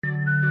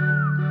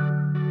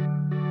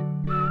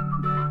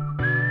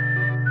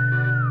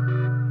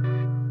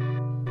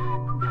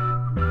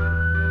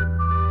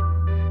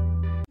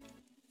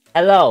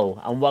Hello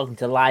and welcome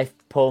to Life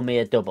Pour Me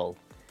a Double.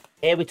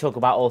 Here we talk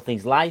about all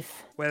things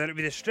life. Whether it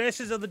be the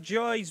stresses or the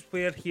joys,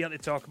 we're here to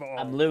talk about all.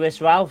 I'm Lewis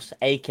Ralphs,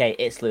 aka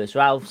It's Lewis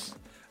Ralphs.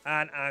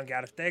 And I'm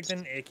Gareth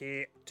Degnan,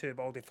 aka Too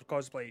Baldy for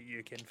Cosplay.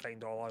 You can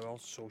find all our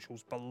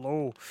socials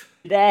below.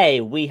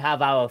 Today we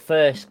have our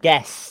first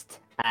guest.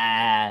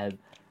 A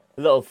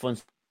little fun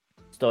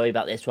story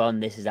about this one.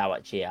 This is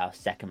actually our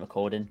second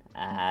recording.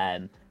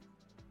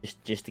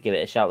 Just to give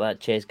it a shout out.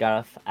 Cheers,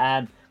 Gareth.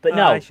 But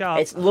no,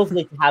 it's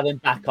lovely to have him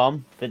back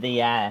on for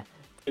the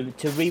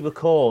to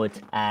re-record.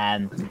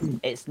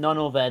 It's none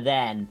other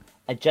than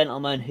a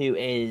gentleman who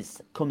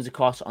comes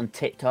across on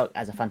TikTok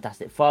as a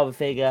fantastic father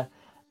figure,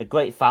 a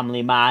great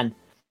family man,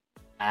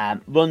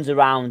 runs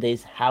around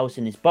his house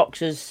in his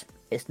boxers.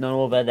 It's none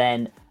other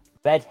than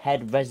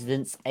Redhead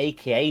Residence,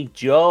 aka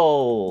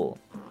Joel.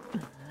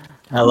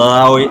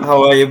 Hello,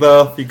 how are you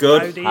both? You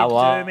good? How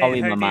are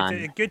you, my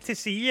man? Good to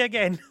see you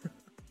again.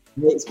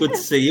 It's good to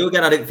see you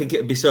again. I didn't think it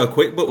would be so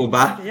quick, but we're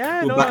back.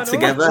 Yeah, we're back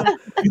together.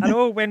 I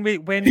know when we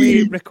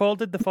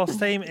recorded the first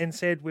time and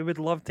said we would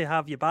love to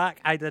have you back,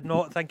 I did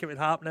not think it would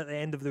happen at the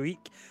end of the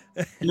week.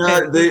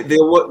 No,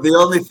 the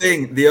only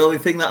thing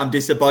that I'm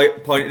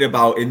disappointed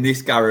about in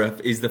this, Gareth,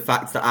 is the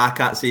fact that I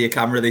can't see your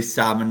camera this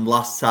time. And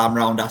last time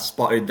round, I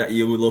spotted that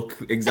you look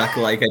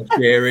exactly like Ed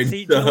Sheeran.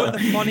 See, do you know what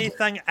the funny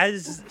thing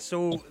is?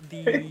 So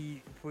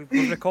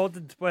we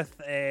recorded with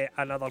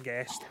another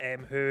guest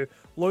who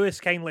Lewis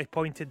kindly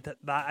pointed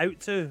that out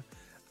to,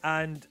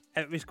 and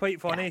it was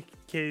quite funny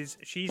because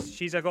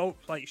she's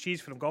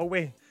from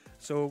Galway,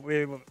 so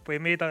we were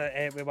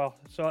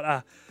sort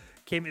of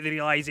came to the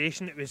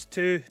realisation it was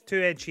two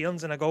Ed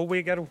Sheerans and a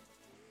Galway girl.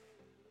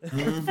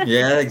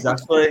 Yeah,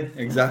 exactly.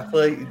 It's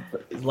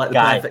like the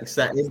perfect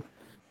setting.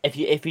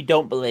 If you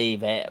don't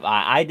believe it,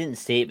 I didn't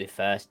see it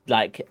first,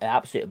 like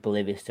absolutely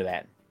oblivious to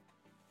it.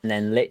 And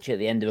then literally at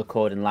the end of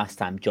recording last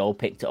time, Joel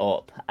picked it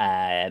up,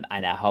 and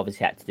I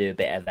obviously had to do a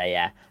bit of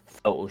a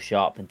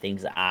Photoshop and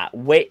things like that,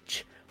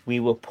 which we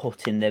will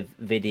put in the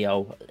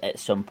video at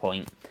some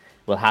point.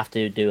 We'll have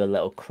to do a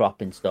little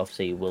crop and stuff,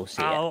 so you will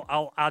see it.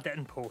 I'll add it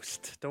in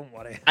post. Don't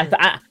worry.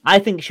 I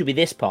think it should be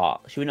this part.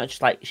 Should we not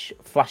just like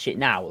flash it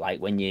now, like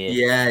when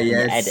you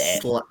edit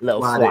it? Little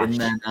flash it in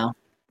there now.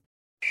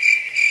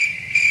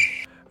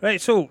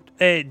 Right. So,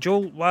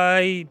 Joel,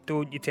 why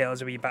don't you tell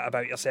us a wee bit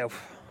about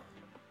yourself?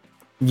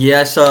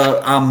 Yeah,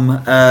 so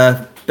I'm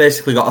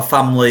basically got a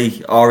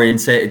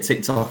family-orientated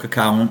TikTok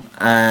account,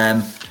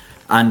 and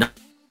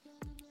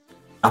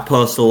I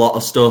post a lot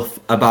of stuff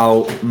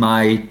about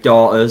my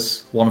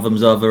daughters. One of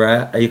them's over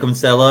there. Are you coming to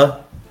say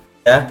hello?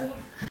 Yeah?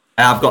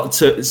 I've got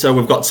two, so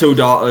we've got two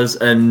daughters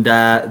and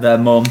their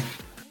mum.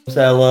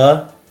 Say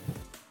hello.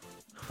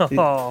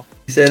 Oh.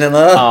 You saying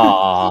hello?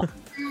 Oh.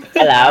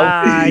 Hello.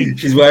 Hi.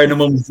 She's wearing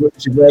mum's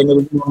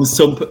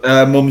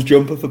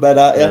jumper for bed,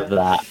 aren't you?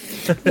 Love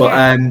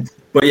that.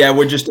 But yeah,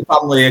 we're just a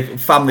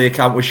family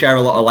account. We share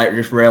a lot of like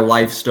just real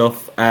life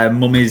stuff.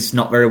 Mummy's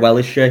not very well,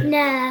 is she?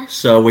 No.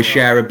 So we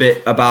share a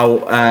bit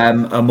about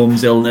her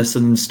mum's illness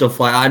and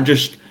stuff like that, and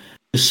just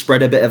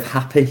spread a bit of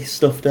happy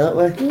stuff,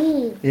 don't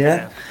we?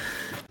 Yeah.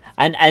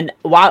 And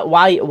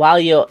while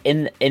you're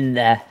in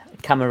the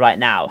camera right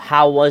now,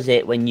 how was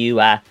it when you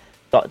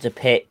got to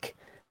pick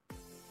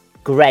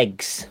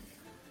Greg's?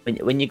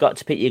 When you got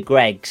to pick your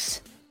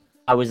Greg's,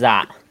 how was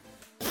that?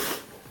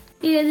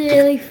 It was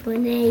really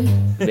funny.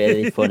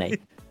 Really funny.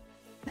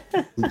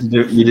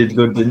 You did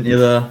good, didn't you,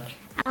 though?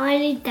 I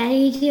wanted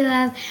Daddy to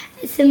have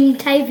some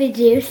type of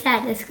juice,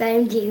 that is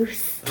graham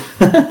juice.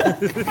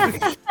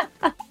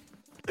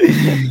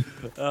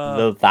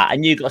 Love that.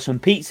 And you got some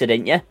pizza,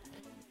 didn't you?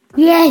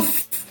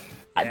 Yes.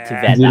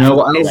 Together. Do you know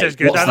what else? This is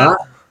good, What's that?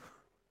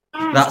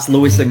 That's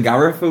Lewis and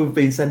Gareth who've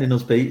been sending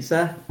us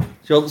pizza. Do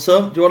you want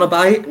some? Do you want a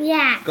bite?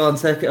 Yeah. Go on,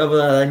 take it over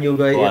there, then you'll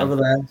go eat it over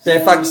there.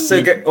 Say thanks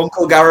to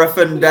Uncle Gareth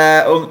and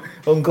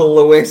Uncle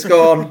Lewis.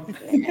 Go on.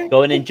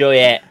 Go and enjoy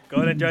it.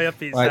 Go and enjoy your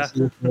pizza. Right,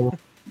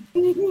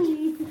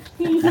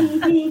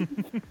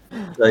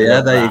 so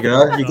yeah, there you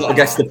go. You got a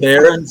guest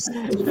appearance.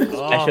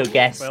 Special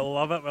guest. We'll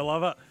love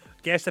it.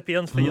 Guest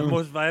appearance for your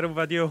most viral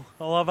video.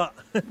 I love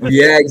it.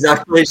 Yeah,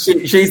 exactly.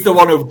 She's the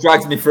one who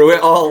drags me through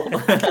it all.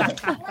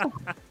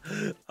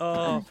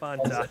 Oh,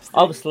 fantastic.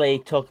 Obviously,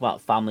 talk about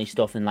family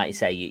stuff, and like you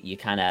say, you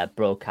kind of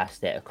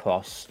broadcast it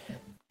across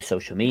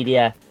social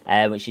media,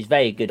 which is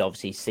very good,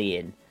 obviously,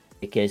 seeing,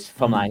 because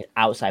from an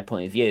outside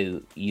point of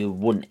view, you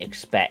wouldn't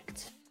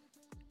expect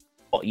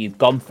what you've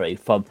gone through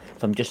from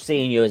just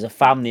seeing you as a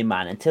family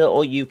man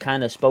until you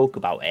kind of spoke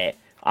about it.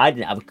 I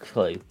didn't have a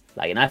clue.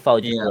 Like, and I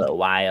followed you for a little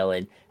while,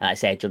 and like I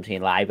said, I jumped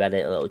in live, had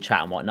a little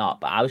chat and whatnot,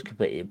 but I was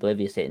completely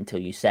oblivious to it until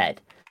you said.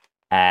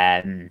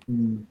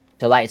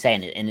 So like I say,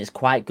 and it's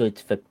quite good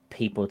for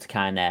people to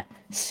kind of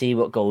see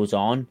what goes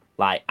on,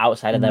 like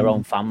outside of their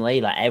own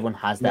family. Like everyone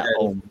has their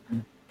own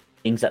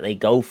things that they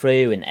go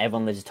through, and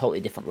everyone lives a totally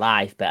different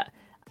life. But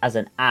as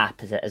an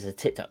app, as a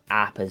TikTok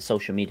app, as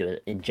social media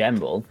in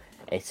general,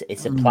 it's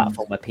a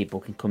platform where people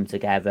can come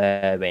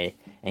together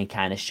and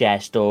kind of share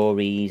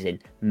stories and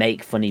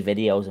make funny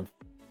videos and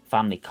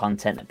family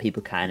content that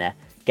people kind of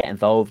get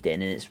involved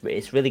in, and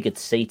it's really good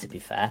to see. To be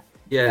fair,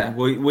 Yeah,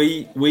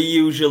 we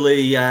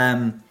usually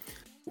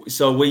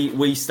so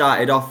we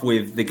started off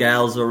with the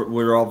girls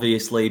were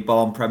obviously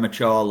born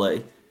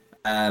prematurely.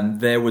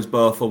 They was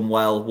both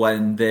unwell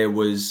when they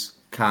was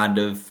kind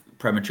of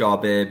premature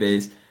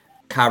babies.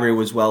 Carrie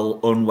was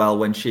unwell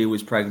when she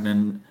was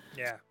pregnant.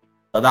 Yeah.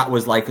 So that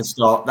was like a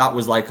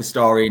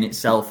story in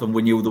itself, and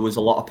we knew there was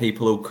a lot of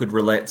people who could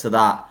relate to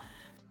that.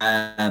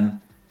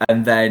 And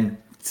then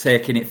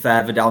taking it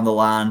further down the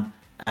line,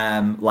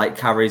 like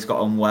Carrie's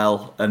got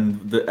unwell,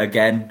 and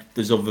again,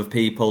 there's other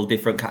people,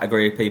 different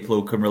category of people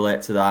who can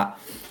relate to that.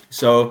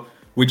 So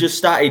we just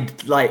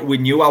started, like, we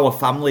knew our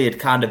family had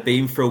kind of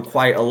been through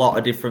quite a lot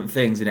of different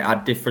things, and it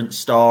had different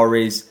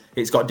stories.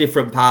 It's got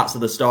different parts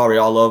of the story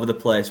all over the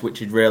place,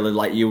 which is really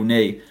like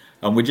unique.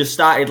 And we just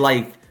started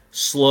like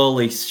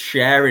slowly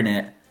sharing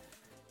it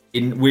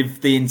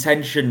with the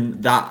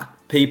intention that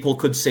people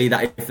could see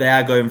that if they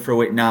are going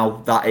through it now,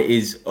 that it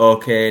is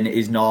okay and it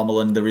is normal,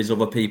 and there is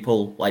other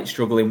people like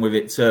struggling with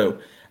it too.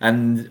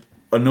 And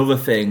another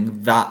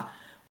thing, that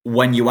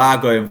when you are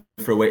going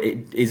through it,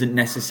 it isn't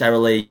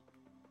necessarily,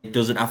 it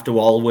doesn't have to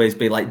always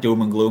be like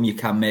doom and gloom. You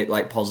can make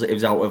like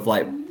positives out of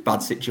like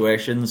bad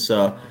situations.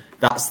 So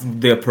that's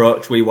the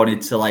approach we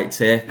wanted to like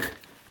take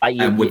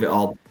with it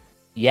all.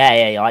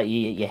 Yeah, like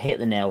you hit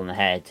the nail on the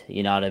head.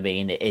 You know what I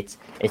mean? It's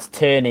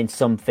turning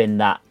something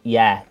that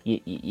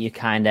you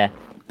kind of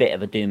bit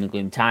of a doom and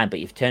gloom time, but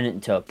you've turned it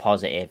into a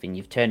positive, and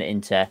you've turned it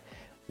into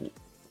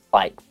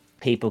like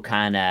people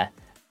kind of,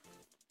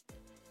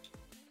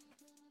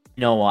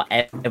 you know what?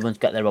 Everyone's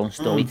got their own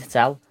story to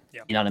tell.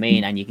 Yeah. You know what I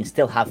mean? And you can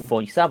still have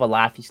fun. You still have a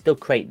laugh. You still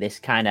create this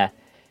kind of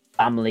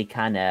family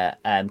kind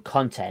of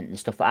content and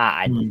stuff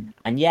like that.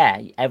 And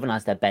yeah, everyone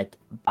has their bad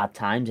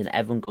times, and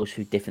everyone goes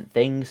through different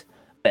things.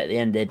 But at the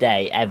end of the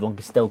day, everyone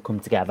can still come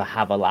together,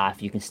 have a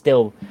laugh. You can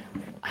still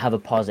have a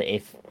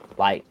positive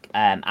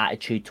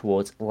attitude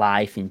towards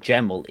life in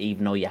general,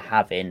 even though you're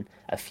having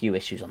a few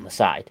issues on the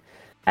side.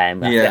 I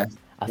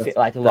feel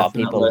like a lot of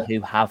people who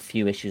have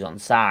few issues on the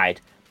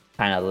side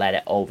kind of let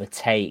it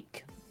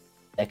overtake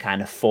their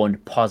kind of fun,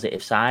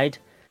 positive side.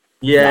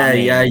 Yeah,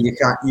 you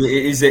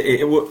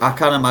can't. I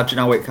can't imagine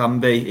how it can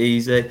be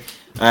easy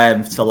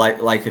to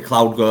like a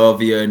cloud go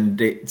over you and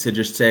to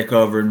just take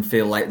over and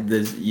feel like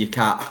you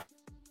can't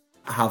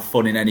have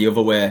fun in any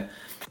other way.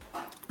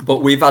 But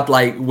we've had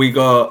we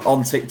go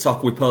on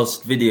TikTok, we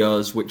post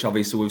videos, which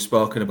obviously we've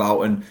spoken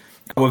about, and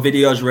our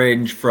videos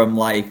range from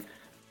like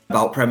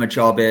about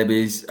premature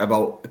babies,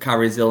 about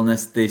Carrie's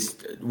illness.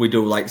 We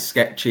do like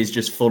sketches,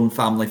 just fun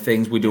family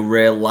things. We do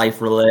real life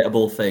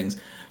relatable things,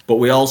 but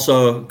we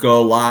also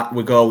go live.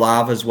 We go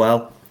live as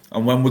well,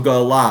 and when we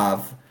go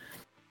live,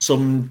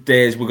 some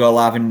days we go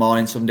live in the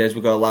morning, some days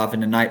we go live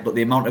in the night. But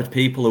the amount of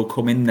people who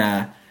come in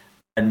there,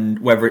 and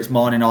whether it's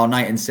morning or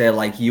night, and say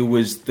like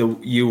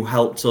you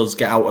helped us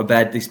get out of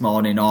bed this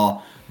morning,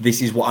 or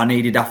this is what I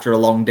needed after a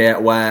long day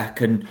at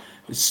work, and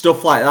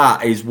stuff like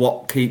that is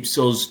what keeps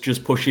us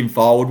just pushing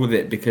forward with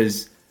it,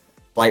 because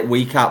like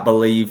we can't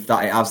believe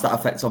that it has that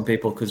effect on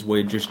people because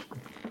we're just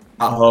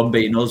at home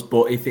being us.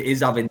 But if it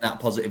is having that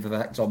positive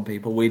effect on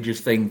people, we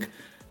just think,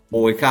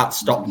 well, we can't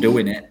stop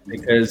doing it,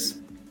 because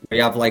we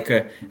have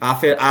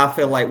I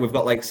feel like we've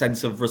got like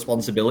sense of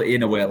responsibility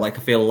in a way. Like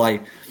I feel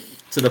like,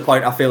 to the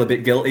point I feel a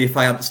bit guilty if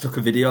I hadn't stuck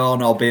a video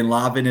on or been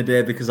live in a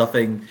day, because I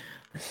think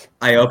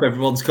I hope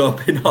everyone's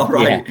coping all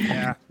right.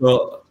 Yeah.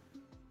 But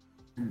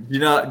do you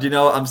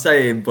know what I'm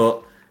saying?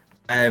 But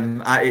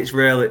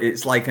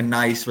it's like a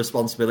nice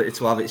responsibility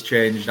to have. It's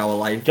changed our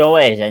life. It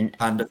always, and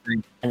kind of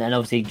thing. And then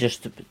obviously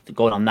just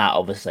going on that,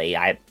 obviously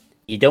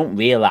you don't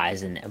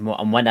realise, and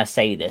when I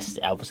say this,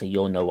 obviously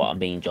you'll know what I'm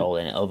being, Joel,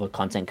 and other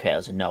content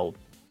creators know.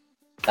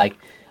 Like,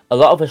 a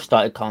lot of us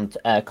started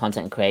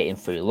content creating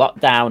through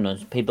lockdown,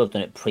 and people have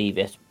done it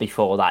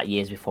before that,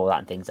 years before that,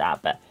 and things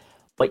like that.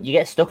 But you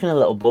get stuck in a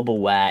little bubble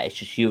where it's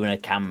just you and a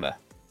camera.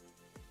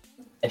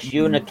 It's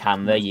you and a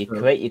camera, you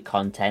create your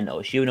content,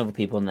 or it's you and other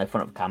people in the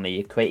front of the camera,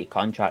 you create your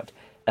content,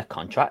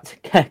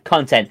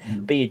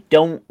 but you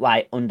don't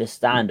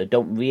understand or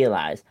don't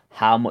realise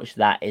how much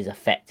that is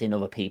affecting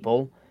other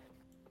people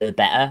the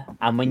better.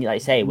 And when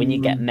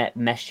you get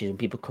messages and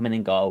people come in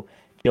and go,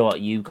 you know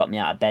what, you got me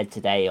out of bed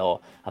today,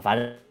 or I've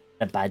had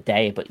a bad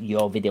day, but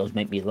your videos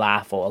make me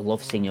laugh, or I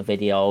love seeing your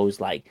videos.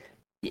 Like,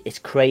 it's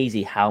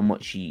crazy how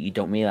much you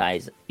don't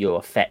realise you're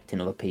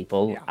affecting other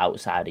people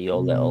outside of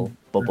your little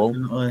bubble.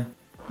 Definitely.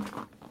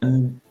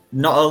 And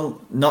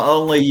not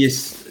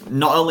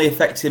only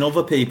affecting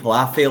other people,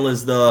 I feel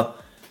as though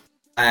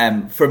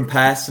from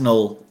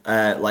personal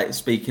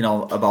speaking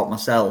about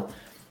myself,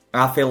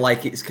 I feel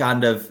like it's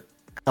kind of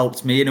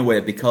helped me in a way,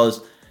 because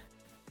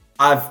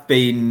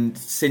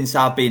since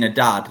I've been a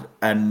dad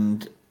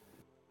and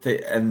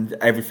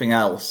everything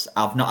else,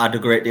 I've not had a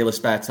great deal of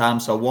spare time.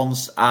 So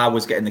once I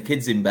was getting the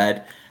kids in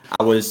bed,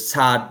 I was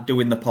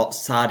doing the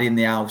pots, tidying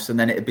the house, and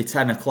then it'd be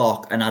 10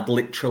 o'clock and I'd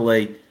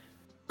literally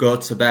go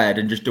to bed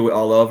and just do it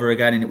all over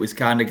again. And it was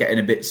kind of getting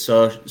a bit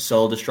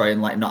soul destroying,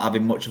 like not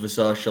having much of a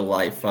social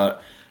life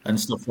and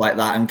stuff like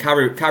that. And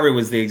Carrie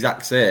was the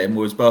exact same.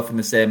 We was both in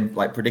the same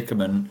like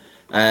predicament.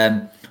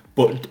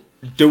 But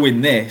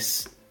doing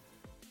this,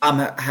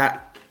 I'm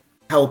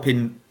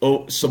helping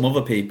some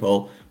other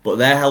people, but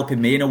they're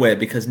helping me in a way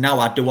because now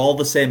I do all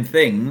the same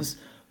things.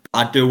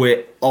 I do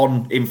it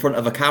in front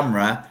of a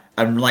camera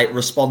and like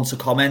respond to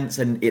comments,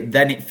 and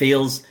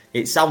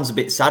it sounds a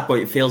bit sad, but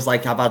it feels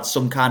like I've had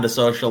some kind of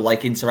social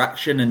like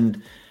interaction,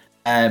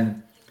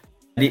 and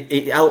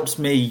it helps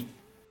me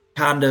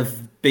kind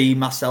of be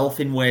myself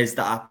in ways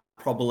that I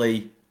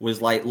probably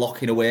was like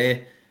locking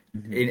away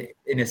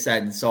in a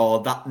sense,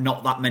 or that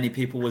not that many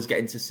people was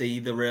getting to see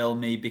the real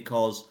me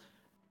because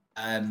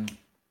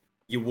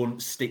you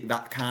wouldn't stick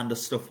that kind of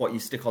stuff what you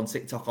stick on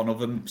TikTok on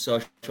other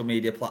social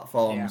media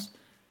platforms.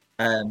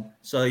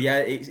 So yeah,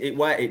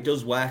 it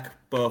does work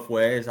both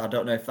ways. I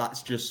don't know if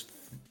that's just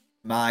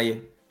my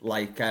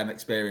like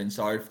experience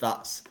or if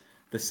that's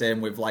the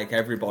same with like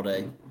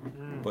everybody.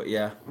 But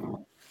yeah.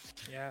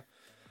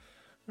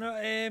 No,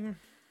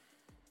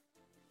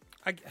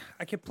 I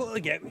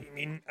completely get what you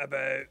mean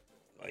about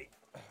like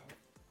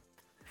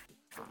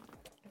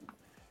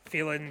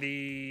feeling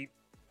the.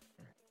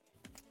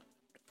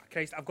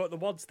 Christ, I've got the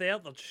words there.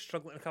 They're just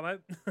struggling to come out.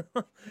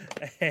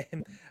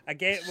 I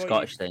get what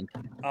Scottish thing.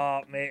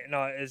 Oh, mate,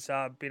 no, it's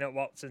been at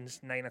work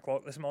since 9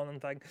 o'clock this morning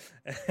thing.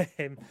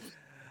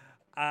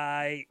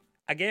 I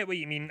get what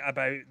you mean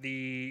about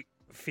the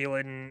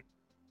feeling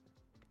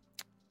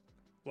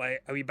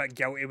like a wee bit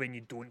guilty when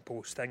you don't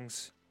post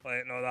things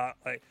like and all that.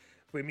 Like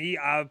with me,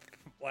 I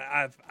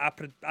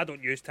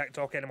don't use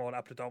TikTok anymore.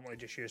 I predominantly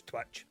just use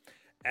Twitch,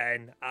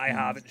 and I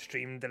haven't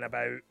streamed in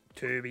about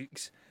 2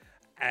 weeks,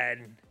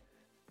 and.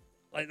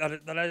 Like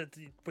there is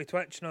with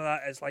Twitch and all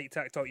that, it's like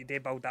TikTok. You do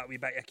build that wee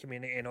bit of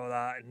community and all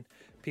that, and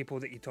people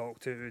that you talk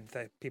to, and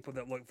the people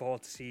that look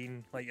forward to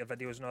seeing like your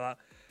videos and all that.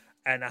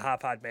 And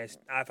I've had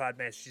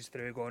messages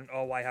through going,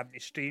 "Oh, why haven't you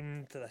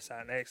streamed to this,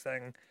 that, next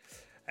thing?"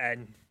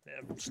 And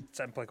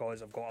simply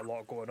because I've got a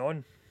lot going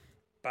on.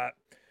 But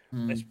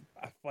it's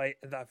like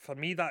that for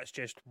me. That's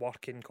just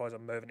working because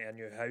I'm moving to a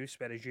new house.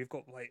 Whereas you've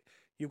got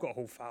a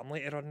whole family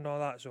to run and all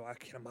that. So I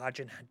can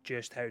imagine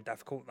just how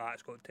difficult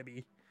that's got to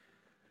be.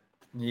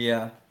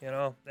 Yeah, you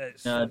know,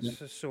 it's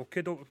so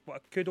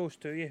kudos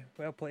to you.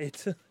 Well played,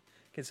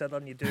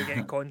 considering you do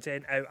get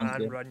content out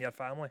and run your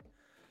family.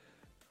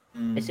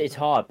 It's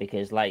hard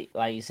because like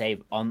you say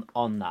on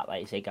that,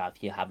 like you say, Gav,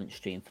 you haven't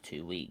streamed for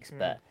 2 weeks,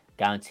 but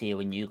guarantee you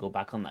when you go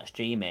back on that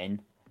streaming,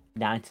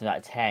 9 out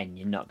of 10,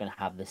 you're not going to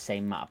have the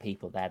same amount of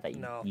people there that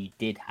you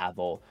did have,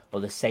 or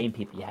the same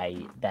people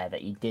there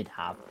that you did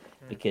have,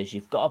 because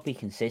you've got to be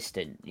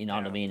consistent. You know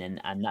what I mean,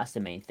 and that's the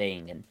main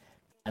thing.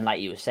 And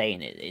like you were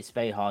saying, it's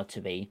very hard to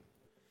be.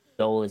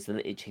 Joel is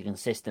literally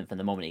consistent from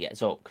the moment he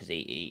gets up because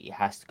he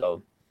has to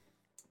go,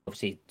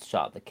 obviously,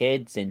 sort out the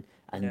kids and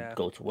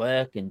go to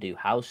work and do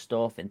house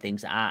stuff and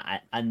things like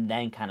that, and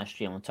then kind of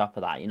stream on top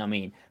of that. You know what I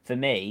mean? For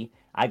me,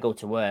 I go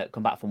to work,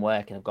 come back from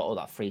work, and I've got all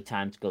that free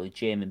time to go to the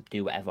gym and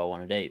do whatever I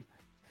want to do. You know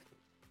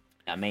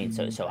what I mean?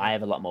 So I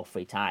have a lot more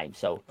free time.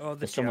 So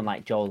for someone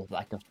like Joel,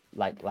 like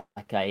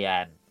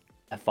a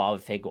father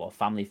figure or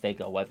family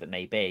figure or whatever it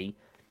may be.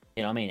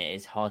 You know what I mean? It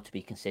is hard to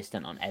be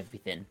consistent on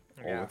everything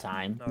all the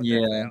time.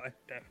 No,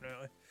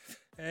 definitely.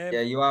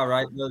 Yeah, you are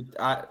right.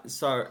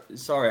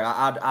 Sorry,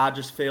 I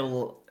just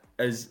feel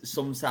as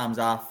sometimes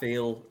I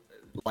feel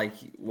like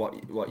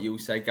what you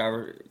say,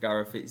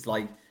 Gareth. It's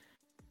like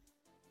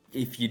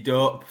if you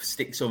don't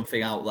stick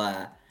something out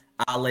there,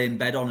 I lay in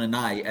bed on a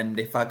night, and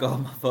if I go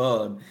on my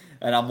phone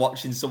and I'm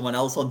watching someone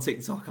else on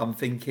TikTok, I'm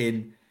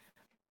thinking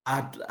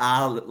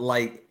I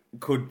like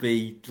could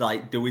be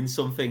like doing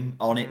something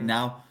on it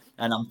now.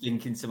 And I'm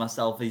thinking to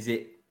myself,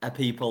 are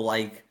people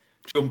like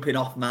jumping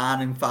off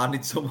man and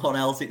finding someone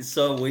else? It's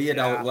so weird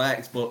how it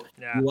works, but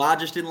you are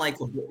just in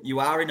you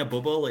are in a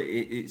bubble.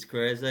 It's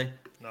crazy.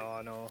 No,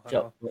 I know.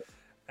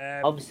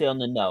 Obviously, on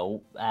the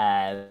note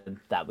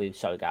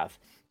Gav,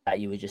 that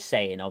you were just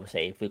saying,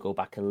 obviously, if we go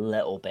back a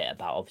little bit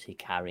about obviously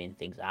carrying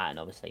things out and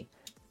obviously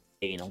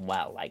being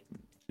unwell, like,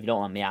 if you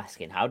don't mind me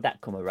asking, how did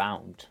that come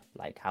around?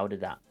 Like, how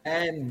did that?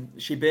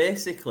 She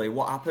basically,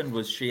 what happened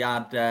was she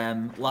had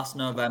last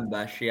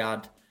November. She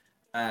had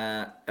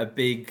a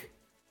big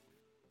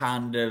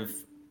kind of.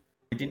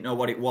 We didn't know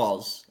what it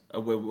was.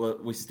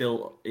 We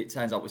still. It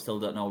turns out we still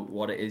don't know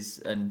what it is,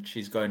 and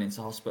she's going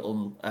into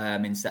hospital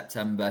in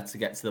September to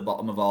get to the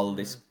bottom of all of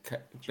this.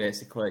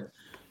 Basically,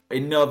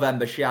 in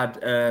November she had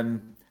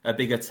a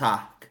big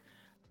attack,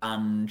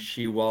 and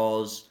she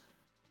was.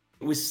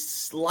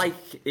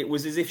 It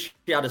was as if she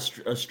had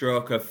a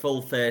stroke. Her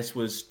full face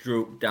was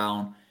drooped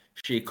down.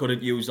 She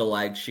couldn't use her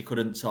legs. She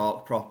couldn't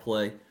talk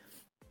properly.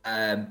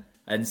 And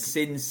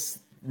since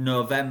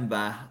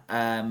November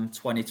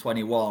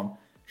 2021,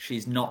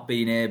 she's not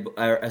been able.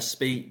 Her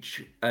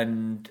speech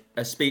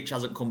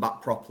hasn't come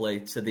back properly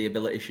to the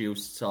ability she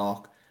used to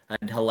talk,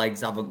 and her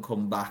legs haven't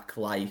come back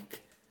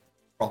like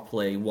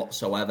properly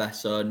whatsoever.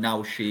 So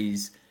now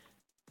she's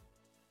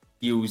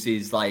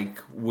uses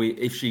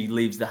if she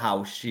leaves the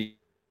house, she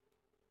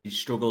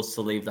struggles to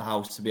leave the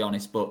house, to be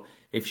honest. But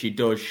if she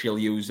does, she'll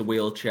use a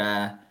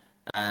wheelchair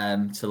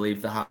to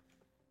leave the house.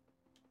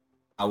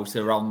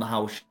 Around the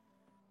house,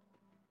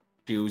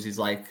 she uses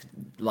like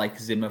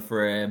Zimmer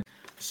frame.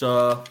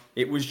 So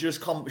it was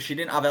just she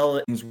didn't have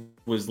anything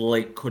was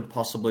could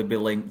possibly be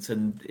linked,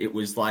 and it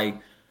was like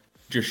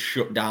just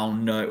shut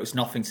down. No, it was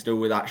nothing to do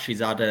with that. She's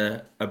had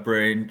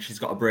she's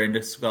got a brain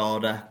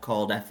disorder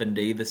called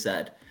F&D. They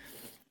said,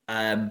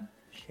 and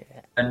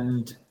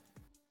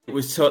it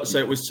was so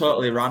it was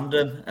totally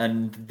random.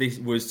 And this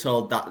was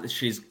told that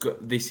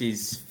this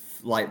is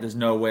like there's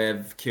no way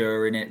of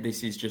curing it.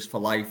 This is just for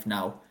life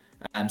now.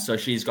 So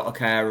she's got a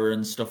carer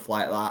and stuff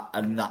like that,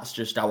 and that's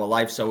just our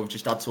life. So we've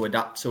just had to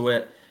adapt to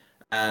it.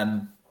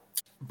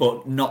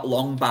 But not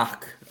long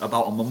back,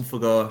 about a month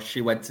ago,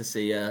 she went to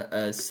see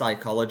a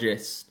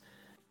psychologist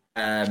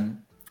to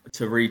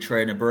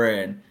retrain her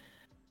brain,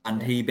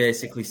 and he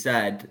basically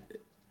said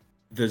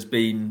there's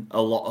been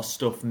a lot of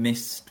stuff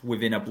missed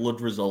within her blood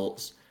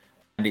results,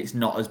 and it's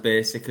not as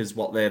basic as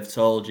what they've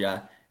told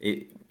you.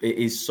 It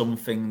is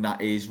something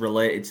that is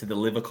related to the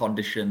liver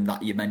condition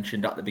that you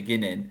mentioned at the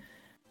beginning.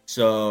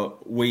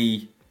 So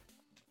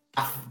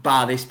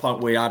by this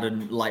point we'd had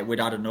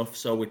enough,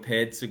 so we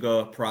paid to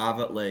go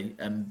privately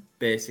and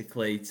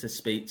basically to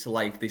speak to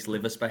like this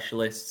liver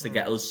specialist to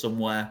get us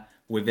somewhere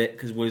with it,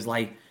 because we was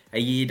like a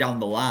year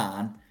down the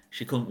line,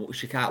 she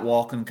can't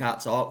walk and can't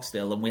talk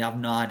still, and we have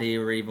no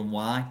idea even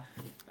why.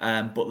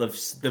 But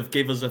they've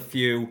given us a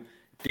few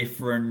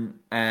different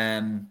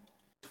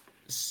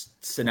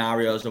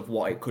scenarios of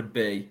what it could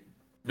be.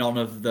 None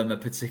of them are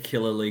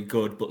particularly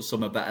good, but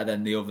some are better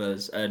than the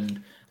others.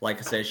 And like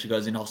I say, she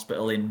goes in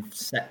hospital in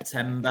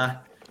September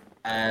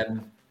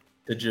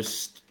to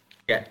just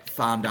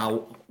find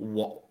out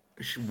what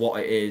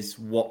it is,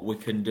 what we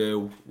can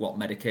do, what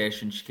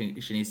medication she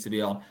needs to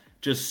be on.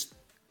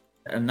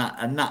 And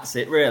that's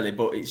it really.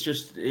 But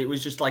it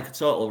was just like a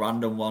total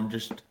random one.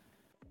 Just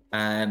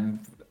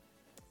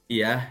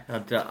yeah, I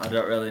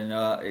don't really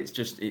know.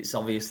 It's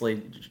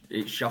obviously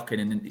shocking,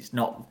 and it's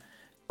not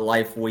the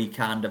life we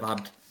kind of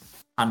had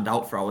planned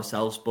out for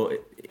ourselves.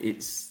 But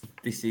this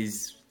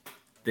is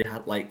the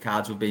like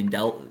cards were being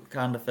dealt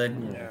kind of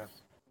thing. Yeah.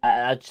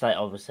 I'd just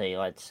obviously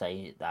like to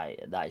say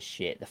that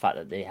shit. The fact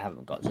that they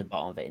haven't got to the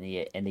bottom of it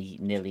in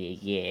nearly a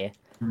year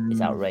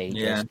is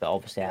outrageous. Yeah. But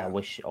obviously, I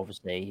wish you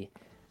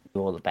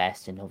all the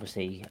best, and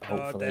obviously,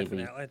 hopefully,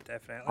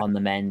 definitely. on the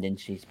mend, and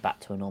she's back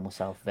to her normal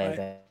self very,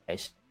 very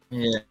soon.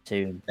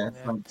 Yeah,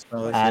 thanks,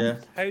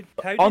 fellas,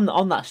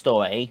 On that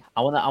story,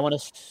 I want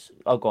to.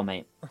 Oh, go on,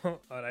 mate. All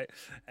right.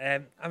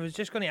 I was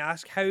just going to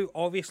ask how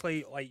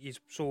obviously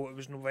so it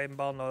was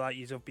November and all that.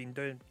 You've been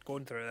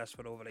going through this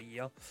for over a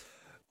year.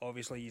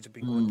 Obviously, you've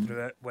been going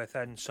through it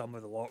within some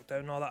of the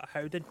lockdown and all that.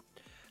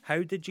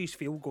 How did you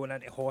feel going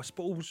into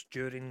hospitals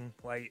during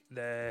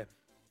the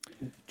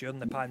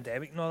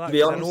pandemic and all that?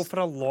 'Cause I know for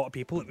a lot of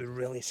people it was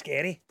really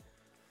scary.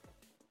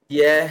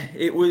 Yeah,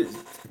 it was.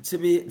 To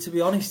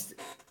be honest,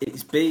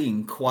 it's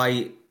been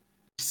quite.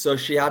 So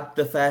she had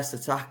the first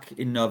attack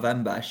in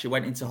November. She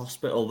went into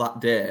hospital that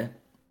day,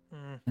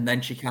 and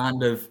then she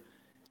kind of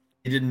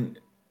didn't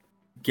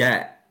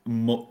get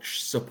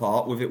much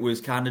support with it.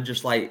 Was kind of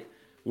just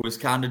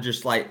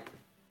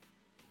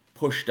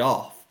pushed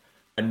off,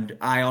 and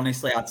I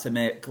honestly had to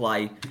make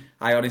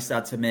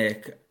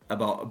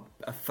about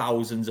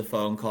thousands of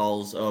phone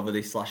calls over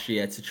this last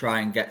year to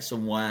try and get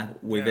somewhere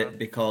with it,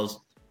 because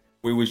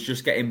we was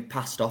just getting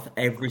passed off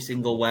every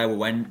single where we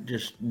went,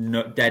 just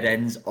dead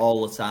ends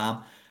all the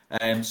time.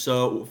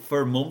 So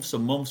for months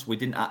and months, we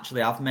didn't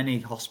actually have many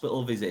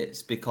hospital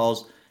visits,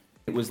 because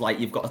it was like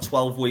you've got a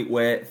 12-week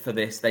wait for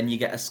this, then you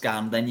get a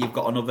scan, then you've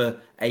got another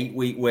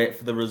 8-week wait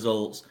for the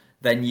results,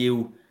 then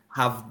you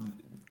have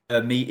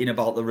a meeting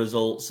about the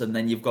results, and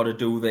then you've got to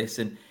do this.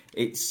 And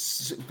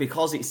it's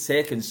because it's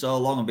taken so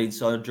long and been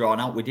so drawn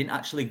out, we didn't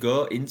actually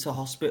go into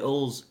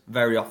hospitals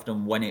very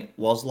often when it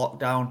was locked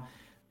down.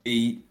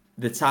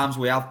 The times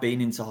we have been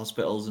into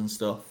hospitals and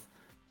stuff,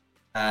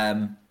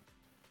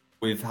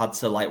 we've had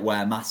to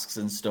wear masks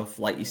and stuff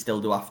like you still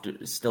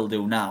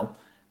do now.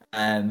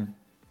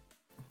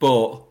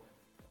 But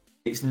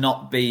it's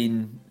not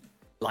been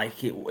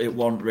it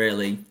wasn't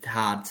really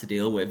hard to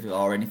deal with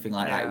or anything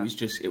like that.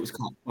 It was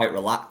quite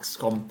relaxed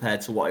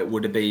compared to what it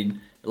would have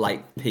been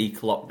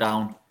peak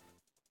lockdown.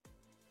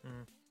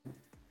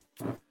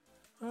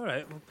 All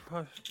right, well,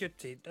 that's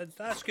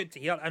good to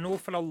hear. I know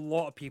for a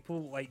lot of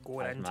people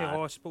going into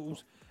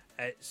hospitals,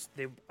 they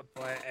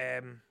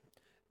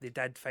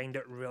did find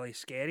it really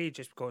scary,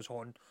 just because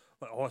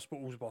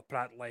hospitals were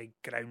practically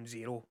ground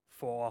zero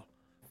for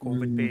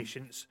COVID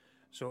patients,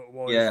 so it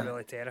was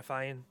really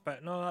terrifying.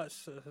 But no,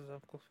 that's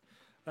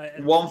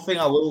one thing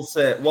I will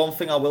say. On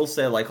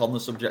the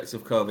subject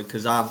of COVID,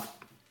 because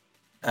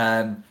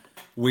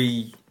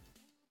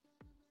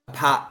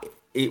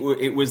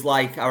It was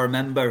I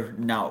remember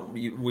now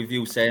with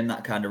you saying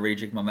that kind of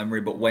rejigged my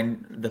memory, but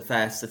when the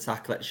first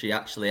attack that she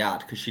actually had,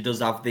 because she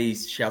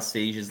has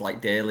seizures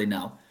daily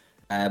now,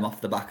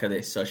 off the back of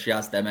this, so she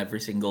has them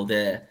every single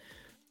day.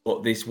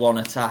 But this one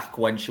attack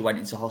when she went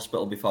into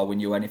hospital before we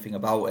knew anything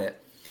about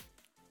it,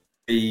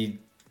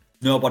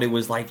 nobody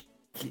was like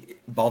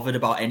bothered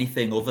about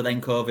anything other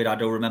than COVID. I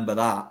do remember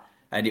that,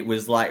 and it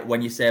was like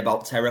when you say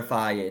about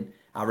terrifying,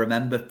 I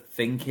remember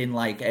thinking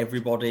like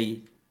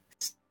everybody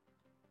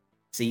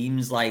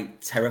seems like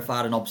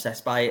terrified and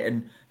obsessed by it,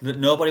 and that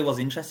nobody was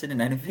interested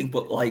in anything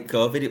but like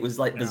COVID. It was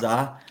like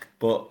bizarre,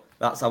 but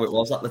that's how it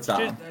was at the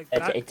time.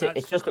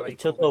 It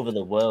took over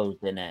the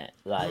world, didn't it?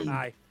 Like,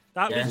 aye,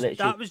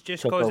 that was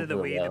just because of the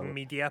way the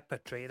media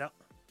portrayed it.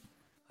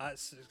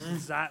 That's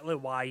exactly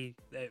why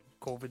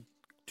COVID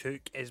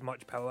took as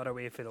much power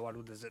away from the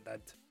world as it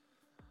did.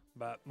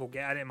 But we'll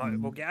get into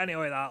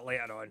all of that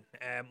later on.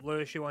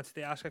 Lewis, you wanted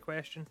to ask a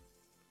question?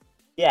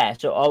 Yeah.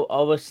 So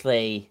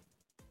obviously,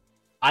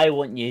 I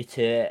want you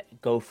to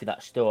go through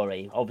that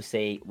story.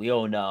 Obviously, we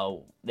all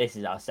know this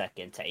is our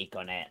second take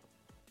on it,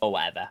 or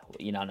whatever.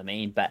 You know what I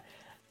mean? But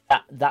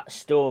that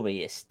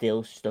story is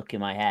still stuck in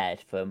my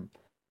head from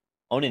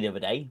only the other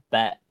day.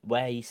 But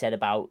where you said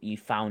about you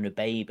found a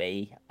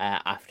baby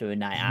after a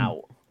night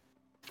out.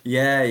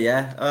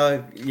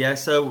 Yeah.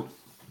 So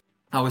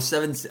I was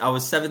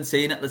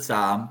 17 at the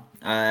time,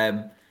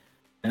 and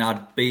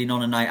I'd been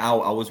on a night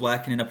out. I was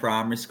working in a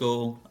primary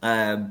school.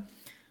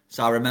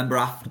 So I remember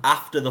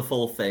after the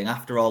full thing,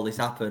 after all this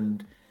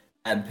happened,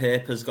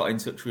 Papers got in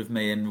touch with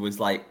me and was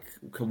like,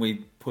 "Can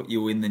we put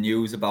you in the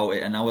news about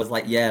it?" And I was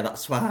like, "Yeah,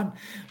 that's fine."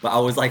 But I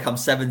was like, "I'm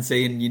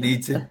 17. You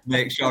need to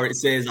make sure it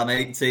says I'm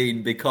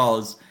 18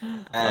 because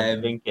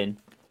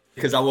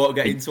because I won't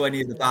get into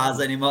any of the bars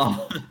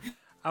anymore."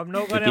 I'm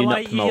not going to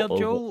lie to you,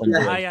 Joel.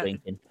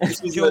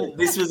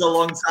 This was a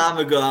long time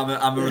ago.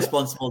 I'm a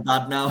responsible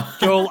dad now.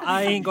 Joel,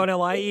 I ain't going to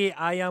lie to you.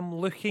 I am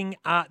looking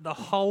at the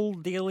Hull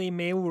Daily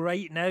Mail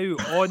right now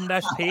on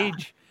this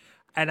page.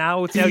 And I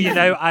will tell you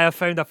now, I have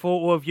found a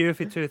photo of you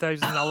for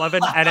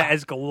 2011 and it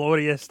is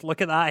glorious. Look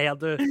at that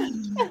hairdo.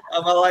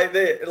 Am I like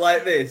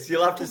this?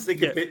 You'll have to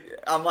stick a bit.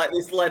 I'm like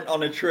this lent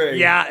on a tree.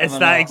 Yeah, it's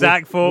that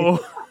exact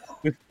photo.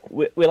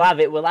 We'll have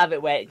it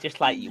where it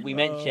just like we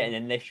mentioned,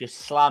 and this just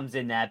slams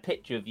in there,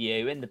 picture of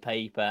you in the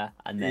paper,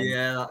 and then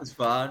that's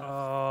fine.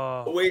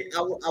 I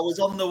was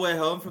on the way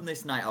home from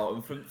this night out,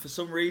 and for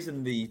some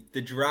reason the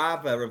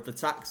driver of the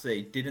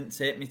taxi didn't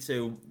take me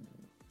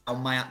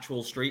on my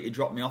actual street. He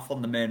dropped me off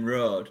on the main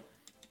road.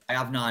 I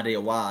have no idea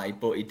why,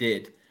 but he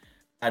did.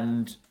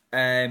 And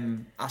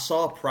I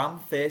saw a pram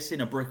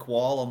facing a brick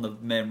wall on the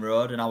main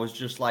road, and I was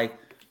just like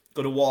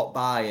gonna walk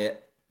by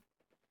it.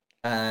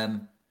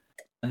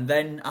 And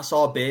then I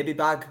saw a baby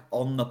bag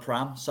on the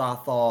pram, so I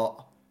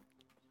thought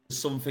there's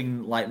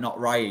something like not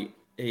right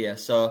here.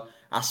 So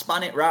I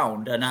span it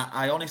round, and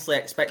I honestly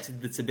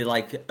expected there to be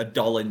like a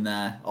doll in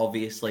there.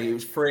 Obviously, it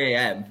was 3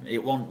 a.m.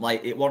 It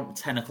wasn't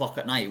 10 o'clock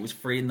at night. It was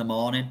 3 in the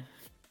morning.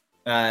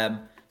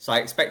 So I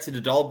expected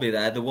a doll to be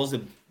there. There was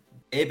a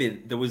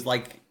baby. There was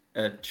like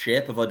a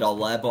shape of a doll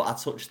there, but I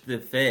touched the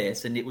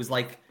face, and it was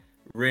like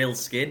real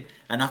skin.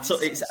 And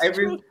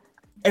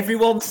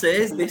Everyone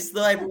says this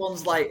though.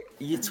 Everyone's like,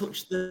 "You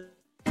touched the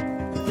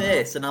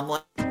face," and I'm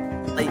like,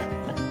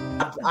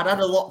 I'd had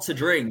a lot to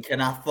drink,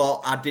 and I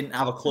thought I didn't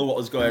have a clue what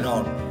was going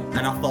on.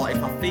 And I thought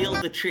if I feel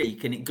the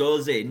cheek and it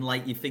goes in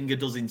like your finger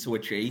does into a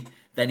cheek,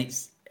 then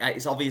it's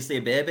obviously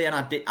a baby. And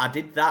I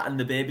did that, and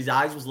the baby's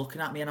eyes was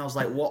looking at me, and I was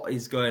like, "What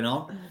is going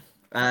on?"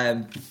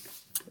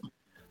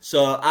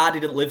 So I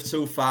didn't live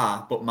too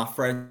far, but my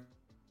friend's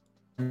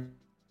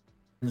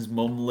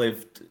mum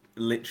lived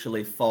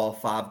literally 4 or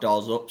 5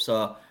 doors up,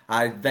 so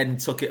I then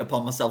took it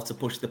upon myself to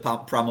push the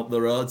pram up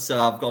the road.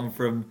 So I've gone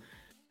from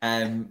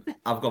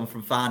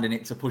finding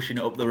it to pushing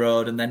it up the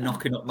road, and then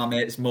knocking up my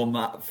mate's mum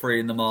at 3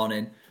 in the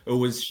morning.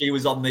 She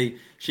was on the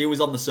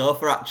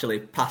sofa actually,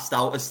 passed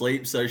out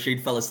asleep, so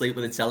she'd fell asleep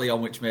with the telly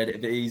on, which made it a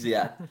bit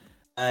easier.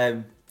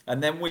 And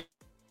then we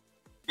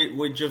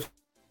just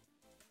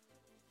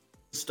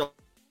stopped,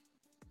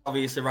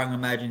 obviously rang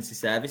emergency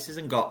services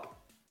and got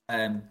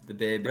the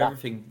baby,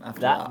 everything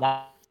after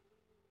that.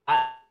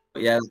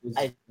 Yeah,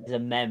 it's a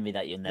memory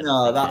that you'll never.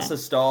 No, forget. That's a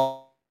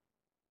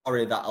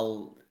story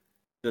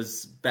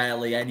there's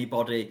barely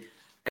anybody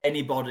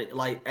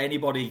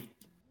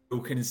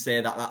who can say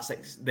that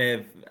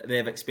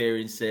they've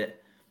experienced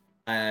it.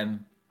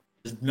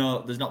 There's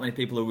not many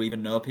people who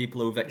even know people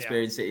who've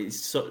experienced it.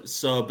 It's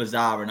so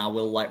bizarre, and I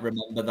will like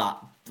remember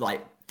that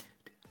like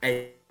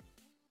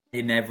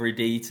in every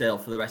detail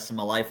for the rest of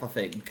my life, I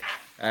think.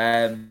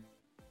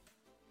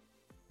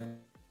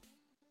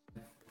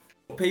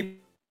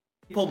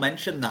 People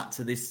mention that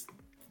to this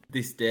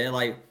day.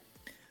 Like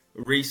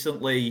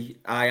recently,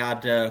 I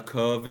had a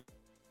COVID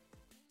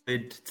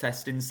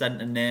testing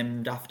centre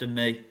named after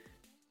me.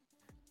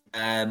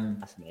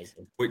 That's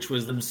amazing. Which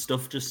was them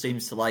stuff just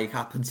seems to like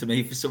happen to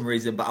me for some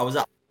reason. But I was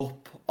up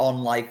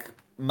on like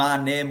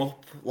my name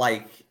up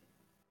like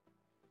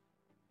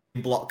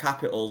in block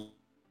capitals.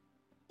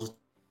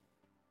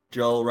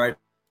 Joel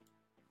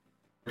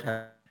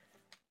Redhead.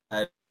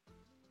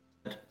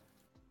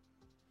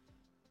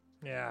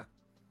 Yeah.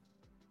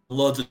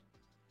 Loads of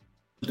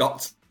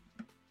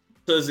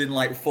doctors in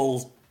like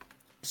full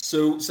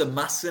suits and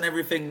masks and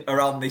everything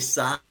around this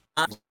side.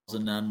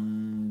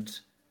 And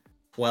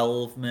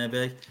 12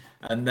 maybe,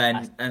 and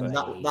then That's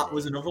that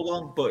was crazy. another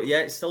one. But yeah,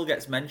 it still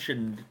gets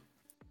mentioned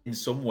in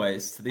some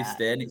ways to this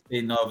day, and it's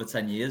been over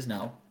 10 years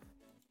now.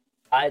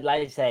 I'd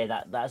like to say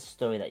that that's a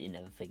story that you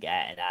never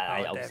forget, and Oh,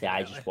 I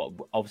definitely. just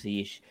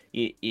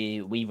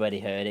obviously we've already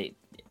heard it.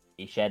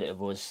 You shared it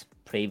with us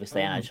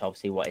previously, and I just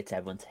obviously wanted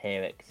everyone to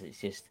hear it because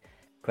it's just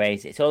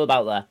crazy. It's all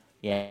about I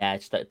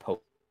just started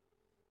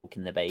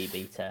poking the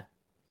baby to.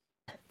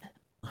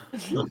 I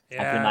can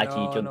Yeah,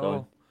 imagine you no, jumped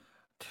on.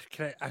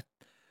 no.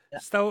 I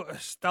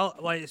still,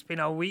 like it's been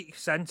a week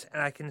since,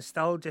 and I can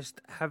still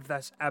just have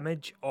this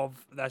image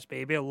of this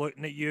baby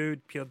looking at you,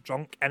 pure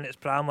drunk in its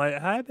pram, like,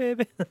 "Hi,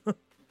 baby."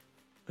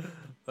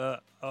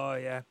 But oh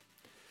yeah,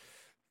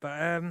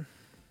 but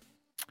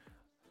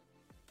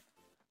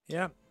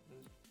yeah.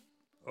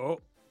 Oh,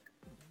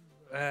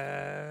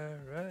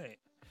 right.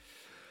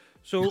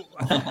 So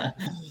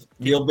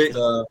You'll be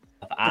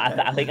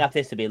I think after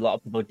this will be a lot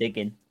of people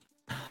digging.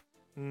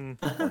 mm,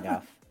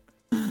 Gaff.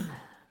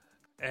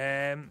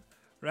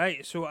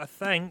 right. So I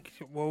think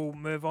we'll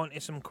move on to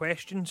some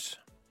questions.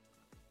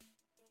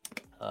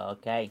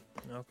 Okay,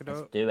 Knock it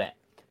let's out. do it.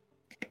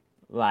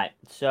 Right,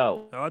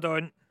 so Hold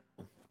on.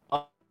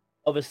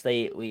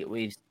 obviously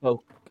we've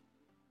spoke.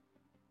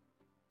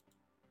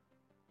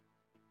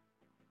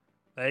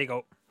 There you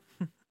go.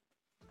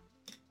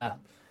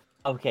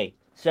 Okay,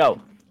 so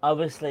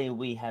obviously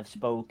we have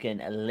spoken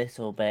a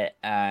little bit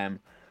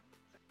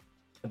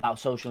about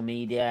social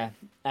media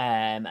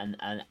and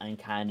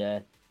kind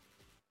of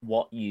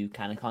what you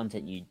kind of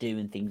content you do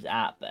and things like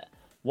that. But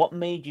what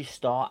made you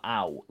start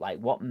out? Like,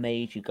 what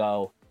made you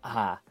go,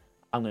 I'm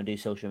gonna do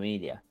social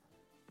media?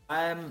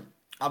 I've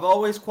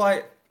always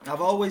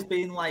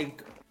been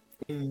like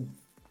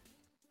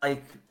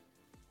I've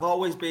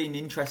always been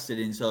interested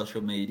in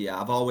social media.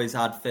 I've always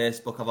had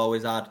Facebook, I've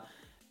always had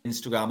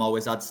Instagram,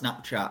 always had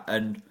Snapchat.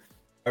 And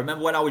I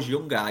remember when I was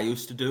younger, I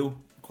used to do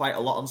quite a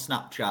lot on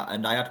Snapchat,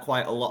 and I had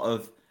quite a lot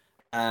of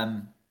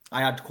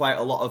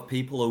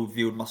people who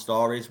viewed my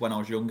stories when I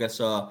was younger.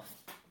 So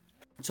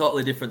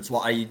totally different to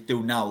what I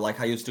do now. Like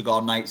I used to go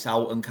on nights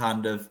out and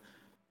kind of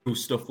do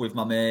stuff with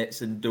my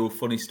mates and do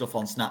funny stuff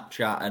on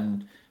Snapchat,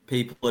 and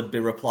people would be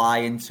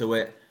replying to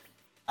it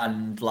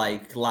and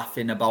like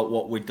laughing about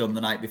what we'd done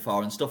the night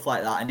before and stuff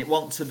like that. And it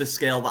wasn't to the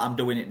scale that I'm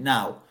doing it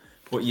now,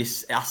 but I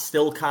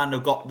still kind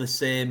of got the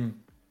same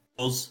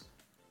buzz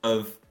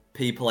of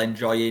people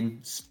enjoying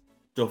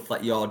stuff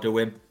that you're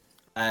doing.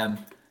 And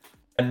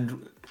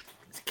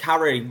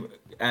Carrie,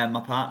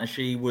 my partner,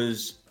 she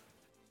was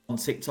on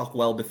TikTok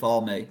well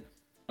before me,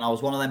 and I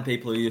was one of them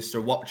people who used to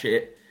watch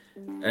it,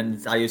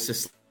 and I used to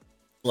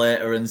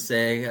slate her and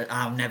say,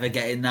 "I'm never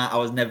getting that. I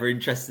was never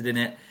interested in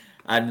it,"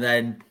 and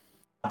then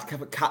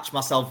I'd catch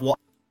myself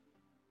watching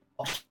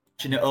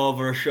it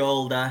over her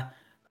shoulder,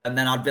 and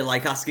then I'd be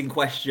like asking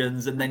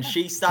questions, and then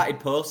she started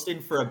posting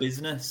for a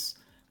business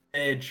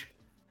page,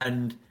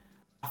 and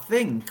I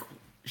think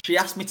she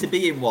asked me to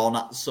be in one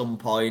at some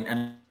point,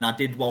 and I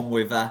did one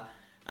with her,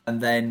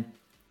 and then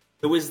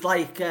there was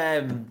like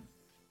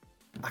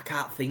I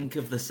can't think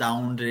of the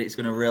sound, and it's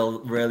gonna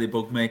really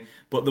bug me.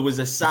 But there was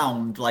a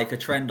sound like a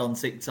trend on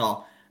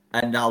TikTok,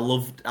 and I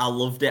loved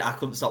it. I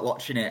couldn't stop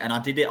watching it, and I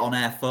did it on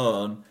her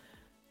phone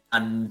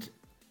and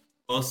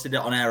posted it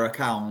on her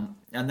account.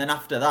 And then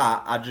after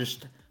that, I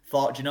just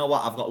thought, you know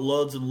what? I've got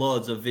loads and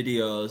loads of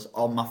videos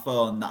on my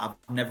phone that I've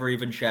never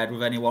even shared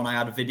with anyone. I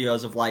had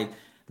videos of like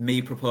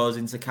me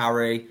proposing to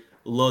Carrie,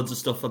 loads of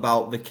stuff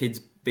about the kids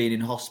being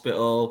in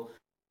hospital.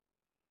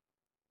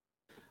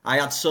 I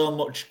had so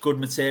much good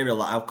material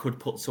that I could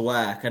put to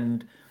work,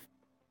 and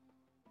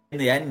in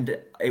the end,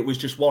 it was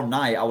just one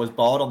night. I was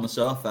bored on the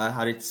sofa.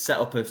 I had set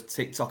up a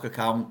TikTok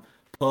account,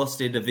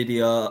 posted a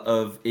video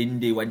of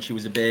Indy when she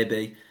was a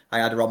baby. I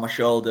had her on my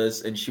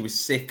shoulders, and she was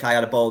sick. I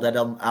had a bald head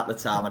on at the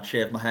time. I'd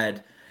shaved my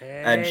head,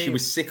 and she Hey,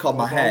 was sick on go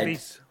my head,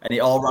 Baldies. and it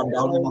all ran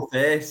down in my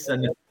face.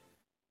 And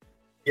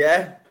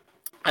yeah,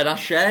 and I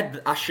shared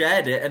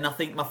it, and I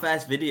think my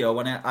first video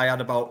when I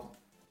had about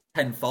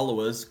 10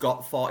 followers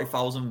got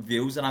 40,000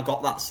 views, and I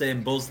got that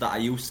same buzz that I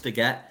used to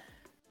get.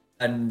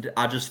 And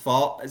I just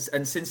thought,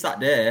 and since that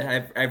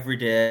day, every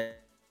day,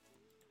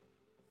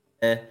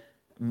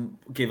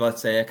 give or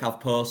take, I've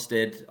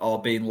posted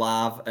or been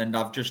live, and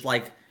I've just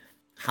like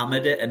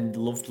hammered it and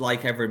loved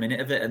like every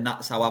minute of it, and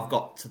that's how I've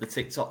got to the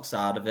TikTok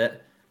side of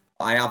it.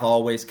 I have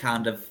always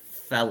kind of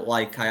felt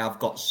like I have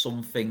got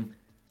something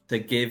to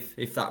give,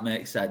 if that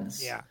makes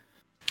sense. Yeah.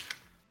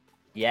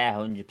 Yeah,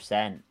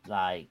 100%.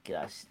 Like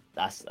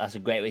that's a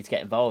great way to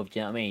get involved.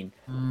 You know what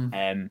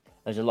I mean?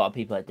 There's a lot of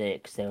people that did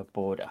it because they were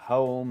bored at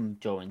home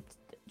during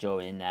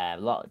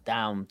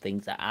lockdown,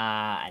 things like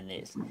that,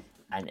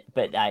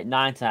 but like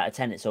 9 out of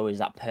 10, it's always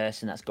that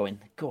person that's going,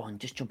 "Go on,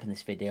 just jump in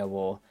this video,"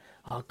 or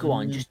 "Oh, go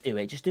on, just do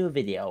it, just do a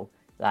video,"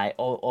 like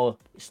or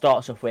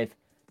starts off with,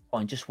 "Go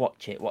on, just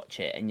watch it,"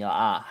 and you're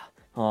like,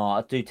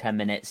 I'll do 10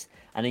 minutes,"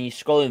 and then you're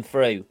scrolling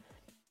through, and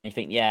you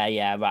think,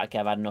 yeah, right, okay,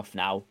 I've had enough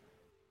now.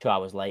 2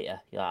 hours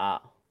later, you're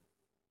like,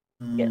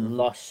 get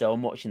lost so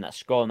much in that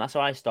scroll, and that's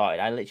how I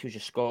started. I literally was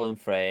just scrolling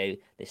through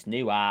this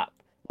new app,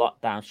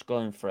 lockdown,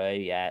 scrolling through,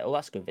 yeah, oh,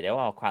 that's a good video,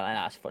 oh, I quite like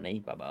that, that's funny,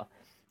 blah, blah.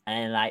 And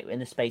then, like, in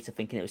the space of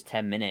thinking it was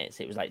 10 minutes,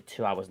 it was like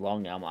 2 hours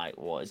long, and I'm like,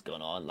 what is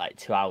going on? Like,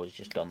 2 hours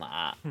just done like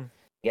that. You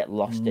get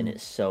lost in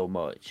it so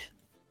much.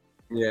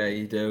 Yeah,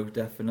 you do,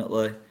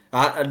 definitely.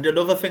 And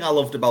another thing I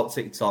loved about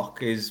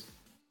TikTok is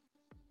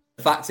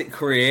the fact it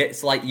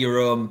creates, like, your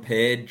own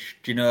page,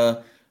 do you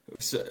know?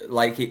 So,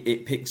 like,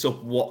 it picks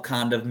up what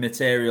kind of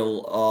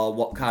material or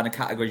what kind of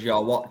categories you're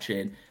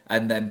watching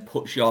and then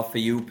puts your For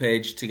You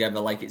page together,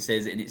 like it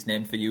says in its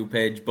name, For You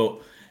page.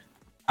 But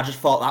I just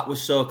thought that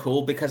was so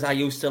cool because I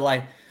used to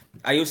lay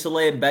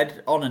in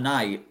bed on a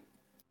night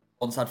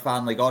once I'd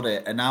finally got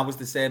it, and I was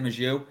the same as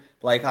you.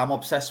 Like, I'm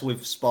obsessed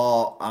with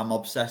sport. I'm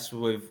obsessed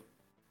with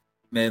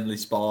mainly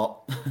sport,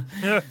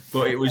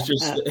 but it was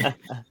just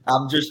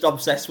I'm just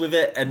obsessed with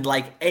it, and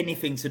like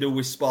anything to do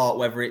with sport,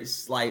 whether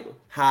it's like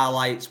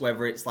highlights,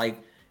 whether it's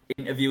like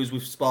interviews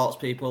with sports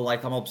people,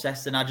 like I'm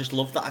obsessed, and I just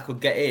love that I could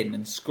get in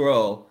and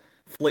scroll,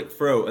 flick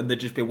through, and there'd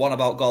just be one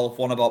about golf,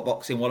 one about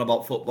boxing, one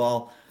about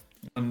football,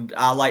 and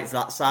I liked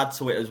that side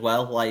to it as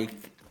well. Like,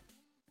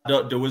 I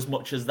don't do as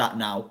much as that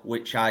now,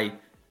 which I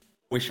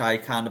wish I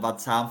kind of had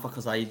time for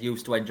because I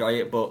used to enjoy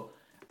it, but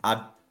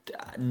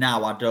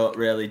now I don't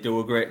really do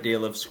a great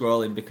deal of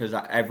scrolling because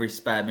every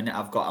spare minute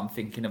I've got, I'm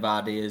thinking of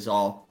ideas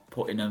or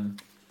putting them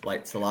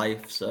like to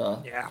life.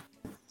 So yeah,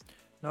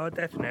 no,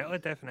 definitely.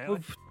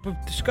 We've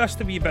discussed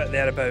a wee bit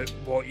there about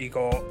what you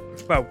got.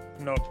 Well,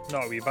 not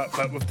a wee bit,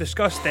 but we've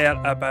discussed there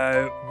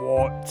about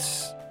what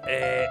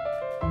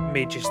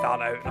made you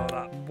start out and all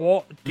that.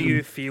 What do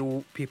you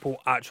feel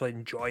people actually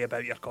enjoy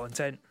about your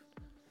content?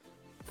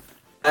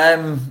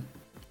 I'd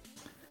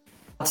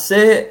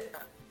say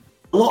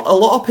a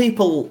lot of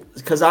people,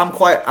 because I'm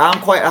quite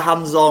a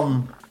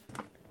hands-on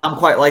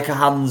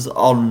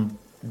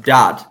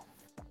dad,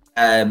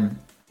 and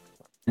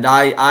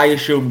I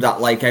assumed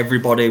that like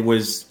everybody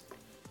was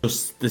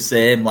just the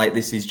same. Like,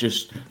 this is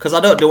just because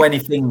I don't do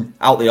anything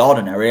out the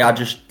ordinary. I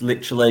just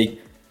literally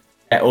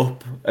get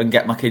up and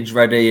get my kids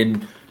ready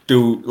and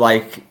do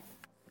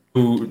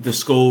the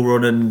school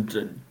run and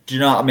do you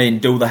know what I mean?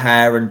 Do the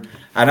hair and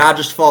I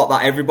just thought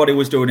that everybody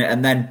was doing it,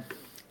 and then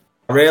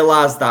I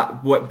realised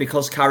that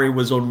because Carrie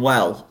was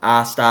unwell,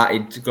 I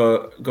started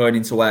to going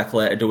into work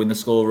later doing the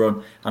school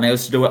run, and I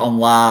used to do it on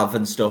live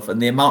and stuff.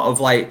 And the amount of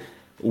like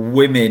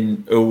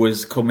women who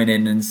was coming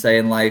in and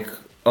saying like,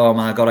 "Oh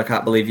my god, I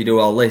can't believe you do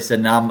all this,"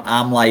 and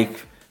I'm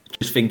like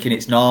just thinking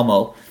it's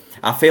normal.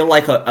 I feel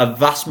like a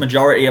vast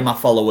majority of my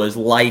followers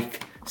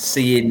like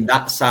seeing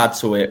that side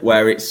to it,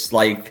 where it's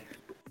like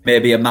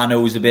maybe a man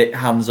who's a bit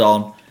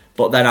hands-on,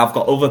 but then I've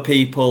got other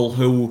people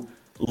who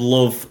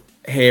love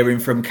hearing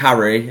from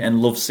Carrie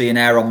and love seeing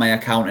her on my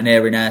account and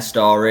hearing her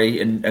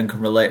story and can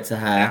relate to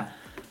her.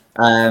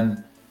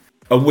 And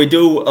we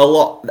do a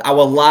lot.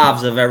 Our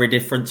lives are very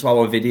different to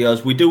our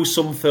videos. We do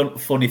some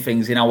funny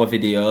things in our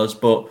videos,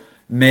 but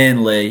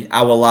mainly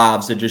our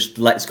lives are just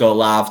let's go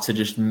live to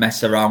just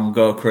mess around,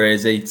 go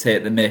crazy,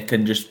 take the mick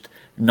and just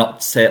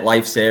not take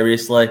life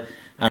seriously.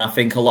 And I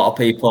think a lot of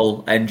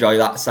people enjoy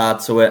that side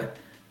to it.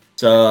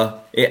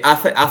 So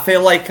I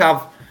feel like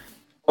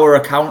our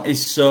account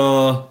is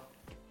so...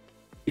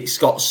 It's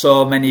got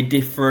so many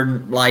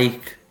different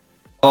like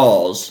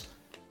doors.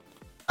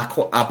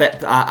 I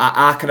bet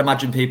I can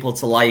imagine people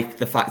to like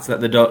the fact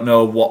that they don't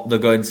know what they're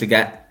going to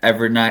get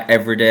every night,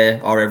 every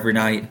day, or every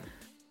night.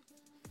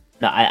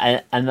 No,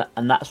 and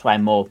that's why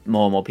more and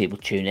more people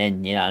tune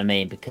in. You know what I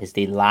mean? Because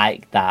they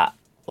like that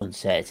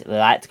uncertainty. They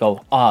like to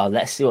go, oh,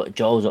 let's see what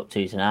Joel's up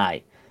to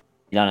tonight.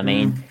 You know what I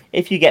mean?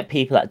 If you get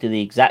people that do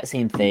the exact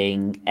same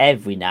thing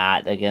every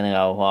night, they're gonna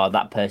go, oh,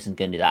 that person's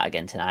gonna do that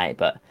again tonight.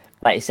 But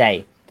like you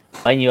say,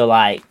 when you're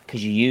like,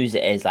 because you use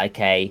it as like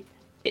a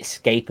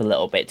escape a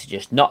little bit to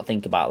just not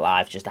think about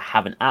life, just to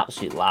have an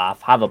absolute laugh,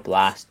 have a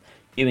blast,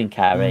 you and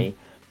Carrie,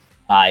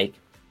 like,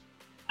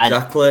 and,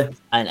 exactly,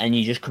 and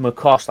you just come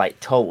across like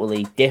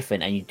totally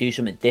different, and you do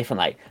something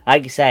different.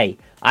 Like you say,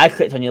 I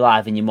clicked on your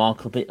live and you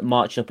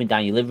marched up and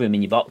down your living room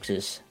in your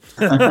boxers.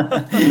 You know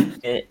what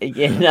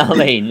I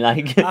mean?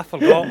 Like, I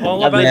forgot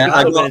all about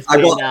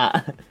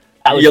that.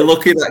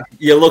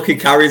 You're lucky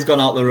Carrie's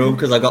gone out the room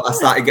because I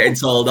started getting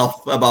told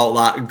off about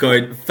that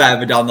going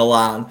further down the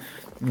line.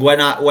 When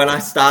I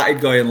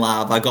started going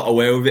live, I got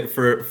away with it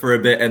for a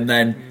bit, and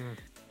then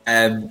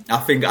I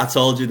think I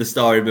told you the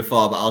story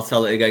before, but I'll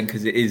tell it again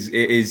because it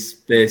is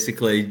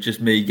basically just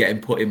me getting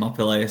put in my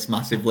place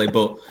massively.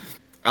 But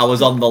I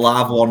was on the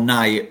live one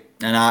night,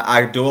 and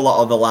I do a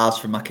lot of the lives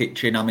from my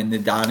kitchen. I'm in the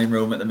dining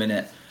room at the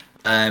minute,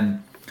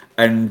 and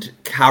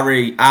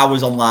Carrie, I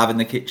was on live in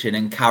the kitchen,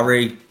 and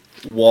Carrie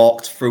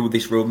walked through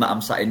this room that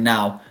I'm sat in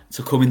now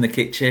to come in the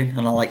kitchen,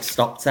 and I like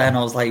stopped her and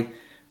I was like,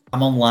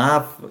 I'm on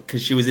live,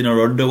 because she was in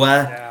her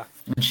underwear,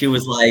 and she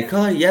was like,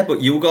 oh yeah,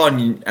 but you go on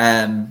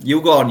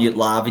your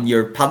live in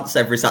your pants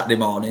every Saturday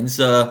morning,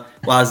 so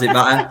why does it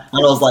matter?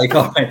 And I was like,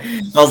 all right.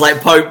 I was like,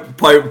 point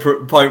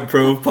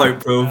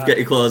proof, get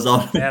your clothes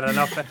on. Fair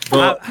enough.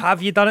 But,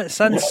 have you done it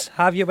since?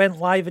 Have you went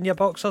live in your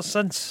boxers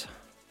since?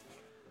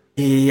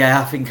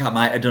 Yeah, I think I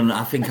might have done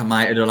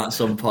at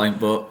some point,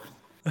 but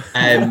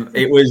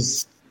It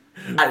was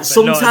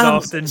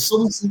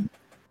sometimes.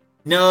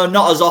 No,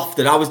 not as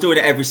often. I was doing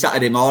it every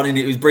Saturday morning.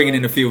 It was bringing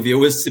in a few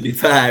viewers. To be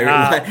fair,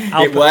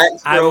 it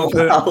worked. I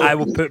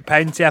will put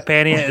pen to a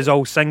penny. It is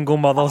all single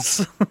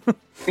mothers.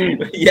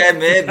 Yeah,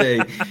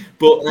 maybe.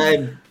 But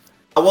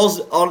I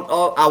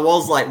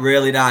was like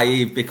really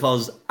naive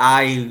because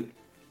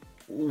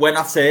when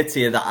I say to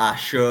you that I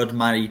showed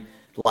my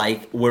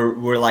like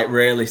we're like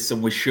realists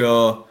and we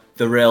show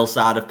the real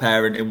side of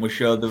parenting, we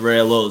show the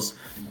real us.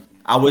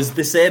 I was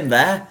the same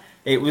there.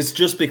 It was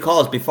just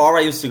because before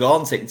I used to go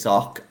on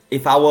TikTok,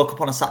 if I woke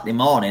up on a Saturday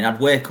morning, I'd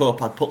wake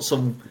up, I'd put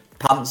some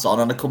pants on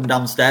and I'd come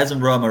downstairs and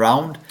roam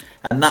around.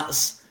 And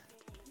that's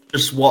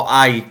just what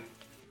I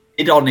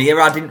did on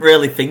here. I didn't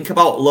really think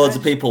about loads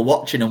of people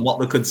watching and what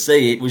they could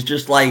see. It was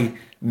just like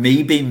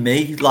me being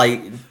me,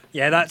 like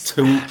that's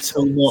too much.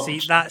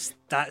 See, that's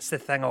the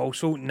thing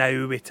also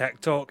now with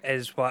TikTok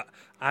is what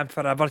I'm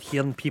forever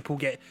hearing people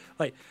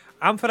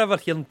I'm forever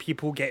hearing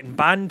people getting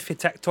banned for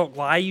TikTok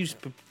lives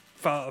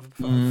for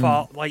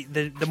like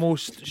the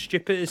most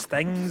stupidest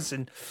things,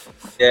 and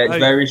it's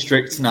very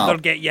strict now.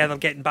 They're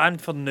getting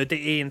banned for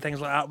nudity and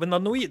things like that when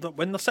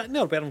they're sitting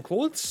there wearing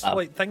clothes,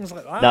 like things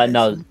like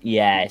that.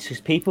 It's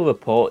just people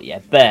report you.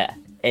 But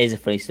here's a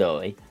funny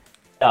story.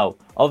 So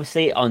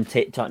obviously on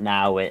TikTok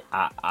now,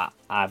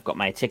 I've got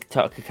my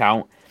TikTok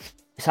account.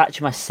 It's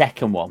actually my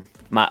second one.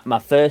 My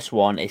first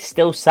one is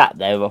still sat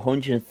there with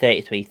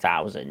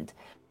 133,000,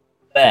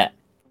 but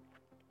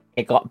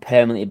it got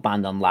permanently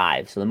banned on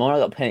live. So the more I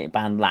got permanently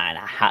banned live,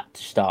 I had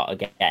to start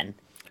again.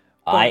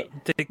 Right?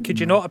 Could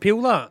you not appeal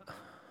that?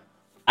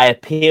 I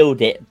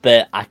appealed it,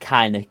 but I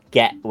kind of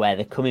get where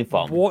they're coming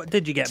from. What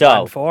did you get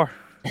banned for?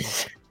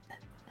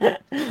 So we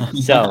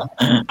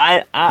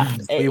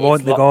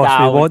want the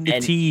goss. We want the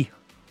tea.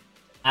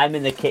 I'm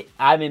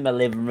in my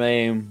living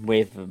room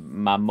with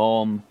my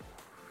mum,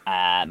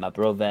 my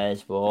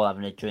brothers. We're all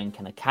having a drink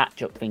and a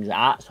catch up, things like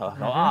that. So I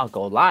thought, I'll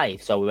go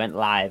live. So we went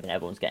live, and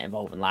everyone's getting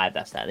involved in live.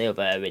 That's that the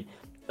other. And they're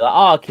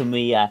like, can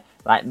we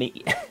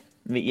meet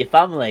your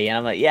family? And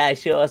I'm like, yeah,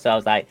 sure. So I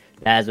was like,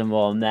 there's my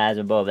mum, there's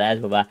my brother,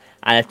 there's my brother.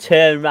 And I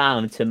turned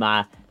round to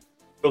my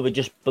brother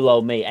just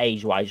below me,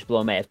 age-wise, just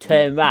below me. I've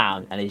turned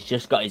round and he's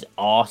just got his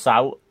arse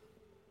out.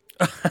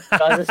 So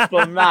as I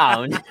spun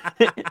round,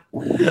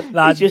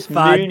 that's just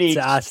fantastic. mooney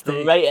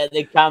straight at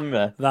the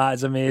camera. That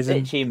is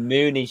amazing. Literally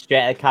mooney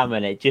straight at the camera,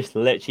 and it just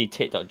literally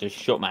TikTok just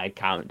shut my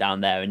account down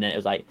there, and then it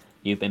was like,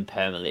 you've been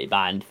permanently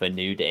banned for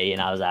nudity,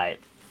 and I was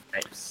like,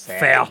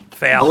 fair.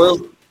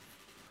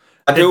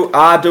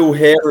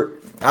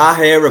 I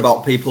hear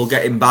about people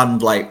getting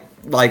banned. Like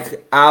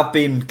I've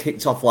been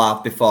kicked off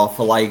live before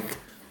for like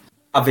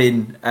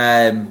having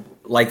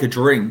like a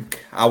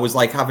drink. I was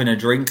like having a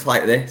drink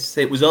like this.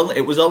 It was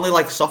only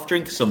like a soft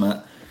drink or something.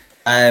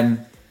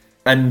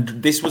 And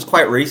this was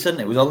quite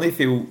recent. It was only a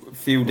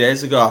few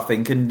days ago, I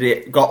think, and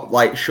it got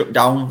like shut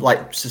down,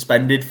 like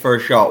suspended for a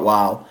short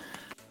while.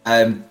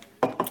 And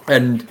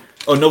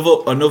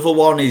another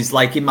one is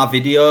like in my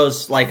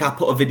videos. Like I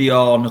put a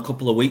video on a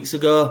couple of weeks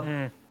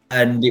ago,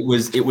 and it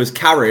was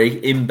Carrie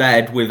in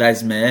bed with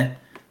Esme.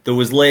 There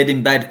was laid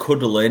in bed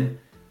cuddling.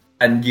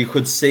 And you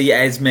could see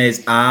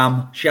Esme's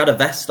arm. She had a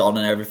vest on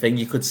and everything.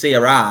 You could see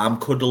her arm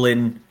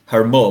cuddling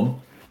her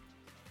mum.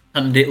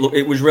 And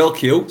it was real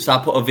cute. So I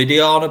put a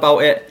video on about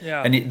it.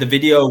 Yeah. And the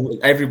video,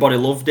 everybody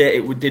loved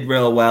it. It did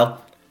real well.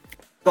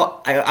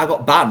 I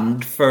got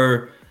banned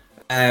for,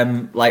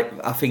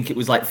 I think it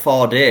was like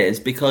 4 days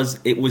because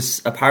it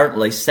was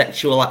apparently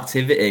sexual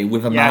activity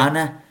with a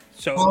minor.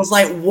 So I was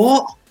like,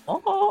 what?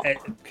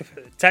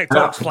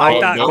 TikTok's like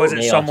that because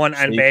it's someone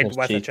in bed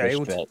with a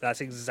child. Strict. That's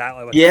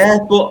exactly what. Yeah,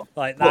 but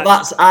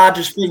that's I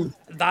just think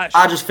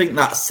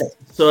that's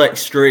so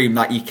extreme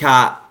that you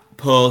can't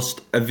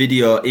post a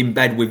video in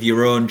bed with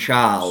your own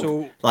child.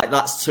 So,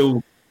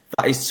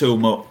 that is too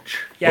much.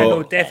 Yeah,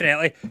 no,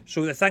 definitely.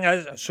 So the thing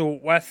is,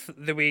 with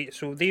the way,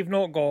 they've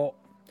not got.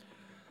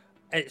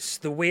 It's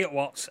the way it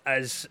works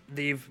is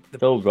they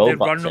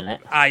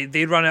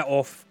run it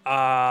off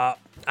a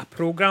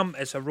program.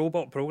 It's a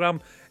robot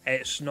program.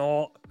 It's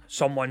not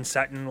someone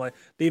sitting like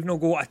they've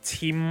not got a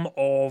team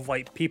of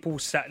like people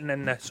sitting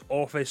in this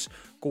office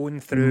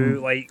going through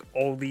like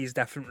all these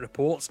different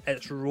reports.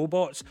 It's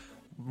robots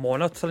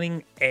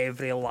monitoring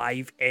every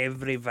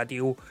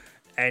video,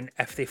 and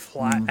if they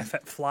if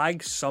it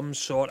flags some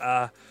sort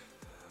of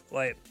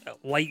like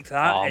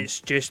that,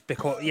 it's just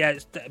because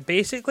it's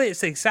basically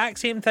it's the exact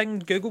same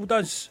thing Google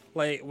does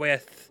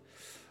with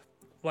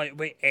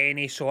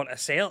any sort of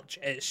search.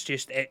 It's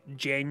just it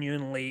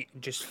genuinely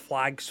just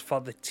flags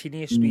for the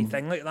teeniest wee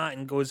thing like that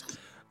and goes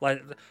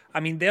like,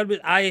 I mean,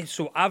 I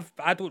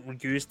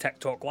don't use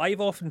TikTok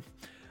live often,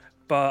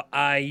 but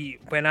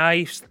when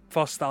I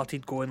first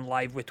started going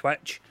live with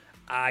Twitch,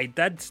 I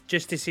did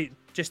just to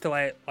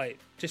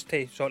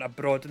sort of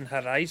broaden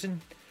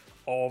horizon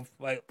of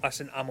like,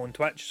 listen, I'm on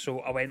Twitch, so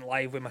I went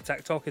live with my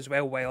TikTok as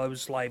well while I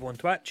was live on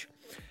Twitch.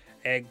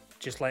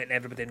 Just letting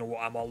everybody know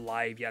I'm all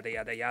live, yada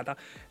yada yada.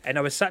 And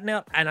I was sitting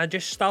there and I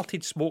just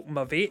started smoking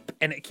my vape,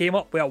 and it came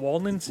up with a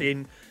warning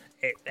saying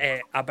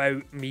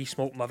about me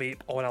smoking my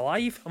vape on a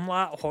live. I'm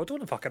like, hold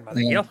on a fucking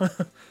minute here.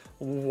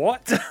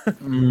 What?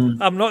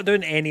 I'm not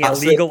doing any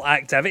illegal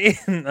activity.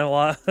 I'm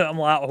like,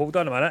 hold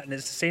on a minute. And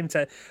it's the same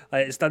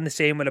it's done the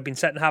same when I've been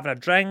sitting having a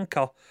drink,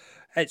 or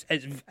it's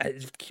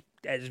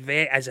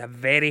a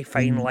very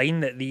fine line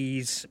that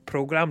these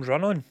programs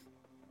run on.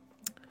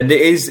 And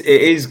it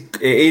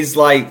is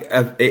like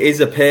it is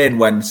a pain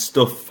when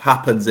stuff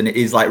happens and it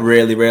is like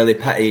really, really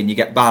petty and you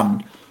get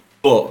banned.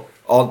 But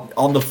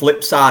on the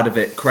flip side of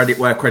it, credit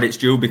where credit's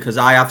due, because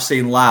I have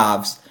seen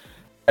lives,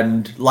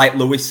 and like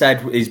Lewis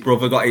said, his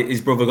brother got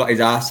his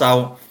ass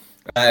out.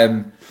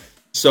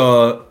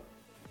 So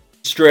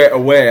straight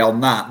away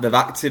on that, they've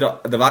acted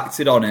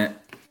on it.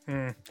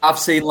 I've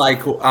seen,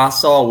 like, I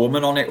saw a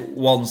woman on it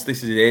once.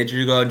 This is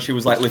ages ago, and she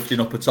was like lifting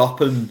up her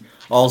top and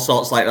all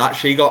sorts like that.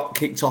 She got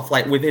kicked off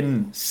like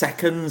within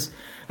seconds.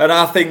 And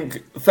I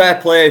think fair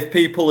play if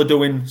people are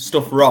doing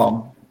stuff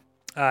wrong.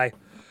 Aye.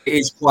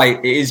 It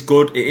is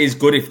good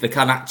if they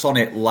can act on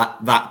it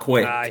that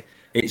quick. Aye.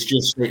 It's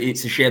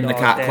a shame they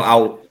can't cut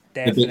out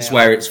the bits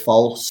where it's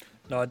false.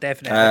 No,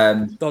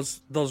 definitely.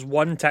 There's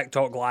one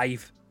TikTok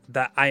live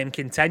that I am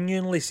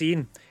continually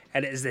seeing,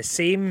 and it is the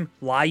same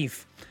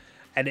live,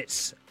 and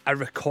it's a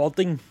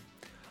recording,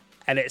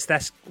 and it's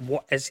this.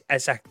 He's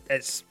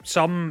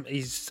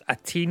a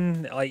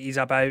teen, like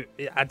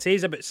I'd say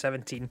he's about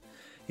 17.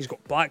 He's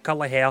got black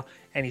curly hair,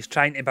 and he's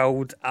trying to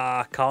build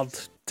a card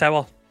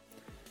tower,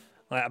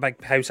 like a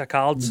big house of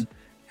cards,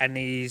 and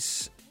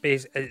it's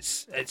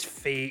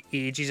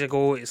ages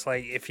ago. It's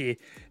like if you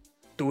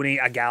donate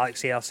a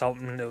galaxy or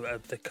something,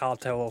 the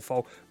card tower will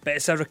fall. But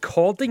it's a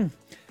recording,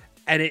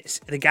 and it's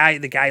the guy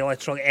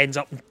literally ends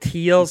up in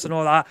tears and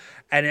all that.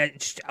 And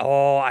it's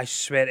I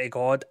swear to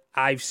God,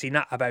 I've seen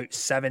it about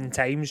 7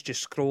 times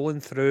just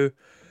scrolling through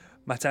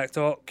my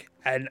TikTok,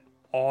 and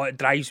it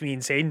drives me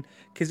insane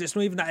because it's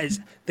not even that. It's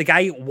the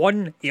guy.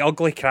 One, he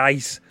ugly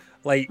cries.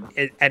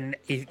 And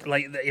he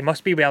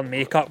must be wearing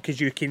makeup because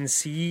you can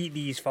see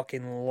these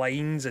fucking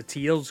lines of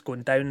tears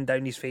going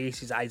down his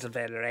face. His eyes are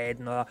very red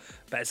and all that.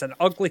 But it's an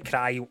ugly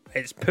cry.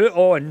 It's put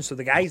on, so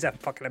the guy's a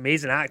fucking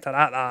amazing actor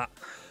at that.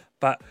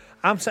 But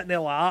I'm sitting there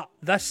like,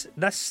 this,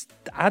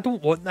 I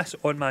don't want this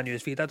on my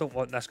newsfeed. I don't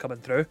want this coming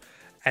through.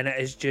 And it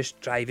is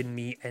just driving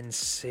me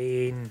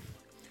insane.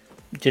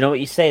 Do you know what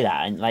you say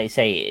that? And like you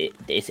say,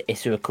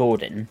 it's a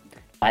recording.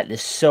 Like,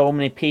 there's so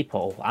many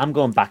people. I'm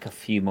going back a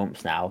few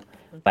months now,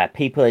 where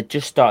people had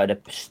just started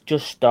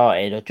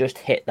or just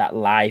hit that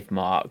live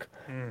mark.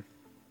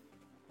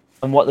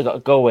 And what they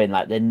got going,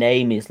 like, their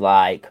name is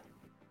like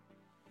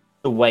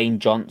Dwayne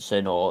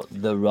Johnson or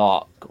The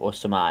Rock or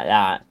something like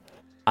that.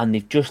 And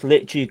they've just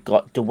literally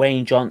got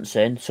Dwayne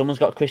Johnson, someone's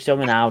got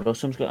Cristiano Ronaldo,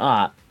 someone's got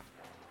that.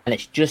 And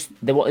it's just,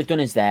 what they've done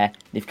is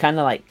they've kind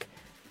of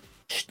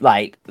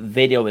like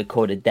video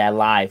recorded their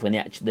live when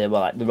The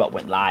Rock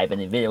went live,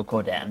 and they video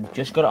recorded it and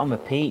just got it on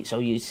repeat. So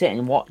you sit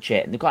and watch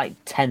it, and they've got like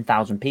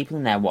 10,000 people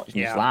in there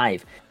watching this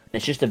live. And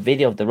it's just a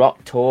video of The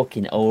Rock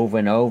talking over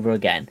and over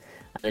again.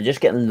 And they're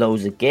just getting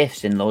loads of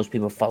gifts and loads of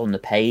people following the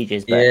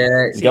pages, but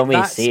you don't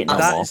really see it no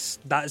more.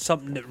 That's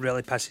something that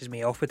really pisses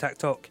me off with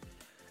TikTok.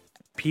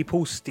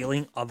 People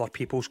stealing other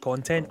people's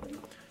content.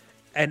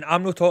 And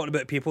I'm not talking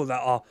about people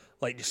that are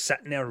like just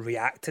sitting there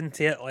reacting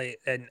to it, like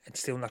and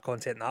stealing their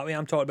content that way.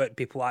 I'm talking about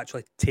people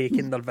actually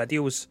taking their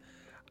videos.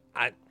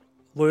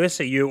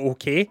 Lewis, are you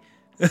okay?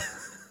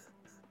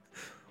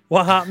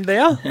 What happened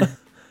there? Have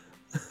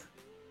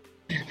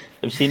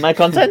you seen my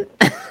content?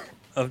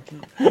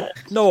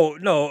 No.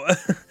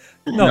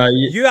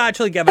 You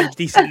actually give a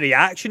decent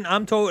reaction.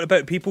 I'm talking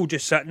about people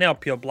just sitting there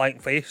pure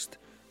blank faced,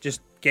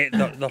 just getting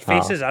their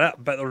faces in it,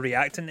 but they're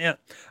reacting to it.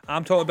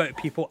 I'm talking about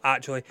people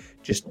actually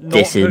just.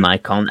 This is my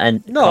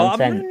content. No,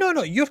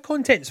 no. Your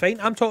content's fine.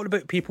 I'm talking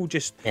about people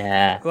just.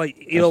 Yeah. Like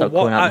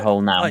going out the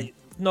hole now.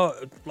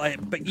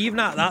 But even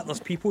at that, there's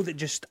people that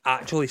just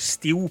actually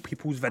steal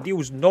people's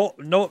videos,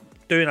 not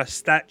doing a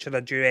stitch or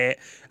a duet,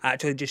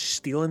 actually just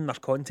stealing their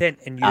content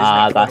and using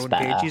it for their own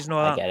pages and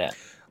all that. I get it.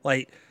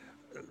 Like,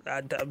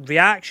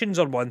 reactions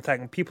are one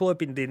thing. People have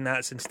been doing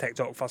that since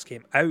TikTok first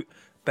came out.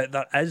 But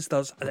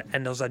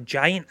there's a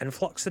giant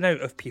influx now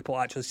of people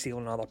actually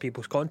stealing other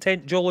people's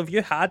content. Joel, have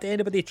you had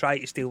anybody try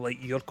to steal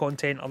like your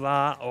content or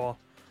that? Or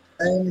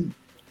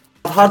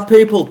I've had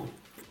people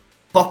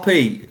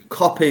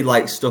copy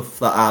like stuff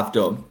that I've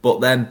done,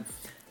 but then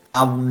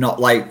I'm not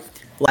like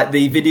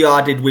the video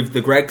I did with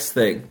the Greg's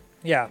thing.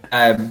 Yeah.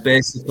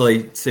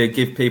 Basically to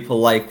give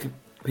people who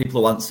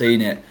hadn't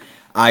seen it.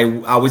 I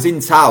was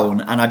in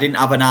town and I didn't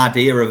have an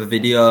idea of a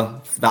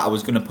video that I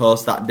was going to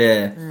post that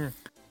day.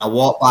 I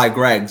walked by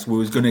Greg's. We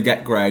was going to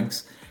get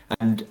Greg's.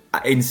 And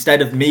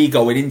instead of me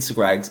going into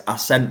Greg's, I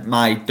sent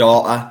my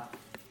daughter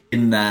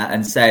in there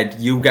and said,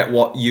 you get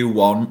what you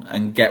want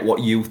and get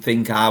what you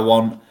think I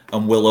want,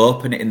 and we'll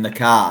open it in the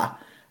car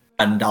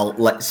and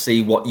let's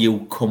see what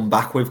you come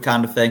back with,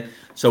 kind of thing.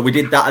 So we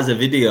did that as a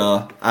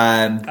video.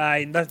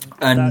 That's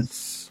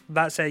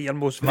your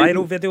most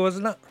viral video,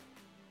 isn't it?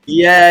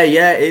 Yeah,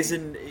 it is.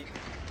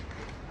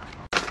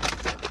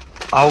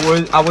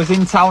 I was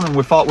in town and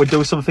we thought we'd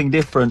do something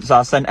different, so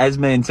I sent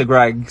Esme into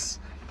Greg's,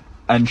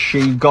 and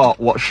she got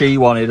what she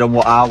wanted and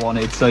what I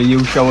wanted. So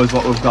you show us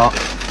what we've got.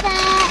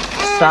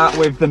 Start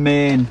with the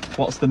main.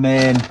 What's the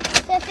main?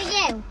 So for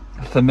you?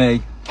 For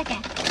me. Okay.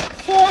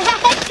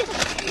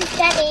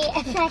 Daddy,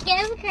 a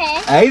packet of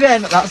crisps. Hey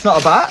then, that's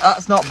not bad.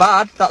 That's not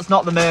bad. That's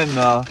not the main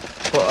though.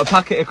 But a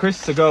packet of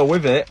crisps to go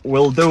with it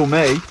will do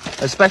me.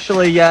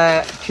 Especially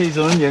cheese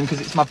and onion,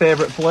 because it's my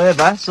favourite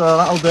flavour, so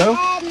that'll do.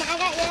 I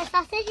got you a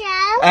sausage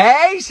roll.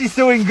 Hey, she's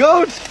doing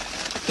good.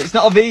 It's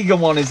not a vegan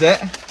one, is it?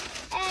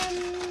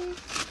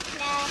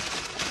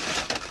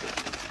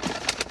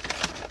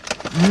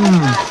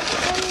 No.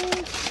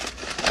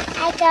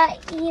 I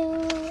got you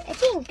a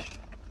drink.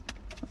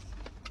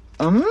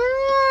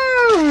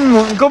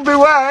 Could be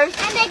worse.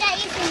 And I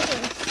got you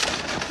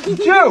some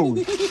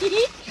Juice?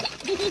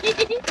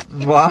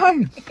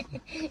 Why?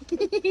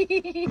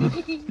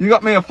 You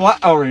got me a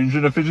flat orange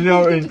and a fizzy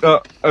orange,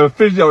 a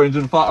fizzy orange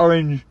and flat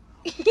orange.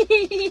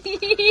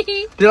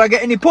 Did I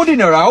get any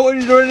pudding out? Or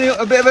is there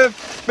a bit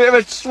of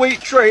a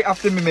sweet treat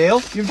after my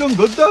meal? You've done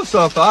good though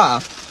so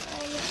far.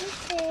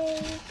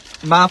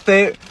 My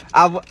favourite.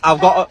 I've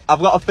got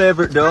a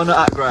favourite donut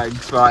at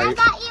Greg's, right? I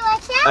got you a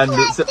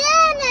chocolate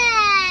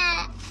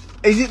donut.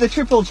 Is it the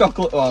triple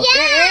chocolate one?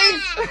 Yeah.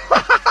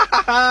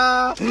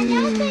 It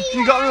is.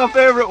 You got me my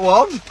favourite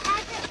one.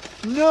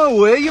 No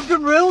way, you've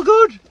done real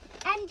good.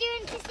 I'm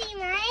doing to see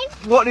mine.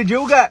 What did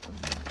you get?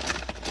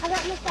 I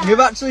got myself. You've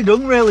actually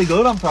done really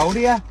good. I'm proud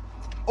of you.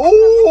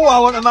 Oh, I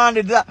wouldn't have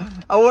minded that.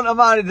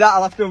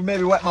 I'll have to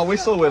maybe wet my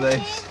whistle with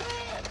this.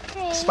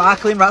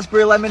 Sparkling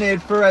raspberry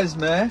lemonade for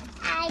Esme.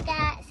 I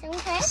got some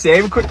crisps.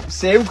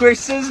 Same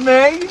crisps as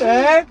me.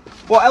 Eh?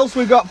 What else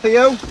we got for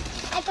you?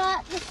 I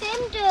got the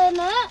same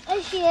donut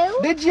as you.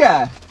 Did you?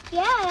 Yeah,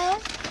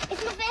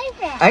 it's my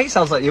favourite. Hey, it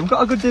sounds like you've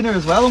got a good dinner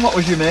as well. And what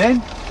was your main?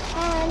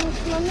 My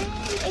main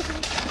is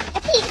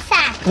a pizza.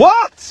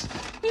 What?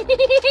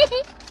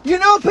 You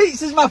know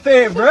pizza's my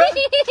favourite.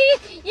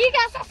 You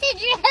got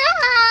sausage roll.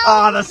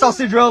 Oh, the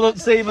sausage roll doesn't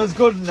seem as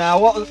good now.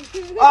 What?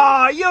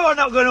 Oh, you're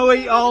not going to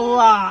eat all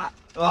that.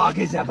 Oh,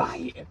 give us a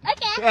bite.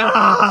 Okay.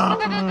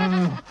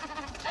 Ah.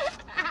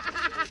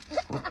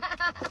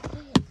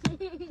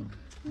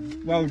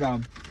 Well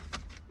done.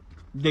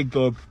 Did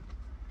good.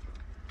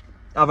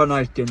 Have a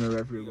nice dinner,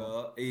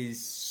 everyone.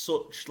 Is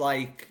such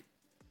like,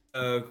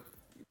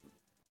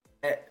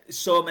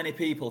 so many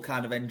people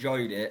kind of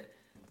enjoyed it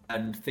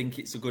and think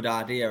it's a good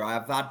idea.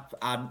 I've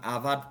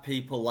had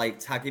people like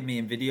tagging me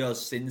in videos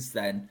since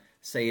then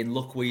saying,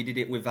 "Look, we did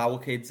it with our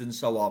kids" and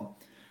so on,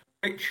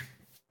 which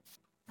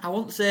I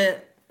won't say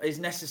is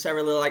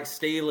necessarily like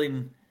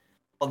stealing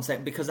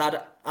content, because I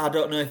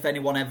don't know if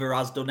anyone ever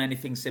has done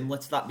anything similar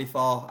to that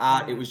before.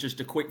 It was just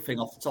a quick thing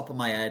off the top of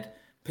my head.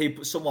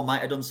 Someone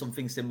might have done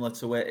something similar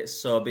to it.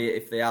 So be it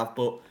if they have.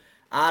 But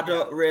I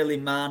don't really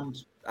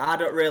mind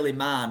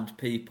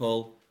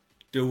people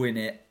doing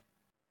it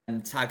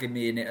and tagging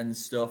me in it and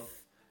stuff.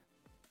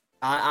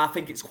 I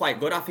think it's quite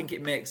good. I think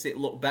it makes it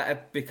look better,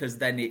 because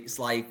then it's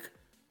like,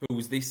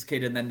 who's this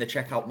kid? And then they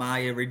check out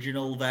my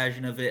original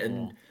version of it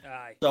and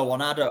so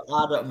on. I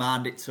don't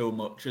mind it too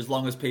much, as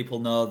long as people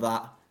know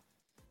that.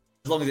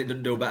 As long as it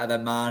doesn't do better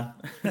than mine.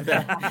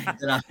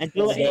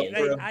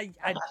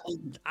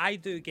 I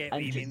do get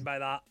what you mean by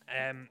that.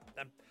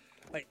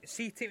 Like,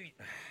 see, to me,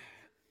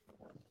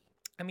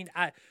 I mean,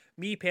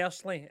 me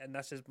personally, and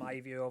this is my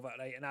view of it,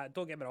 right? And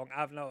don't get me wrong,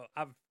 I've never.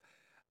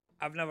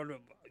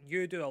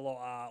 You do a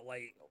lot of,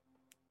 like,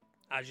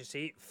 as you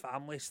say,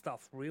 family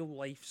stuff, real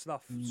life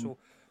stuff. So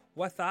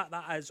with that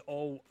is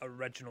all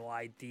original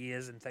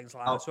ideas and things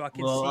like that. So I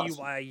can see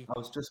why. I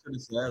was just going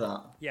to say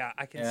that. Yeah,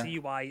 I can see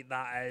why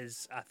that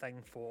is a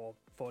thing for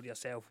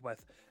yourself.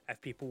 With if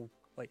people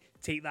like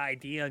take that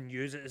idea and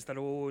use it as their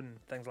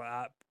own, things like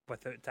that,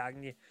 without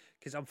tagging you.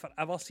 Because I'm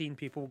forever seeing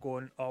people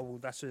going, "Oh, well,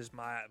 this is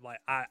my, like,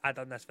 I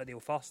done this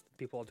video first.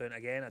 People are doing it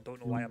again. I don't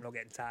know why I'm not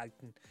getting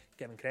tagged and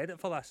given credit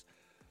for this."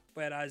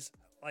 Whereas,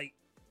 like,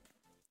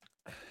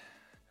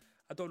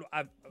 I don't know.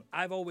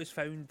 I've always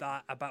found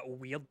that a bit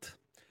weird,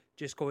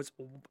 just because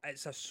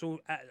it's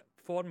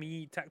for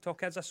me,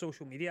 TikTok is a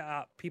social media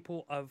app.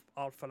 People are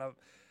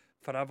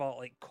forever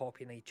like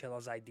copying each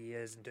other's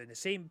ideas and doing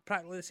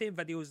practically the same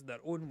videos in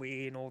their own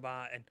way and all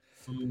that. And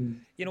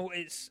you know,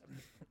 it's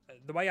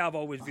the way I've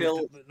always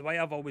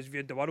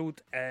viewed the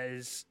world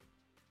is,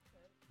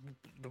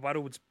 the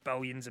world's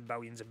billions and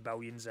billions and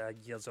billions of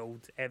years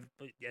old.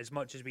 As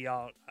much as we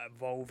are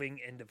evolving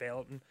and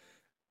developing,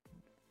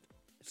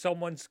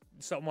 someone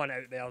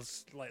out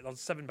there's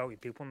 7 billion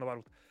people in the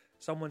world.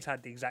 Someone's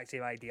had the exact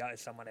same idea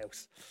as someone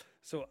else.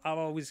 So I've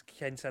always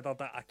considered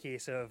that a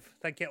case of,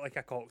 think it like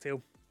a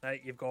cocktail.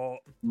 Right? You've got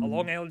a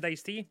Long Island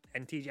iced tea,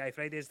 and TGI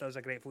Fridays does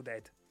a Grateful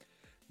Dead.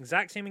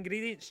 Exact same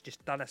ingredients,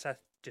 just done a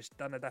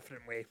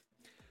different way.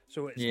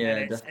 So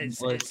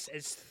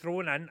it's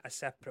thrown in a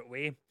separate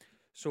way.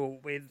 So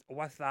with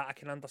that, I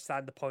can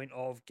understand the point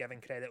of giving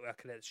credit where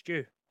credit's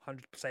due,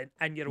 100%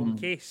 in your own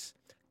case,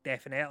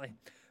 definitely.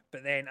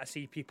 But then I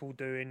see people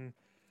doing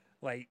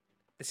like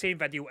the same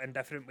video in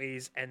different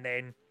ways, and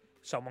then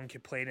someone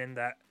complaining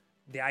that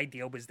the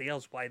idea was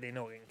theirs, why they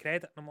not getting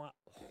credit. And I'm like,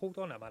 hold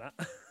on a minute.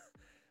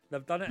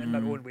 They've done it in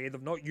their own way.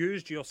 They've not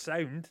used your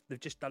sound. They've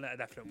just done it a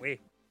different way.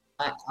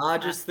 I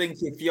just think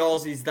if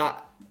yours is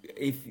that,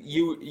 if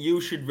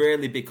you should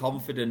really be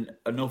confident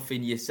enough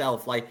in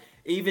yourself. Like,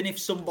 even if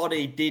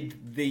somebody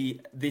did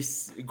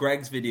this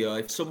Greg's video,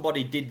 if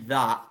somebody did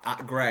that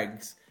at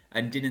Greg's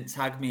and didn't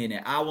tag me in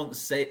it, I won't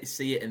see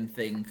it and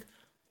think,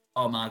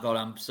 oh my God,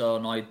 I'm so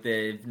annoyed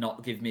they've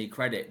not give me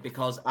credit,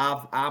 because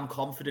I'm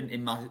confident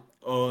in my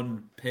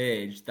own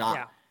page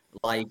that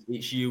like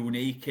it's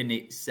unique and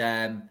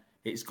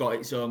it's got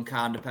its own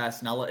kind of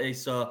personality.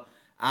 So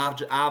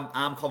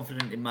I'm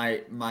confident in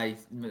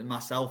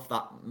myself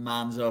that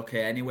mine's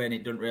okay anyway, and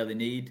it doesn't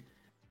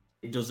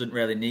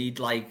really need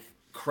like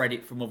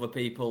credit from other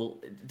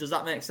people. Does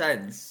that make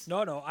sense?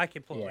 No, I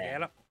completely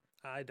get it.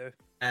 I do.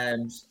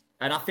 And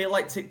I feel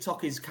like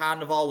TikTok is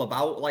kind of all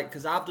about, like,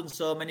 because I've done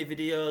so many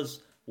videos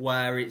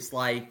where it's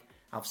like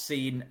I've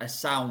seen a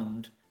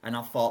sound and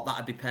I thought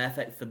that'd be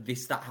perfect for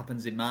this that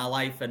happens in my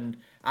life, and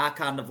I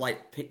kind of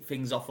like pick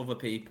things off other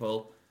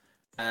people.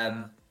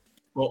 But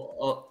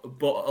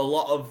a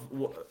lot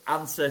of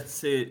answer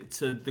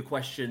to the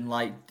question,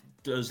 like,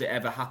 does it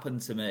ever happen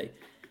to me?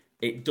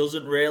 It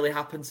doesn't really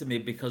happen to me,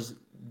 because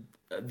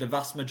the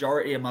vast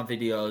majority of my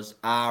videos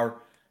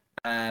are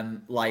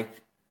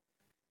like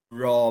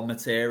raw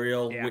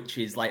material, which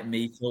is like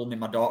me filming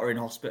my daughter in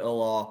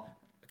hospital or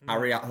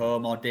carry at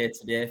home or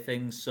day-to-day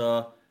things.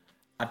 So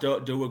I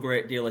don't do a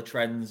great deal of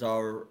trends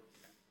or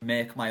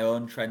make my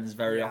own trends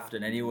very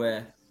often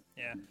anyway.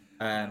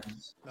 What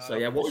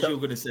was you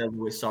going to say,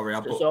 Louis? Sorry,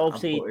 so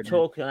obviously,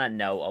 talking on that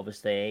note,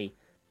 obviously,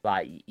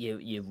 like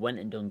you've went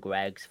and done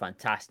Greg's,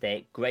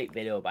 fantastic, great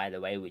video by the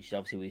way, which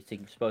obviously we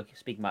were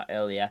speaking about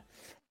earlier,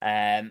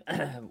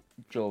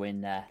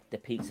 during the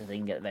pizza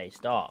thing at the very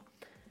start.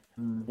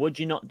 Would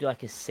you not do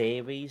like a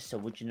series? So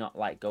would you not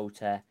like go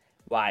to,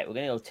 right, we're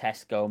gonna go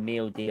Tesco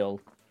meal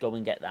deal, go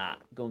and get me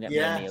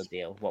a meal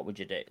deal? What would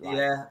you do? Like,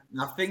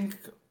 I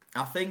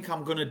think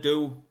I'm gonna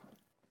do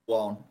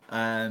one.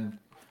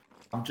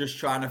 I'm just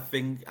trying to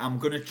think. I'm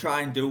gonna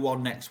try and do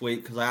one next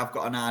week because I have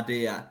got an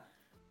idea.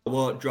 I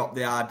won't drop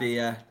the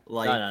idea.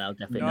 Like, no,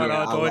 definitely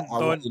not.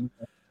 Don't.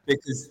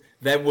 Because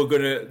then we're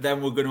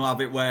gonna have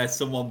it where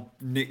someone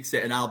nicks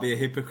it and I'll be a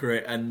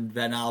hypocrite, and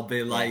then I'll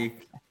be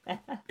like,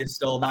 "You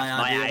stole my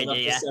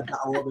idea."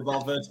 I won't be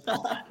bothered.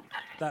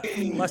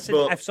 Listen,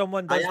 if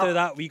someone does do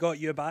that, we got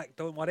you back.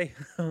 Don't worry.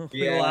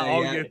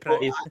 You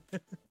pretty.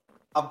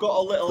 I've got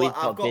a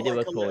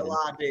little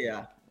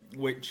idea,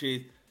 which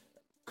is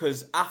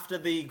because after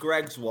the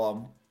Greg's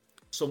one,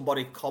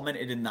 somebody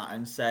commented in that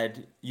and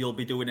said you'll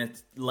be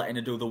letting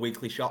her do the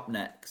weekly shop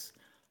next.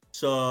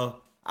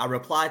 So I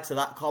replied to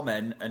that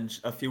comment, and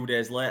a few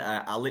days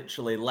later, I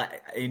literally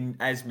let in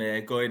Esme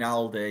go in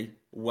Aldi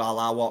while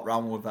I walked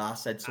around with her. I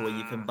said to her,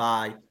 "You can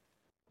buy."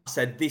 I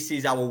said, "This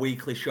is our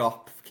weekly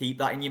shop. Keep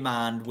that in your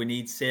mind. We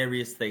need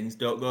serious things.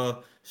 Don't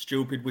go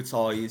stupid with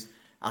toys."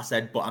 I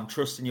said, "But I'm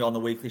trusting you on the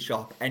weekly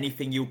shop.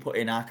 Anything you put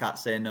in, I can't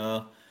say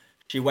no."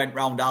 She went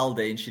round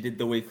Aldi and she did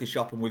the weekly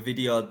shop, and we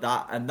videoed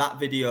that. And that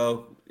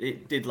video,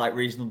 it did like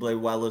reasonably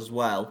well as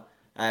well.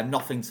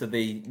 Nothing to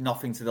the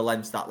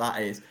lengths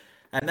that is.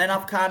 And then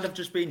I've kind of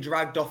just been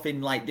dragged off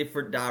in like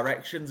different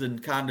directions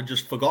and kind of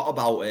just forgot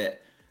about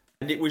it.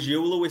 And it was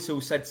you, Lewis,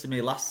 who said to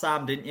me last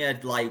time, didn't you?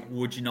 Like,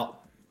 would you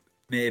not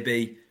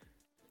maybe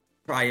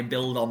try and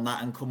build on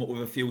that and come up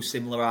with a few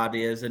similar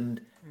ideas? And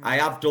I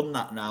have done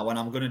that now, and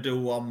I'm going to do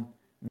one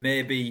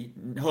maybe,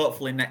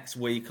 hopefully next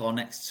week or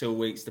next 2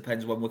 weeks,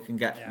 depends when we can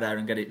get there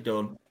and get it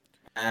done.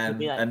 And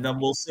then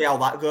we'll see how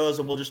that goes,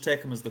 and we'll just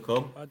take them as they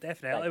come. Oh,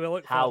 definitely. We'll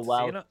look how forward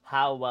to seeing it.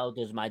 How well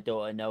does my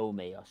daughter know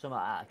me, or something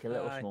like that, like a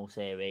little small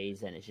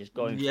series, and it's just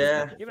going.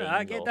 Get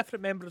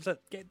different members of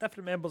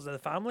the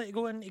family to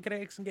go into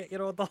Greg's and get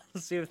your order,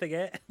 see what they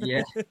get.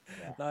 Yeah.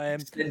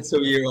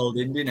 2-year-old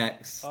indie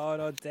next. Oh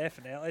no,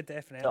 definitely.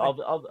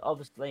 So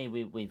obviously,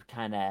 we've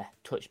kind of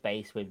touched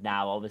base with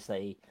now.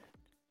 Obviously,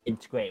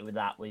 integrated with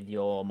that with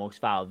your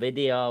most viral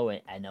video,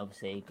 and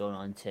obviously going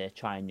on to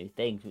trying new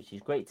things, which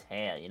is great to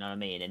hear, you know what I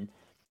mean? And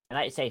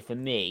like I say, for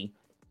me,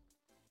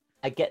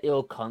 I get the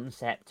old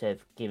concept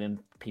of giving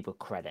people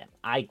credit.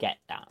 I get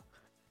that.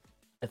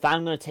 If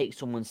I'm going to take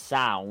someone's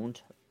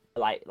sound,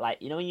 like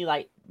you know when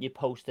you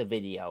post a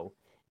video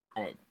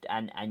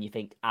and you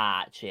think,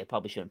 actually I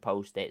probably shouldn't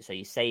post it, so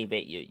you save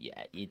it,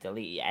 you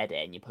delete, you edit,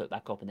 and you put it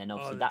back up, and then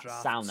obviously that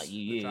sound that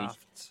you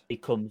use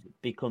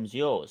becomes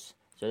yours.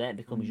 So then it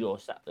becomes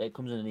yours. It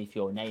comes underneath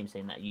your name,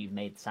 saying that you've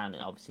made the sound,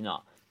 and obviously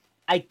not.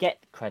 I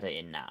get credit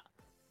in that.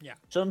 Yeah.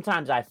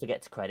 Sometimes I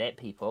forget to credit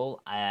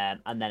people,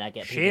 and then I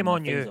get shame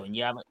on you. Going,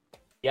 you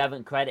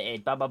haven't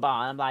credited, blah blah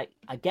blah. And I'm like,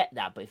 I get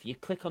that, but if you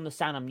click on the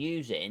sound I'm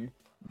using,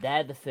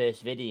 they're the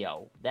first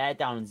video. They're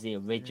down as the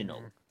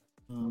original.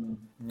 Yeah, you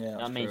know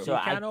what I mean, true. so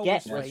I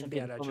get where some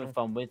people are coming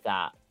from with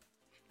that.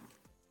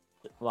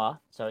 What?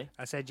 Sorry.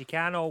 I said you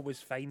can always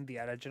find the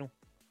original.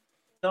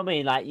 You know what I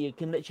mean? Like, you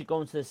can literally go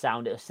into the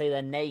sound, it'll say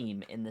their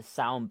name in the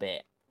sound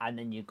bit, and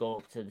then you go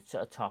up to the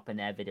sort of top, and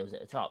their videos at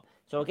the top.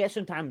 So I guess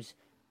sometimes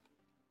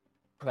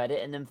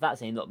crediting them for that,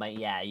 saying, "Look, mate,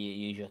 yeah, you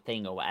use your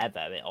thing or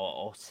whatever,"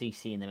 or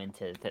CCing them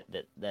into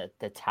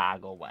the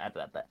tag or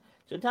whatever. But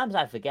sometimes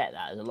I forget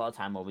that. There's a lot of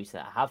time obviously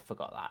that I have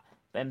forgot that.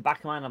 But in back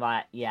of my mind, I'm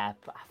like, yeah,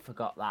 but I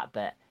forgot that. But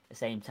at the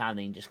same time,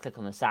 then you just click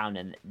on the sound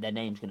and their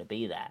name's going to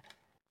be there.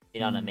 You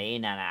know what I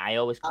mean? And I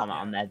always comment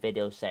on their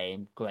videos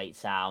saying great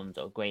sounds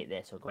or great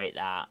this or great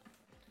that.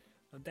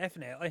 Well,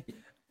 definitely.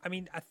 I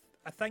mean,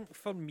 I think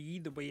for me,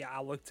 the way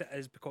I looked at it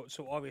is because,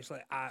 so obviously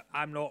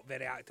I'm not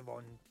very active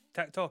on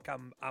TikTok.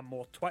 I'm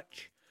more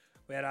Twitch.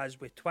 Whereas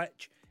with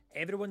Twitch,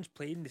 everyone's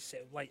playing the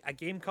same, like a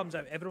game comes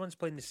out, everyone's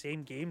playing the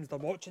same games. They're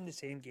watching the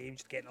same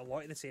games, getting a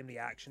lot of the same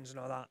reactions and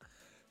all that.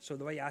 So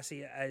the way I see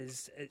it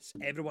is, it's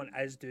everyone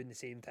is doing the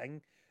same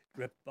thing,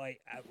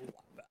 like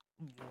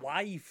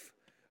live,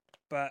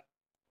 but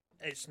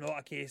it's not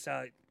a case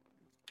of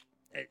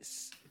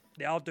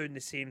they are doing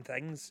the same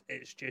things.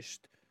 It's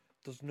just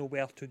there's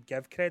nowhere to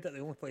give credit. The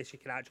only place you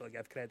can actually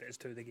give credit is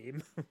to the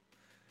game.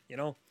 You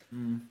know,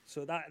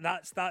 so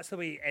that's the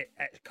way it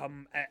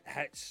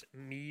hits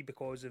me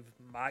because of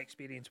my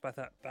experience with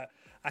it. But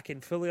I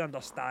can fully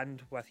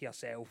understand with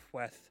yourself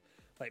with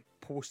like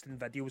posting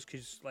videos,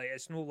 because like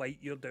it's no like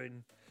you're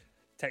doing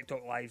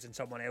TikTok lives and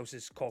someone else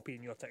is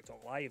copying your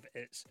TikTok live.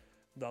 It's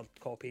they're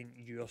copying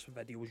your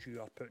videos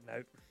you are putting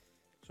out.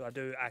 So I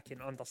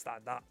can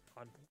understand that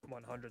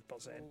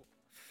 100%.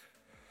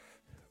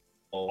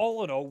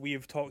 All in all,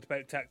 we've talked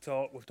about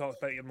TikTok. We've talked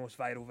about your most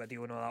viral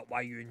video and all that.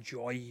 Why you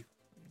enjoy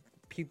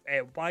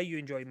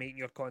making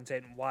your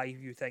content, why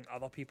you think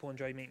other people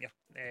enjoy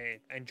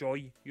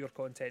your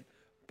content.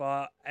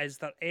 But is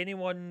there any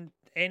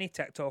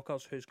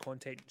TikTokers whose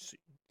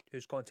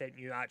content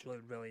you actually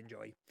really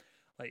enjoy?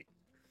 Like,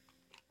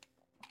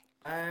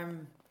 I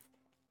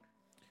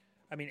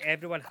mean,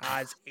 everyone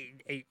has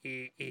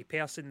a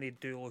person they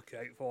do look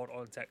out for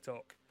on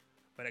TikTok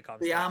when it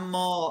comes. Yeah, I'm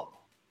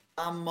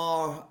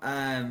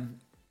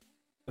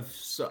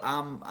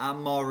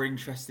more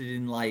interested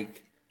in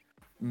like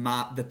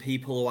the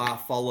people who I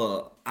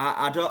follow.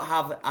 I don't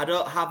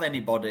have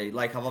anybody.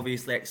 Like, I've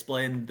obviously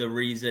explained the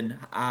reason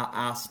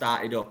I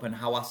started up and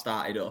how I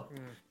started up.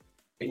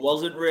 It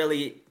wasn't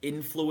really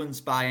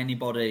influenced by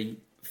anybody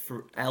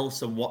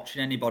else and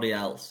watching anybody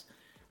else.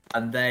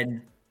 And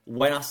then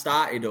when I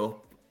started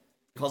up,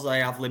 because I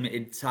have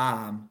limited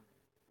time,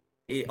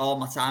 all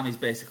my time is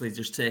basically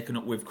just taken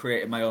up with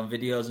creating my own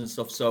videos and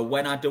stuff. So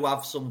when I do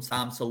have some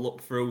time to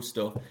look through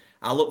stuff,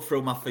 I look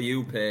through my For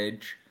You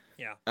page.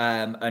 Yeah.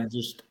 And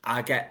just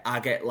I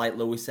get like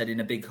Louis said,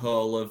 in a big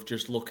hole of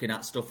just looking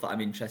at stuff that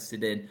I'm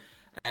interested in.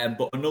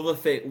 But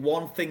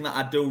one thing that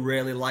I do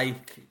really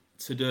like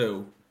to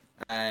do,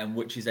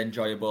 which is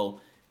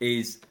enjoyable,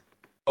 is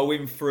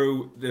going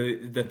through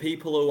the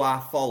people who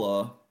I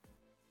follow,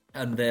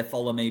 and they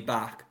follow me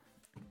back.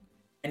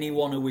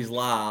 Anyone who is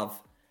live,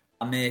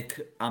 I make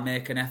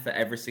an effort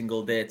every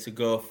single day to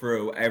go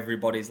through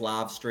everybody's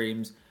live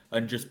streams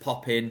and just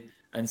pop in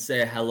and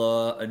say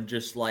hello and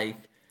just like.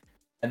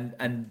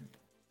 And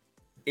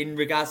in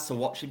regards to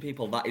watching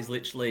people, that is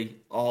literally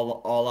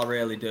all I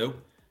really do.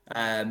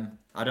 I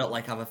don't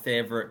like have a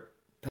favourite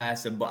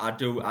person, but I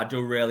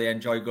do really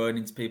enjoy going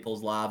into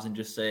people's lives and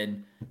just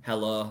saying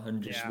hello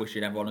and just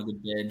wishing everyone a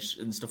good day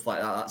and stuff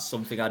like that. That's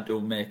something I do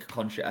make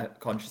a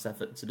conscious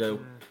effort to do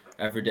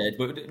every day.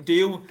 But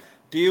do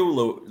you,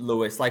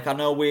 Lewis? Like, I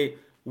know we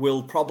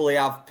will probably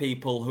have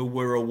people who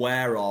we're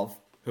aware of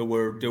who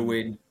were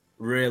doing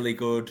really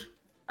good.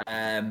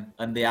 And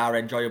they are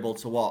enjoyable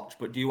to watch.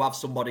 But do you have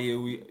somebody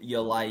who you're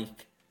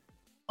like,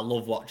 I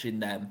love watching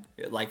them,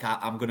 like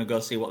I'm going to go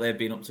see what they've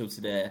been up to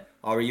today?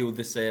 Or are you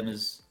the same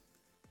as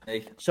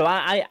me? So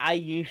I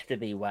used to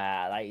be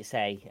where, like you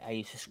say, I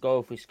used to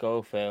scroll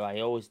through. I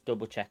always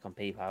double check on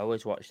people. I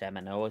always watch them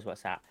and I always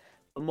watch that.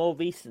 But more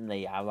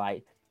recently,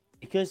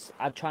 because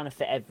I'm trying to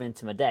fit everything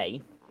into my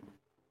day.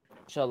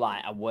 So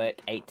like I work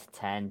 8 to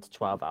 10 to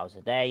 12 hours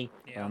a day.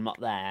 Yeah. When I'm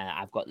not there,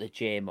 I've got the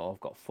gym or I've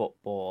got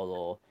football,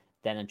 or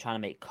then I'm trying to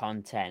make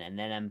content, and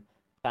then I'm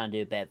trying to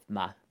do a bit of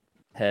my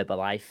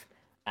Herbalife,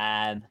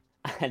 and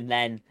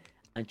then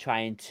I'm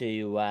trying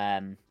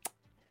to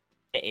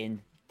fit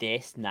in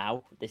this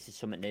now. This is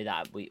something new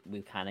that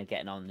we're kind of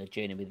getting on the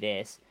journey with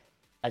this,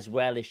 as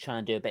well as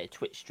trying to do a bit of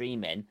Twitch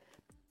streaming.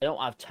 I don't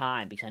have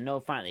time because I know,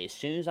 frankly, as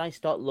soon as I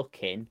start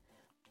looking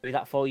through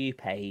that For You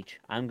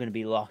page, I'm going to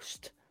be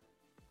lost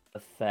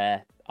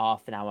for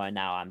half an hour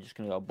now. I'm just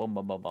going to go bum,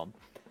 bum, bum, bum.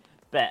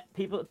 But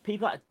people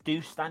that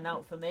do stand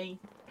out for me,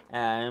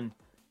 and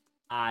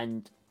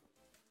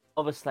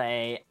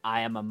obviously I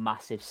am a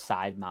massive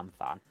Sideman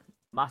fan.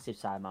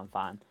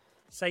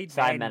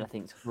 Sidemen, I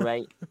think's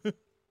great.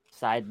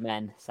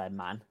 Sidemen,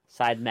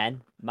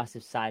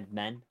 massive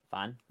Sidemen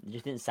fan. It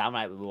just didn't sound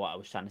right with what I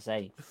was trying to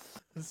say.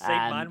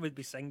 Sideman would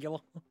be singular.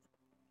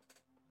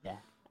 Yeah.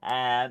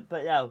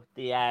 But no,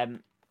 the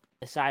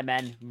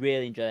Sidemen,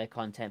 really enjoy their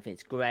content. Think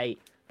it's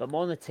great. But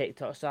more on the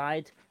TikTok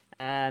side,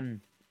 I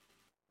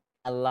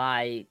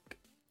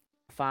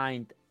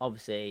find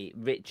obviously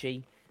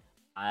Richie.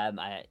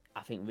 I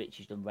think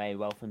Richie's done very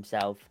well for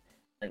himself.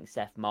 I think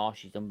Seth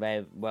Marsh has done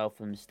very well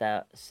for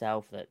himself.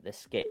 The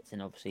skits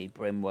and obviously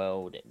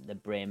Brimworld, the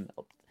Brim,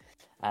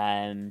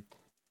 and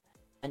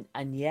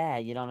yeah,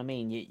 you know what I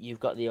mean. You've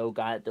got the old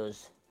guy that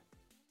does.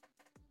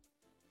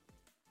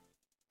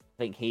 I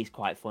think he's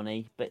quite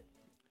funny, but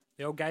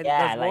The old guy that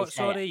yeah, does like I what? say,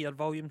 Sorry, your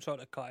volume sort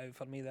of cut out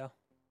for me there.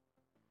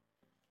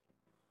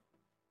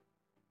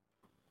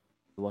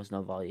 there was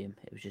no volume.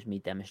 It was just me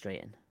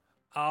demonstrating.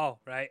 Oh,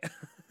 right.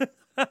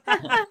 I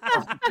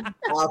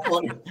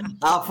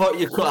thought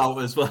you cut out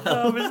as well.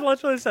 I was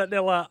literally sitting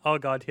there like, oh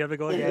god, here we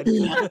go again.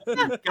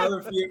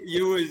 Gareth,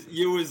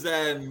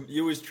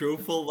 you was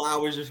truthful. I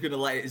was just gonna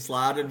let it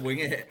slide and wing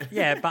it.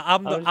 Yeah, but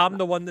I'm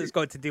the one that's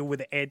got to deal with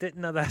the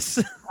editing of this.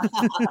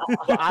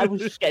 But I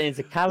was just getting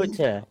into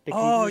character.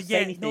 Oh Because he doesn't say yeah,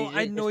 anything, no, he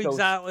I just know goes,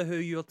 exactly who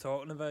you're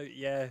talking about.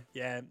 Yeah,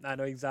 I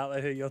know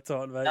exactly who you're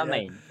talking about. You know what I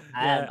yeah. mean?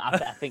 Yeah.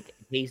 I think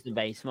he's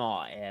very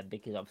smart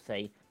because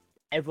obviously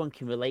everyone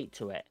can relate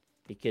to it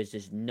because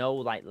there's no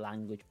like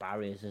language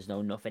barriers, there's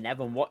no nothing.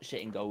 Everyone watches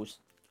it and goes,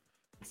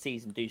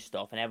 sees him do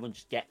stuff, and everyone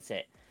just gets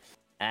it.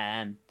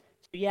 So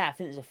yeah, I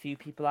think there's a few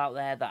people out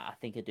there that I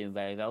think are doing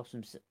very well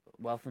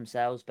for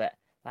themselves. But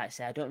like I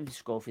say, I don't even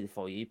scroll through the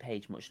For You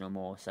page much no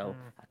more, so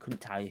I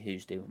couldn't tell you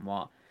who's doing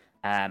what.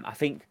 I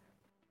think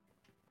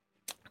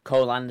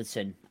Cole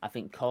Anderson.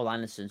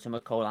 Some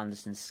of Cole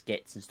Anderson's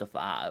skits and stuff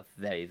like that are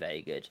very,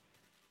 very good.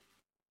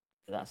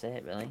 But that's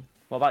it, really.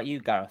 What about you,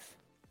 Gareth?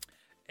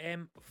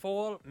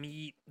 For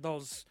me,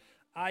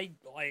 my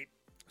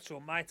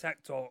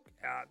TikTok.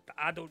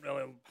 I don't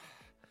really.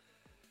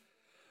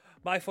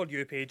 My For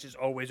You page is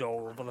always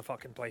all over the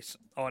fucking place.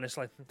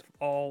 Honestly,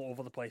 all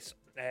over the place.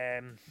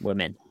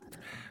 Women.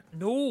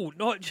 No,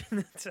 not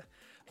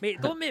mate.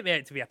 Don't make me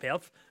out to be a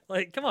perv.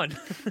 Like, come on.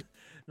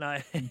 No,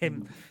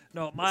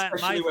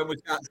 Especially when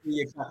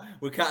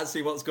we can't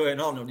see what's going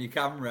on your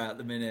camera at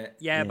the minute.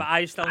 Yeah, but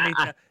I still need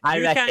to. I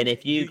you reckon can't-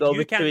 if you go over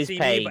to can't his see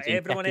page me, but and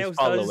everyone check else his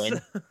following,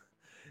 does.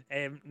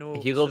 No,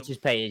 if you go to his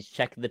page,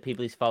 check the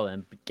people he's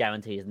following,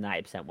 guarantee he's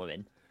 90%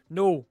 women.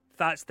 no,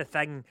 that's the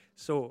thing.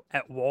 So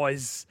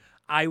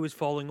I was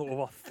following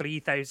over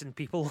 3,000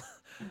 people,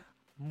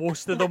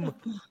 most of them,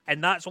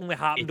 and that's only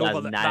happened It over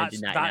has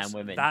the 99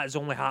 women. that has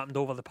only happened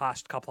over the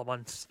past couple of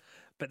months.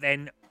 But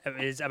then it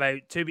was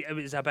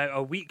about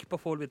a week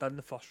before we done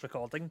the first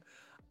recording.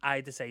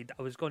 I decided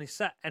I was going to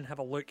sit and have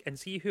a look and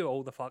see who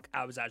all the fuck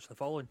I was actually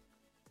following.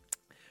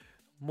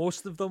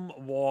 Most of them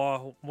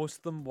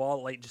were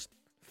like just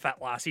fit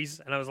lassies,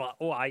 and I was like,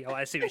 oh,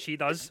 I see what she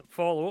does.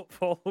 Follow.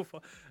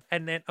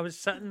 And then I was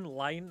sitting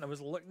lying, I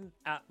was looking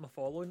at my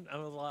following,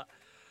 and I was like,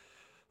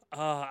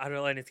 oh, I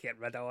really need to get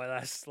rid of all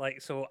this.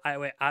 Like, so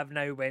I've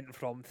now went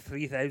from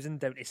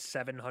 3,000 down to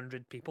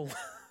 700 people.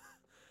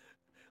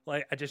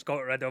 Like, I just got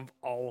rid of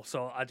all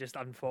sorts. I just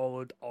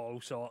unfollowed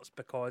all sorts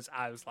because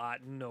I was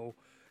like, no.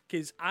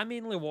 Because I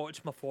mainly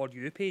watch my For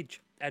You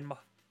page, and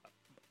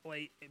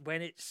when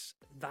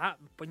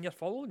you're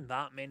following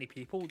that many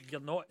people,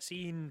 you're not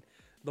seeing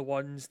the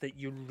ones that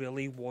you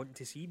really want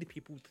to see, the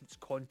people's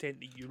content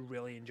that you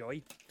really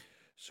enjoy.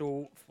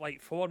 So, like,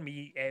 for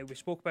me, we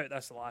spoke about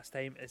this the last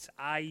time,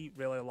 I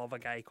really love a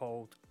guy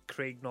called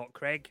Craig Not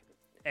Craig.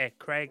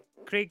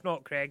 Craig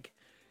Not Craig.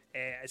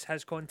 It's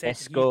his content.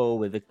 Tesco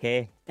with a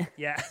K.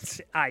 Yeah,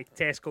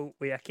 Tesco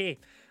with a K.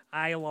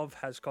 I love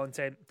his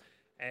content.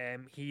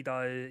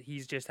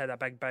 He's just had a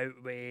big bout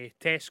with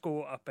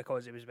Tesco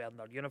because he was wearing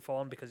their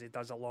uniform, because he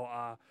does a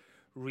lot of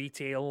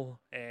retail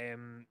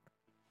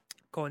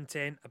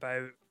content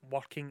about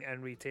working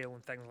in retail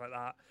and things like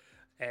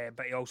that.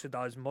 But he also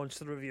does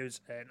monster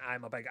reviews, and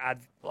I'm a big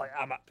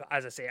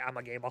as I say, I'm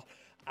a gamer.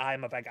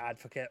 I'm a big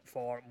advocate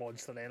for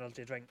Monster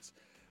energy drinks.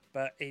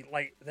 But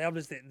there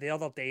was the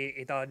other day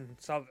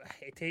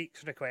he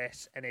takes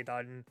requests, and he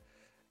done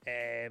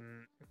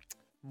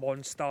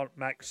Monster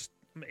mixed.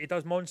 He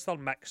does Monster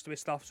mixed with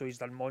stuff, so he's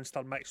done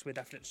Monster mixed with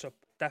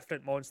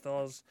different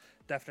monsters,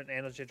 different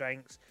energy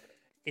drinks.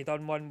 He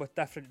done one with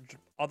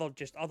other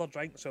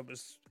drinks. So it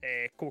was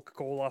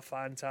Coca-Cola,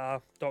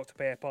 Fanta, Dr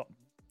Pepper,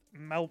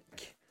 milk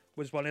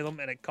was one of them,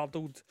 and it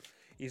curdled.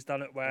 He's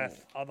done it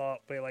with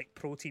like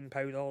protein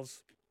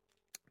powders.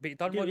 But he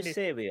done one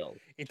cereal.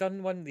 He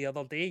done one the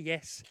other day,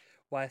 yes,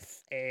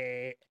 with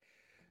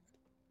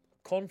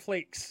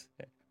cornflakes.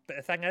 But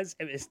the thing is,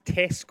 it was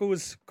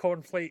Tesco's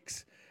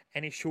cornflakes,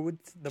 and he showed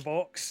the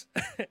box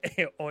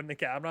on the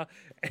camera,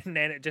 and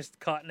then it just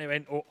cut, and he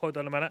went, "Oh, hold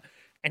on a minute,"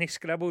 and he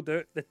scribbled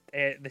out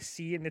the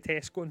C in the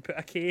Tesco and put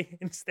a K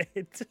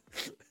instead,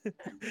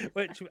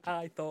 which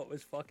I thought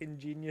was fucking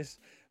genius.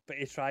 But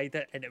he tried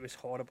it, and it was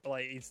horrible.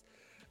 Like,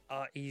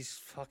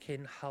 he's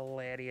fucking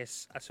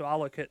hilarious. So I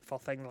look at for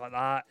things like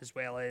that, as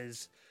well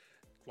as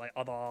like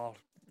other.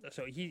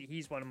 So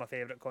he's one of my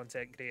favourite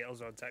content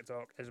creators on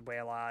TikTok, as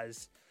well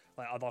as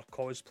like other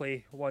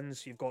cosplay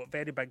ones. You've got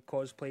very big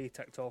cosplay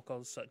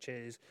TikTokers such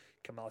as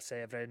Camilla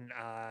Severin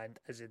and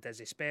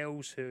Dizzy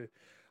Spells, who,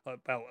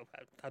 well,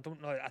 I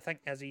don't know. I think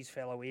Izzy's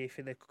fell away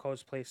from the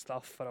cosplay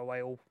stuff for a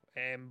while,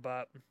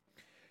 but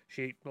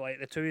like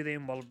the two of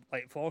them were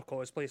like for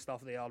cosplay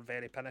stuff. They are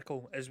very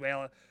pinnacle as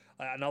well.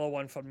 Another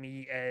one for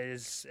me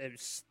is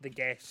it's the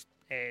guest,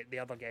 the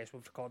other guest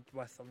we've recorded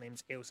with. Her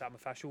name's Elsa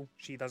Official.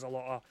 She does a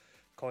lot of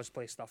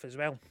cosplay stuff as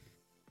well.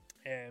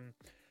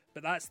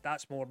 But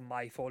that's more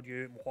my For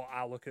You, what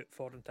I look at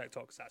for on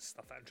TikTok, 'cause that's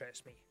stuff that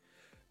interests me.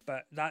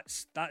 But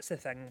that's the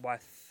thing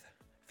with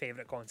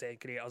favourite content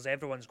creators.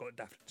 Everyone's got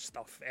different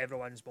stuff.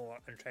 Everyone's more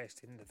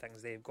interested in the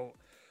things they've got.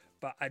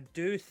 But I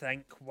do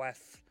think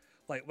with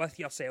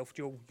yourself,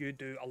 Joel, you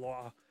do a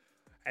lot of,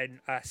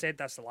 and I said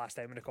this the last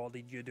time we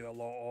recorded, you do a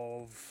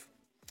lot of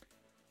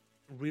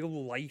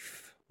real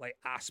life like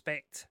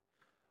aspect.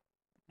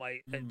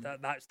 Like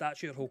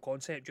that's your whole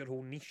concept, your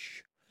whole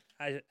niche,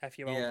 if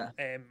you will,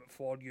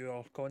 for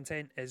your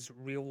content is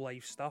real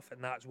life stuff,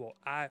 and that's what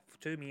I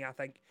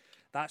think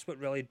that's what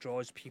really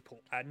draws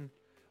people in,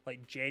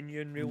 like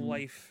genuine real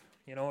life.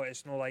 You know,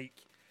 it's not like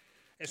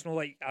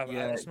I'm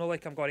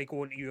going to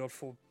go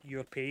into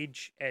your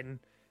page and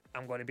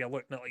I'm going to be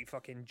looking at like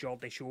fucking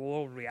Geordie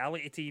Shore or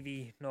reality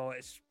TV. No,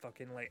 it's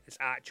fucking like it's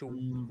actual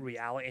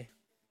reality.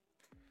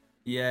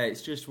 Yeah,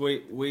 it's just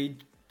we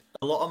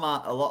a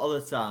lot of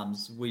the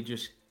times we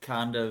just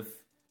kind of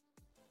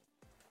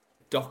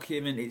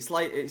document. It's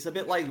a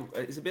bit like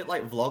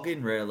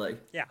vlogging, really.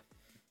 Yeah.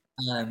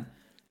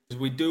 'Cause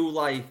we do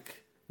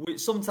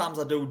sometimes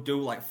I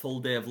do like full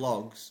day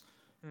vlogs,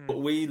 but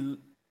we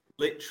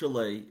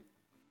literally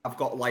I've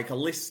got like a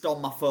list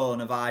on my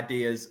phone of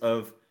ideas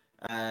of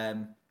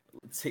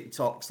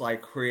TikToks,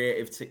 like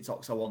creative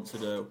TikToks I want to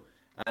do,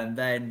 and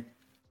then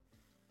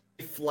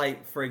if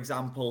like for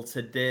example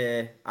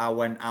today I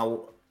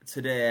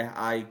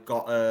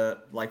got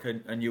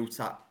a new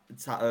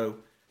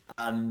tattoo,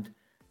 and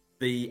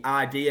the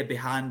idea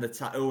behind the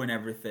tattoo and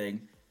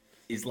everything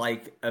is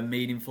like a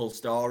meaningful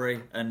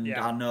story, and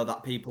I know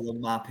that people on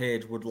my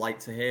page would like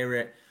to hear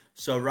it.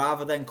 So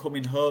rather than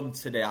coming home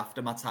today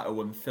after my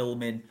tattoo and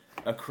filming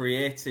a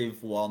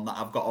creative one that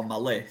I've got on my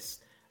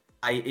list,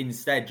 I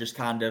instead just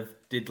kind of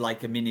did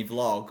like a mini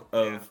vlog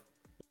of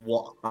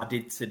what I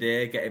did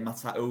today, getting my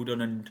tattoo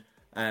done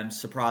and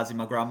surprising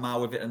my grandma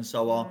with it and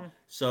so on.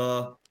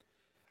 So,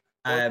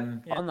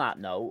 on that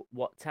note,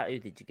 what tattoo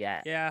did you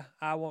get? Yeah,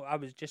 I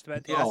was just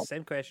about to ask the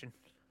same question.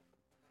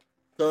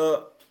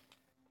 So,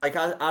 like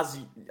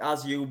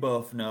as you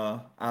both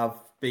know, I've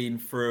been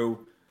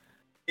through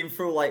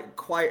like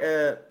quite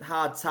a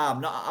hard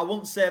time. I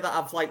won't say that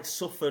I've like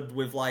suffered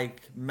with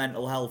like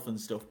mental health and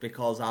stuff,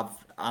 because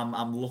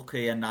I'm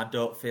lucky and I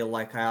don't feel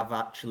like I have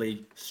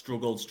actually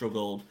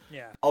struggled.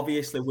 Yeah.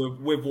 Obviously,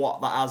 with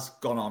what that has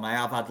gone on, I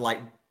have had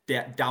like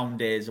down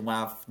days and where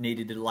I've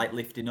needed to like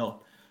lifting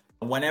up.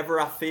 And whenever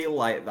I feel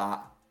like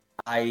that,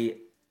 I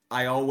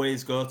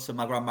always go to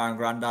my grandma and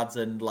granddad's,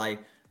 and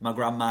like my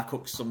grandma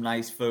cooks some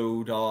nice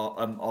food,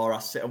 or I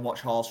sit and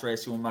watch horse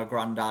racing with my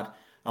granddad.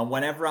 And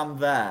whenever I'm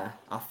there,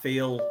 I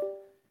feel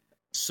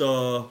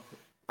so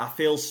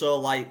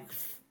like,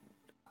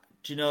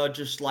 do you know,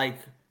 just like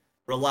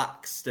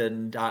relaxed,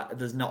 and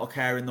there's not a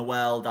care in the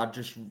world. I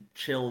just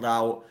chilled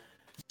out.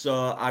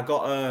 So I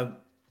got a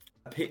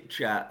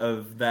picture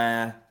of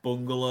their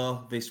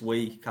bungalow this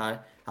week. I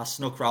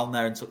snuck around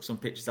there and took some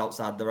pictures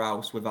outside their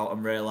house without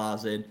them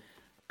realising.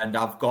 And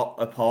I've got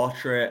a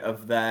portrait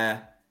of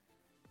their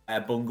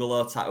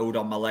bungalow tattooed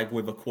on my leg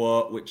with a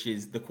quote, which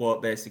is, the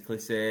quote basically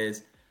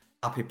says,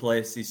 "Happy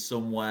place is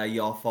somewhere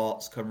your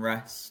thoughts can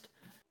rest."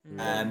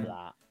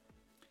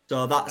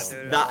 So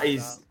that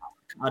is.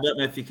 I don't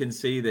know if you can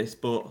see this,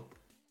 but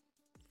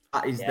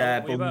that is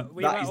their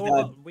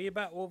bungalow. Wee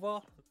bit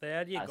over.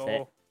 There you go.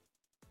 It.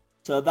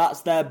 So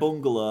that's their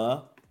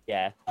bungalow.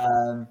 Yeah.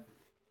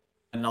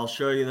 And I'll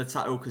show you the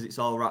tattoo because it's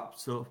all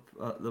wrapped up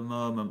at the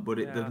moment. But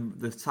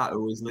the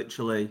tattoo is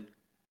literally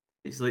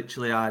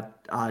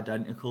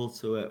identical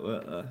to it.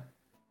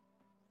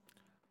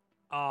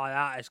 Oh,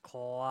 that is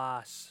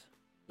class.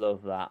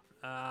 Love that.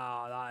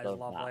 Oh, that is Love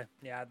lovely. that.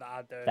 Yeah,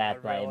 I do. Fair I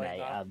play, really mate. like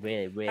that. I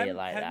really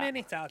like that. How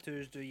many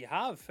tattoos do you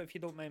have, if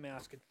you don't mind me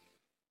asking?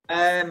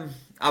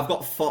 I've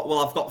got four.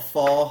 Well, I've got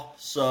four.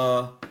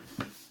 So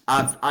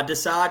I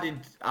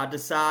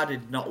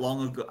decided not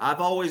long ago.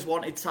 I've always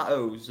wanted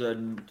tattoos,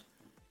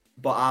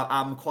 but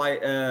I'm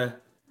quite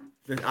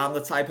I'm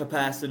the type of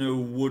person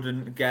who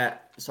wouldn't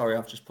get. Sorry,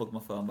 I've just plugged my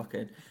phone back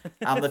in.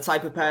 I'm the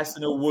type of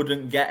person who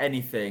wouldn't get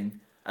anything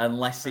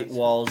unless it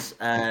was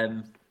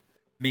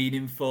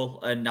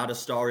meaningful and had a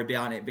story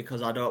behind it,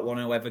 because I don't want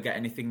to ever get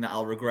anything that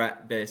I'll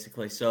regret,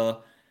 basically.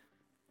 So,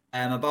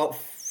 about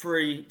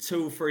 3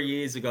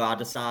 years ago, I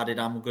decided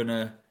I'm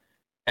gonna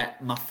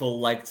get my full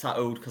leg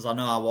tattooed because I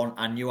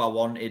knew I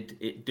wanted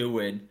it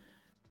doing.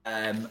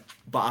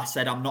 But I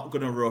said I'm not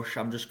gonna rush.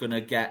 I'm just gonna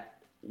get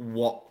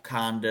what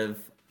kind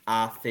of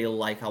I feel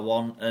like I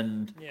want,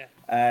 and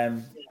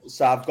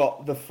so I've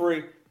got the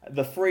three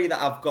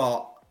that I've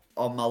got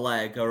on my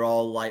leg are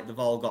all like, they've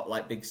all got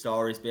like big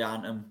stories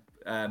behind them,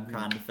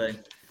 kind of thing.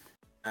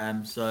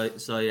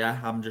 So yeah,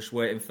 I'm just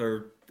waiting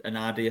for an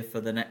idea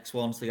for the next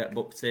one to get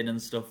booked in and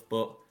stuff.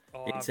 But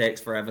it takes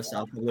forever,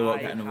 so I probably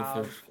won't get another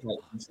have- for quite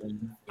some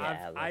time. Yeah,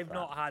 I love I've that.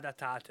 not had a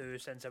tattoo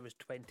since I was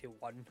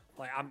 21.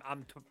 Like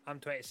I'm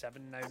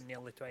 27 now,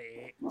 nearly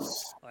 28.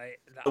 Like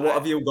So what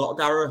have you got,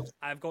 Gareth?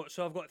 I've got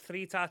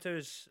 3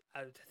 tattoos.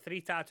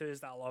 3 tattoos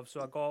that I love.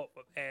 So I've got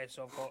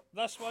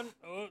this one.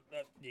 Oh,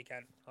 you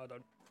can't. Hold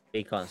on.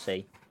 You can't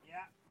see.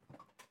 Yeah.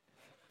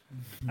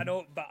 I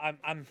know, but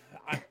I'm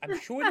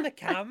showing the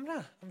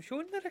camera. I'm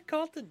showing the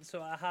recording.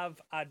 So I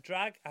have a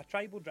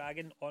tribal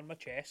dragon on my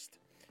chest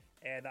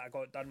that I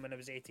got done when I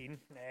was 18.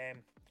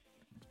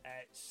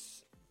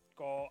 It's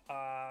got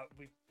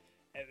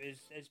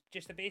it's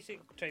just a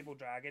basic tribal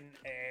dragon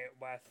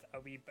with a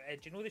wee.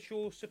 Do you know the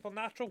show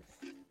Supernatural?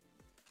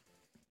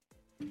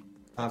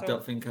 I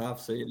don't think I've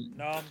seen it.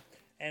 No.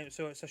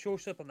 So it's a show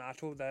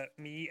Supernatural that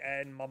me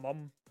and my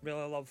mum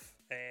really love.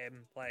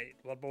 Like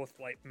we're both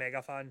like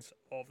mega fans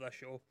of the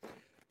show.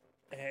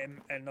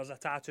 And there's a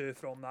tattoo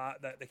from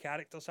that the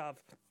characters have.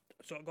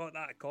 So I got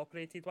that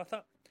incorporated with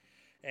it.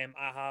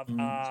 I have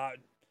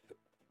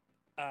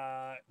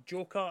a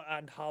Joker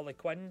and Harley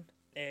Quinn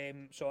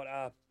sort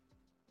of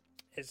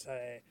is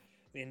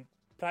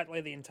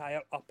practically the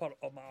entire upper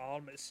of my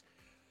arm. It's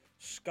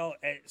skull.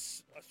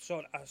 It's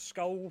sort of a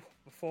skull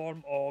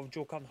form of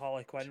Joker and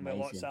Harley Quinn with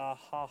lots of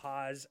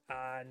ha-has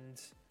and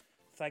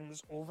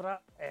things over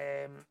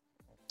it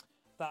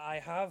that I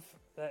have.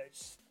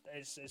 It's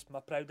my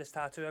proudest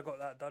tattoo. I got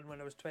that done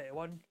when I was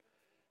 21.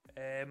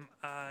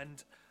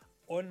 And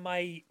on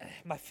my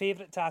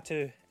favourite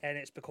tattoo, and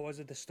it's because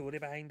of the story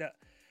behind it,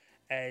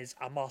 is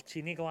a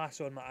martini glass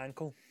on my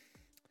ankle.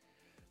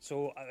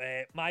 So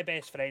my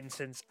best friend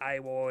since I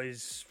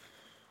was,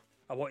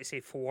 I want to say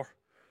 4.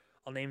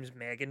 Her name's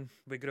Megan.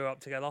 We grew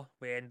up together.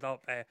 We ended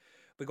up,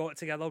 we got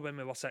together when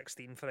we were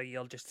 16 for a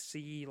year just to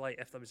see like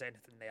if there was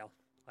anything there.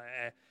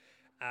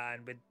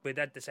 And we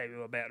did decide we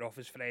were better off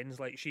as friends.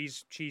 Like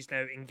she's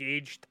now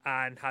engaged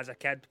and has a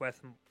kid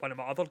with one of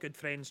my other good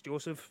friends,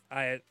 Joseph.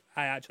 I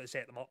actually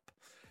set them up.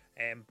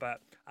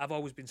 But I've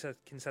always been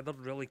considered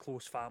really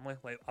close family,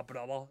 like a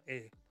brother,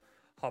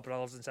 her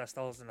brothers and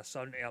sisters, and a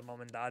son to her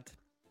mum and dad.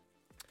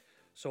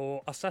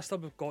 So our sister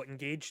got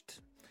engaged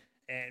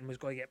and was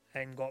going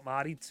to got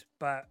married,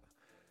 but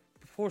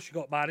before she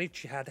got married,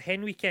 she had a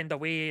hen weekend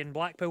away in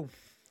Blackpool.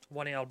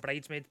 One of her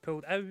bridesmaids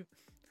pulled out,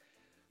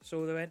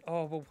 so they went,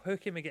 "Oh well, who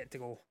can we get to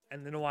go?"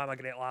 And they know I'm a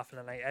great laugh on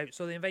a night out,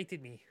 so they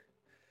invited me,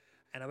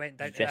 and I went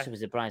down. Dressed up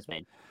as a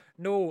bridesmaid.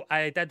 No,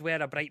 I did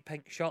wear a bright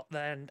pink shirt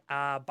and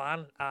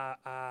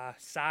a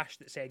sash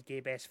that said "gay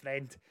best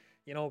friend."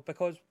 You know,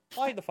 because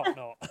why the fuck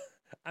not?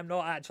 I'm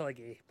not actually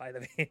gay, by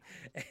the way.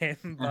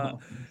 But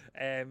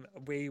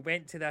we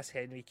went to this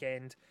hen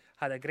weekend,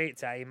 had a great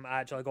time. I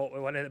actually got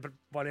with one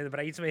of the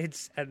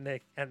bridesmaids in the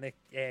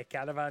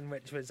caravan,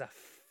 which was a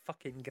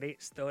fucking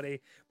great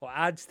story. What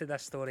adds to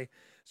this story?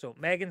 So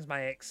Megan's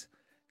my ex.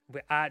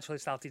 We actually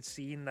started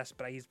seeing this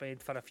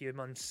bridesmaid for a few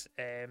months.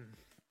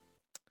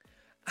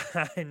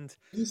 And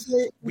you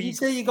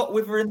say you got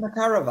with her in the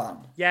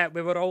caravan? Yeah,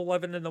 we were all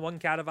living in the one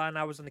caravan.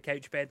 I was on the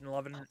couch bed and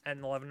living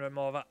in the living room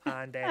of it.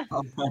 And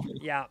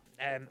yeah,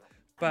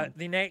 but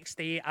the next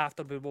day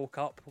after we woke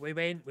up, we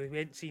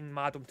went seeing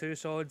Madame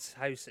Tussauds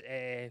House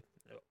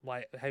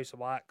of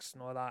Wax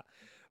and all that.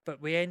 But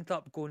we ended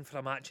up going for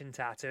a matching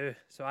tattoo.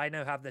 So I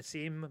now have the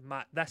same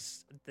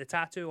the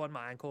tattoo on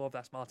my ankle of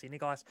this martini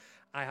glass.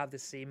 I have the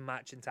same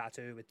matching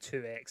tattoo with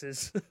 2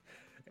 X's.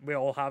 We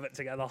all have it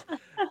together,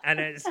 and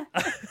it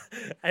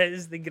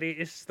is the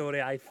greatest story.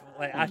 I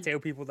tell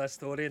people this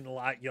story, and they're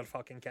like, "You're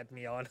fucking kidding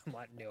me on." I'm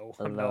like, "No,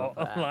 I'm not.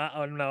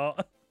 I'm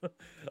not."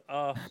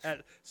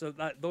 So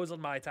those are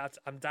my tattoos.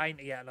 I'm dying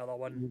to get another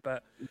one,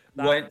 but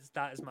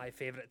that is my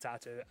favourite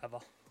tattoo ever.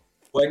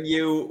 When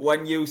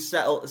you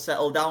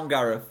settle down,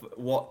 Gareth,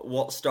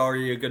 what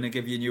story are you going to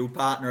give your new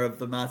partner of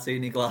the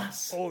martini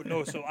glass? Oh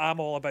no! So I'm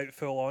all about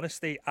full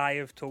honesty.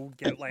 I've told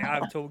girls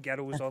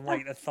on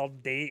like the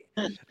 3rd date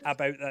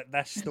about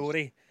this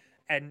story,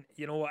 and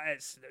you know what?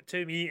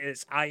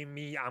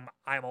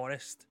 I'm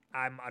honest.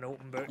 I'm an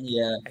open book.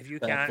 Yeah. If you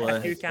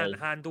can't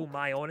handle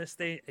my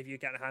honesty, if you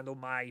can't handle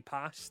my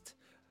past,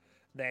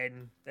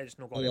 then it's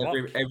not going to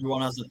work.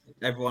 Everyone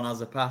has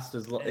a past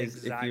as long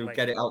as if you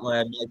get it out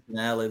there nice and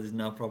early, there's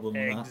no problem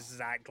with that.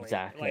 Exactly.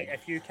 Exactly. Like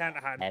if you can't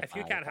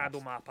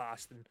handle my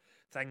past and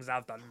things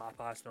I've done in my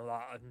past and all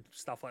that and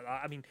stuff like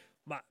that. I mean,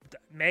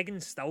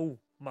 Megan's still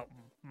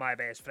my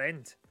best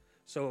friend.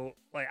 So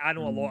like I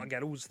know a lot of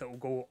girls that will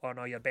go, "Oh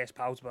no, you're best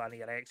pals with one of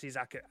your exes."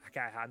 I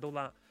can't handle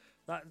that.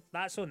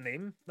 That's on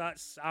them.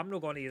 I'm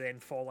not going to then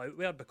fall out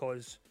with her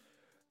because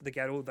the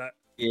girl that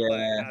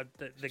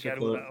the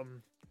girl that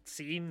I'm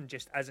seeing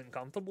just isn't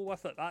comfortable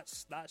with it.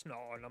 That's not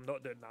on. I'm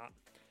not doing that.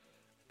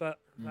 But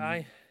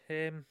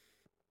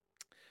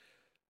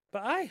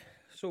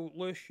So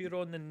Lewis, you're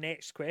on the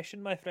next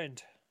question, my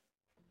friend.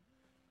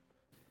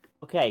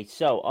 Okay,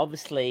 so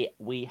obviously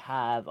we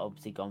have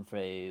gone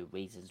through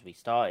reasons we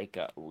started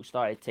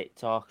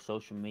TikTok,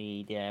 social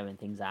media, and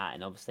things like that,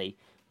 and obviously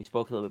we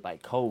spoke a little bit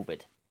about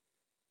COVID,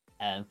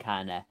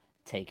 kind of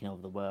taking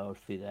over the world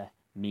through the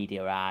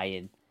media eye,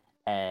 and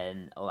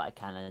and all that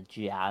kind of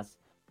jazz.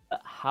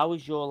 But how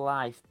has your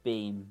life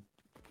been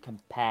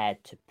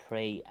compared to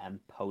pre and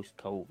post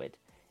COVID?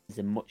 Is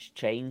there much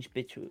change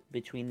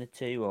between the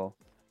two, or?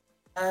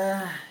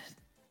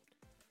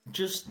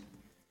 Just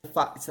the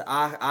fact that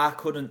I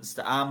couldn't.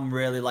 I'm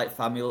really like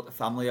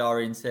family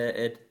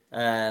orientated.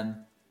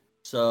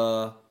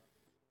 So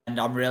and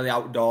I'm really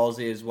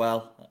outdoorsy as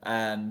well.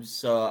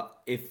 So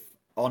if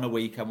on a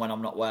weekend when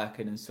I'm not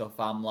working and stuff,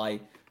 I'm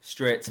like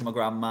straight to my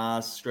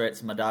grandma's, straight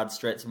to my dad's,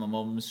 straight to my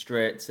mum's,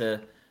 straight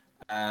to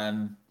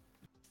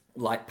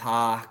like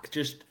park,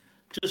 just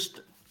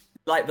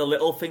like the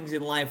little things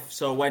in life.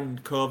 So when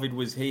COVID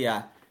was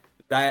here,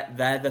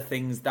 they're the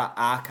things that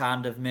I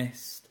kind of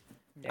missed.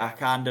 Yeah. I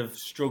kind of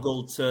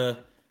struggled to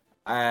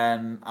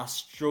I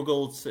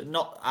struggled to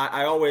not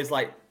I always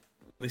like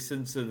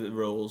listened to the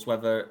rules,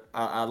 whether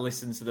I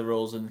listened to the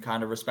rules and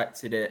kind of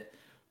respected it,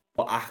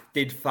 but I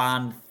did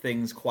find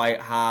things quite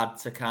hard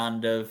to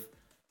kind of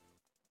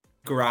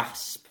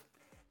grasp,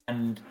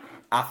 and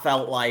I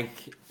felt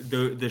like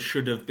there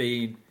should have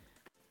been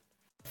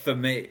for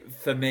me,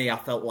 I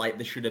felt like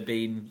there should have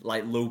been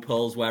like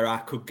loopholes where I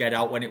could get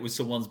out when it was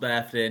someone's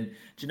birthday. And do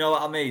you know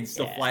what I mean?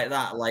 Stuff like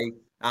that. Like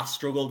I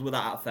struggled with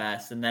that at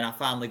first, and then I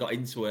finally got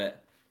into it.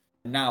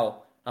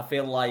 Now I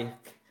feel like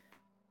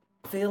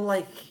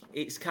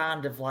it's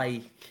kind of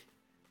like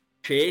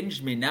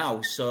changed me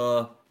now.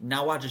 So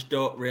now I just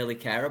don't really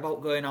care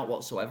about going out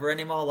whatsoever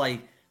anymore.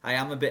 Like I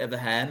am a bit of a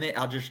hermit.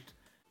 I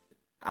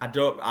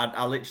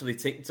literally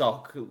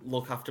TikTok,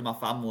 look after my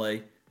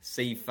family,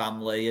 see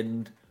family,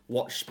 and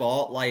watch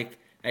sport. Like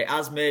it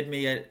has made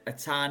me a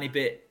tiny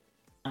bit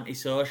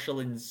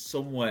antisocial in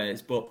some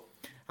ways, but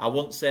I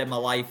won't say my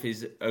life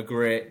is a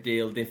great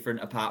deal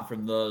different apart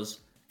from those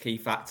key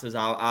factors.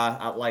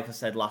 I like I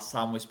said last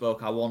time we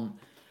spoke, I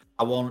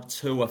wasn't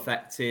too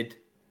affected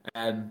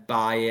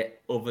by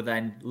it, other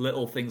than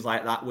little things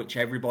like that, which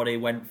everybody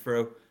went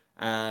through.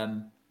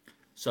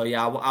 So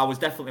yeah, I was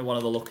definitely one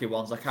of the lucky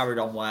ones. I carried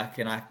on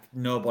working.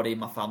 Nobody in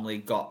my family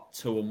got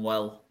too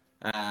unwell.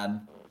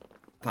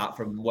 Apart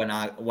from when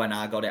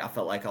I got it, I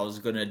felt like I was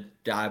gonna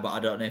die. But I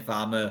don't know if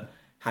I'm a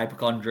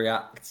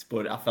hypochondriac,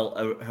 but I felt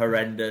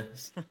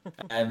horrendous.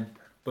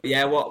 But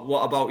yeah,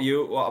 what about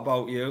you? What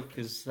about you?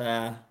 Because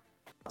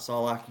that's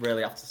all I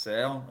really have to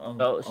say on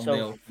the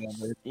old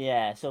family.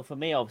 Yeah, so for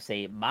me,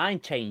 obviously, mine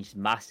changed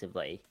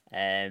massively.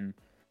 And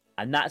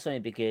that's only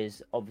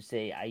because,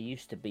 obviously, I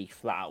used to be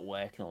flat out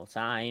working all the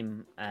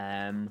time.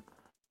 And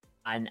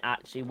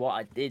actually, what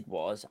I did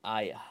was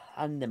I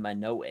handed my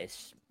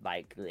notice,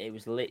 like, it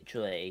was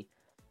literally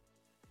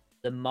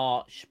the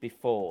March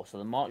before. So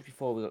the March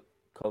before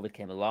COVID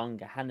came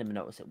along, I handed my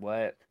notice at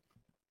work.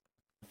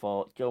 I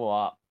thought, you know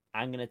what,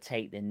 I'm going to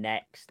take the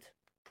next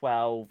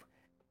 12,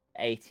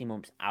 18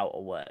 months out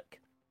of work.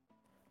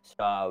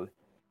 So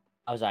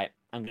I was like,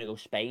 I'm going to go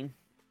Spain.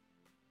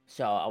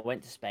 So I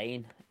went to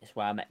Spain. It's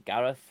where I met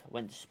Gareth. I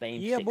went to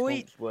Spain for 6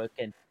 months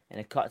working in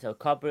a cocktail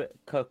cabaret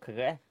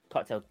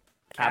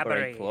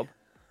club.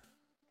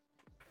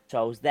 So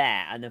I was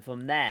there, and then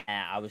from there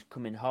I was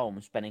coming home,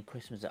 spending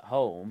Christmas at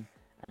home,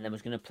 and then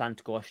was going to plan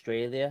to go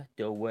Australia,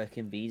 do a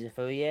working visa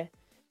for a year.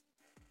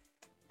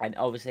 And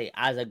obviously,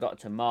 as I got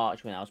to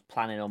March, when I was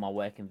planning on my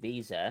working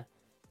visa,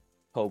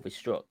 COVID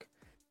struck.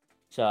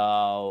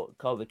 So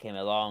COVID came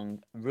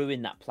along,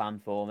 ruined that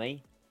plan for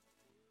me.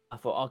 I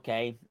thought,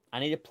 okay, I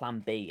need a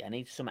plan B. I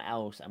need something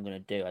else I'm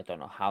going to do. I don't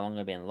know how long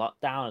I've been in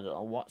lockdown. I don't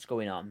know what's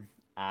going on.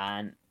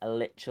 And I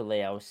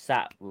was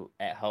sat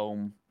at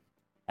home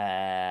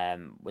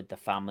with the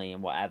family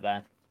and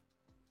whatever,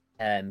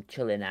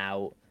 chilling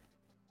out.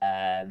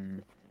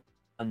 And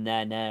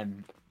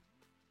then,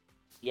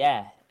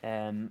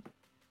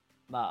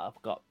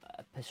 I've got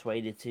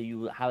persuaded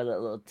to have a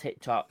little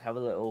TikTok, have a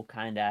little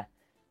kind of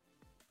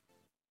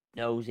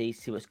nosy,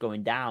 see what's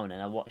going down,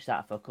 and I watched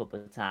that for a couple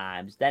of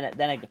times. Then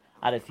I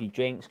had a few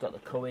drinks, got the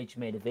courage,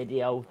 made a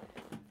video,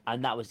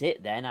 and that was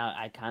it. Then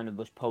I kind of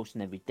was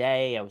posting every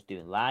day. I was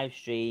doing live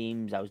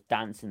streams. I was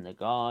dancing in the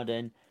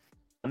garden.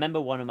 I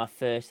remember one of my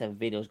first ever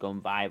videos going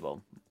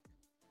viral.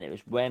 It was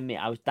when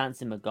I was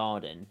dancing in my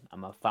garden,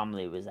 and my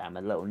family was there.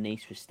 My little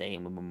niece was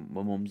staying with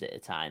my mum's at the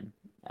time.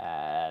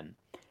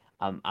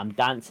 I'm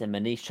dancing. My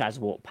niece tries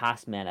to walk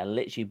past me, and I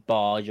literally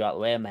barge out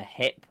the way on my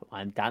hip.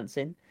 I'm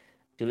dancing.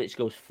 She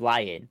literally goes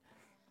flying,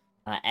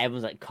 and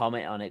everyone's like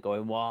commenting on it,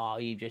 going, "Wow,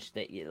 you just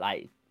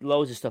like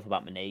loads of stuff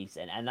about my niece,"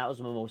 and that was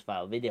my most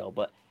viral video.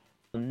 But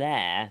from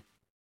there,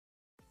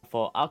 I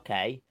thought,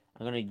 okay,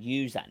 I'm gonna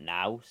use that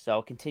now, so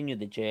I'll continue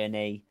the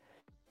journey.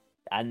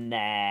 And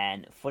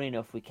then, funny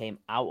enough, we came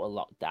out of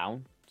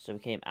lockdown. So we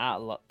came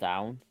out of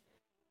lockdown.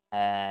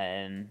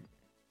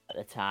 At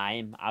the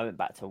time, I went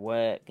back to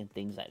work and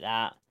things like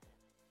that,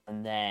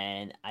 and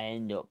then I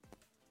ended up,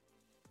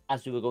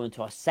 as we were going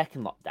to our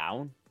second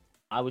lockdown,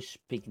 I was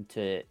speaking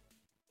to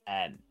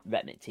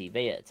Redhead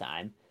TV at the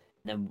time.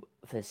 And then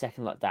for the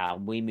second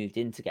lockdown, we moved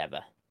in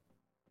together.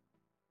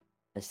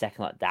 The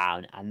second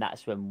lockdown, and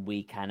that's when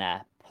we kind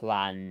of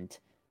planned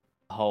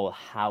the whole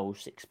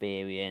house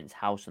experience,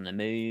 house on the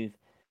move.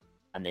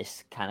 and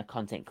this kind of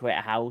content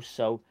creator house.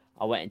 So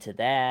I went into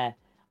there,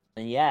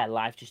 and yeah,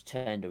 life just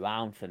turned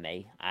around for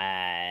me.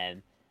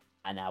 And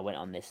I went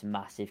on this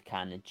massive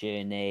kind of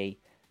journey.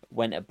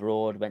 Went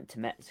abroad, went to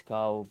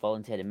Mexico,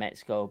 volunteered in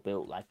Mexico,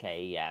 built like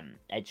a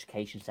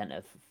education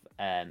center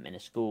in a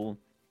school.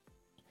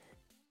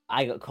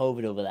 I got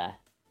COVID over there.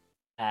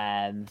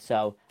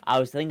 So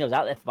I think I was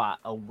out there for about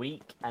a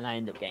week, and I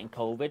ended up getting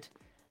COVID.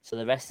 So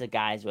the rest of the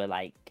guys were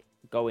like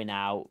going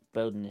out,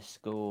 building a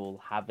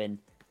school, having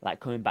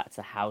like coming back to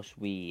the house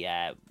we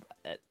a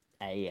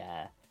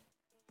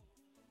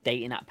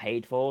dating app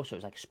paid for. So it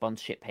was like a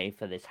sponsorship paid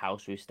for this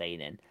house we were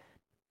staying in,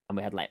 and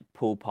we had like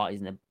pool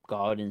parties in the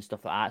garden and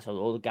stuff like that. So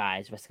all the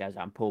guys, rest of the guys,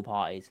 are on pool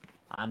parties.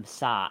 I'm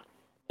sat,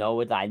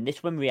 with that, and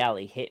this when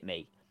reality hit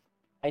me.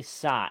 I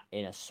sat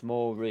in a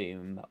small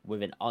room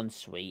with an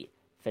ensuite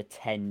for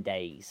 10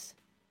 days.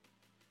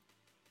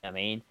 I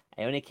mean,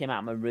 I only came out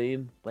of my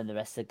room when the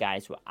rest of the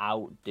guys were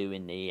out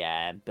doing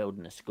the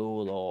building a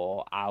school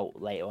or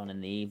out later on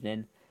in the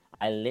evening.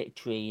 I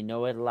literally,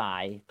 no word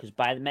lie, because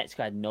by the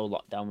Mexico I had no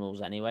lockdown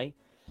rules anyway.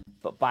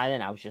 But by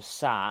then I was just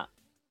sat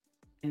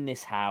in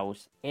this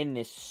house, in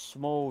this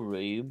small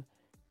room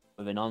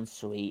with an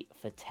ensuite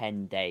for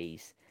 10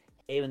 days.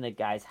 Hearing the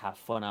guys have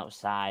fun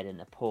outside and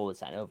the pool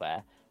that's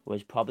over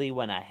was probably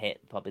when I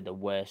hit probably the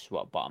worst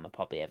rock bottom I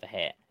probably ever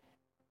hit.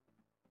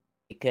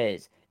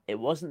 Because it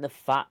wasn't the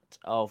fact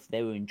of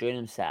they were enjoying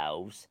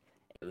themselves,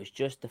 it was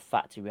just the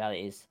fact of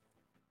reality is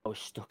I was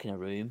stuck in a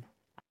room.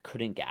 I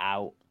couldn't get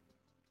out.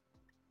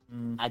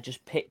 I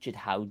just pictured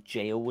how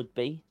jail would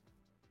be.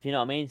 If you know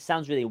what I mean? It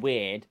sounds really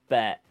weird,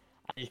 but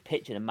I just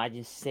pictured,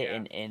 imagine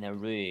sitting in a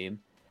room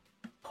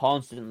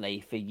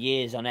constantly for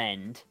years on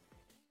end,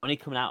 only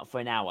coming out for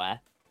an hour,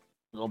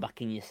 going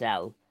back in your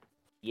cell,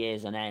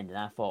 years on end. And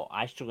I thought,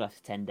 I struggled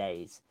after 10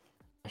 days.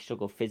 I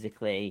struggled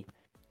physically.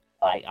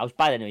 Like, I was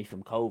bad anyway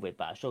from COVID,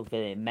 but I struggled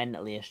physically.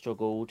 Mentally, I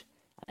struggled.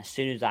 And as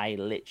soon as I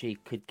literally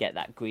could get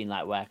that green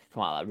light where I could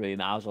come out of that room,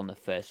 I was on the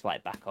first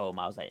flight back home.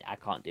 I was like, I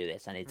can't do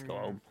this. I need to go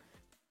home.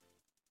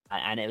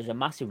 And it was a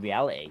massive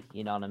reality,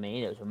 you know what I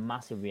mean? It was a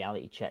massive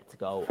reality check to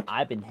go,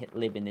 I've been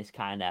living this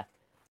kind of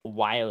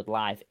wild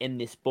life in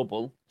this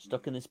bubble,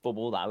 stuck in this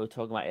bubble that I was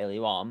talking about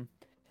earlier on.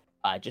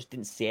 I just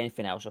didn't see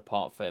anything else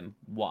apart from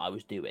what I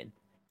was doing.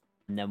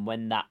 And then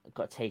when that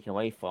got taken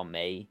away from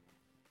me,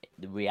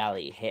 the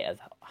reality hit of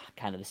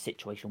kind of the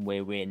situation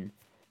we're in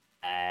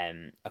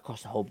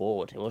across the whole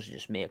board. It wasn't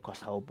just me, across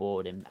the whole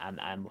board, and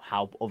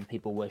how other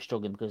people were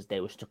struggling because they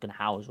were stuck in a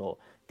house, or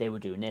they were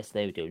doing this,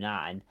 they were doing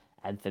that.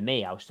 And for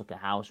me, I was stuck in a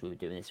house, we were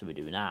doing this, we were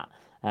doing that.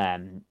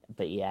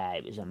 But yeah,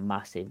 it was a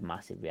massive,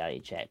 massive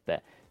reality check.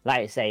 But like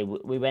I say,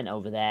 we went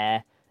over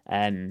there,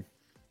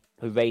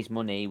 we raised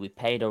money, we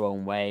paid our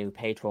own way, we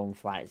paid for our own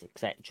flights,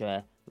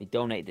 etc. We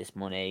donated this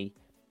money.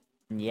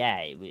 And yeah,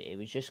 it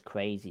was just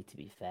crazy, to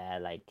be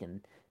fair. Like,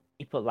 and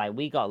people, like,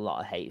 we got a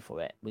lot of hate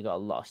for it. We got a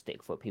lot of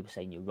stick for it. People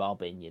saying you're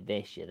robbing, you're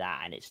this, you're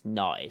that, and it's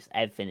not. It's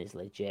everything is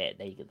legit.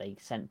 They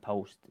sent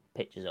post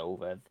pictures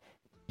over of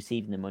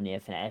receiving the money.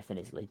 Everything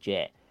is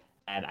legit.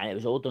 And it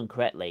was all done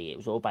correctly. It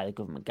was all by the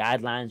government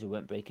guidelines. We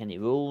weren't breaking any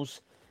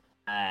rules.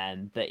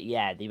 But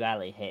yeah, the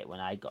reality hit when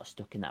I got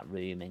stuck in that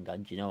room and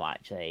gone, do you know what,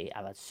 actually,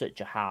 I've had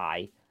such a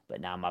high,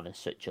 but now I'm having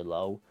such a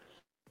low.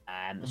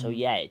 So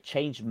yeah, it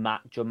changed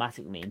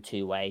dramatically in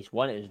two ways.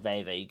 One, it was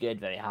very, very good,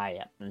 very high.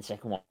 And the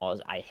second one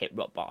was I hit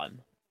rock bottom.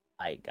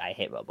 I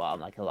hit rock bottom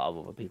like a lot of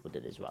other people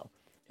did as well.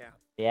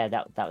 Yeah,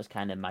 that was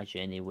kind of my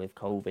journey with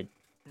COVID,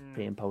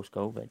 pre and post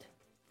COVID.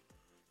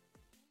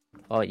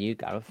 Oh, you,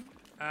 Gareth?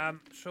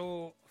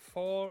 So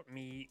for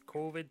me,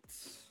 COVID.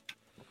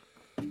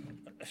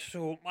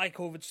 So my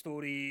COVID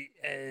story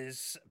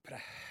is,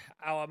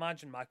 I'll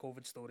imagine my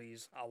COVID story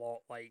is a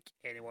lot like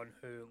anyone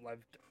who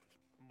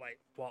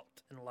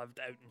worked and lived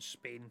out in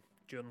Spain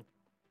during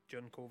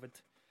COVID.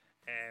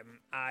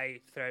 I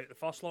throughout the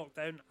first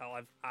lockdown,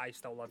 I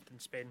still lived in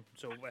Spain.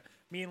 So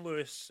me and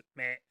Lewis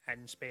met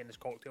in Spain as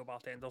cocktail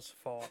bartenders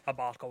for a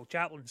bar called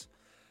Chaplin's,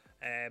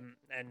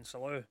 in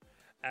Salou.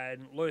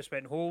 And Lewis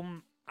went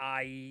home.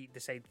 I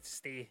decided to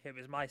stay. It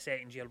was my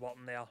second year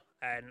working there,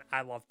 and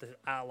I love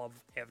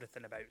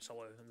everything about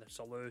Salou. And the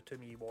Salou to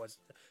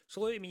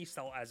me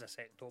still is a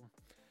second home.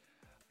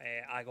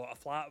 I got a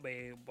flat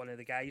with one of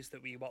the guys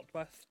that we worked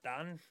with,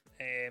 Dan,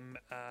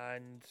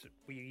 and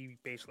we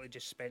basically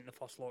just spent the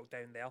first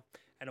lockdown there.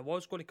 And I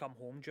was going to come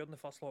home during the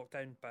first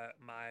lockdown, but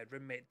my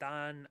roommate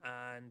Dan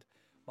and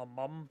my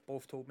mum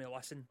both told me,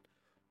 listen,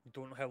 we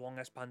don't know how long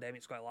this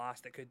pandemic's going to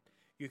last.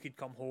 You could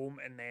come home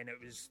and then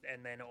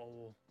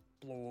it'll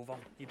blow over.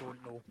 You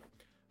don't know.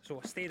 So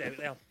I stayed out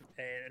there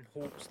in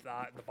hopes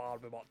that the bar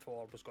we worked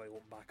for was going to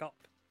open back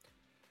up.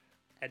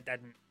 It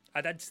didn't. I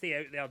did stay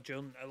out there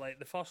during, like,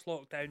 the first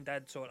lockdown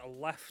did sort of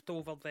lift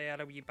over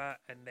there a wee bit,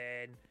 and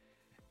then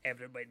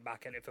everything went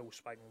back into full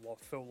swing,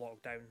 full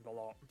lockdown a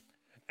lot.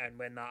 And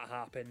when that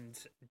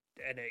happened,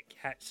 and it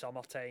hit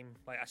summertime,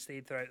 like, I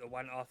stayed throughout the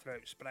winter,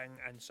 throughout spring,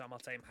 and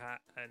summertime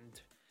hit,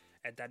 and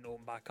it didn't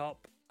open back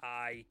up.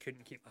 I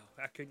couldn't keep my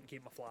flat.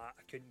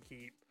 I couldn't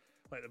keep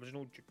Like there was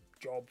no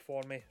job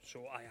for me,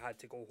 so I had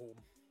to go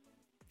home.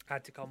 I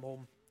had to come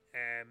home.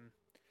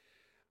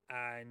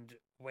 And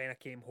when I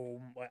came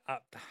home, like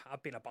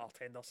I've been a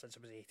bartender since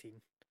I was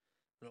 18.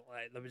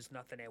 Like there was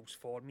nothing else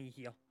for me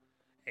here.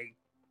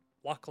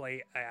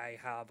 Luckily, I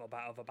have a bit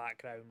of a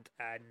background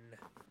in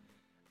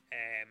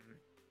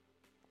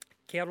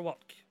care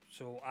work.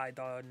 So I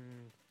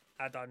done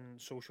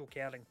social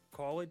care in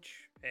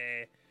college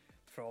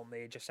from the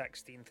age of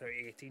 16 through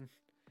 18.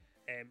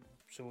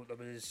 So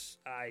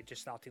I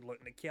just started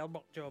looking at care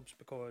work jobs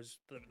because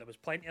there was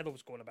plenty of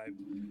those going about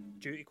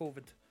due to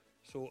COVID.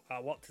 So I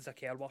worked as a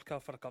care worker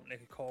for a company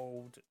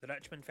called the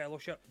Richmond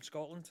Fellowship in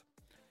Scotland.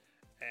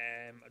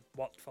 I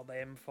worked for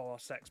them for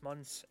 6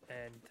 months,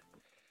 and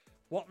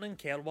working in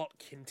care work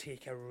can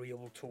take a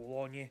real toll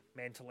on you,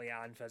 mentally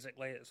and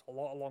physically. It's a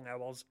lot of long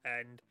hours,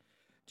 and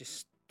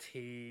just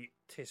to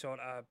sort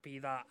of be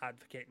that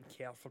advocate and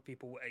care for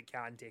people, it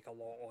can take a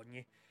lot on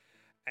you.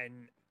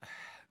 And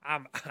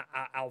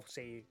I'll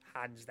say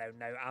hands down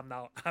now, I'm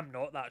not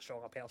that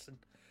strong a person.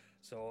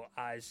 So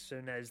as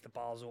soon as the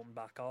bars opened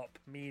back up,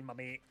 me and my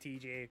mate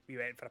TJ, we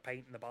went for a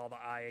pint in the bar that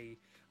I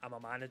am a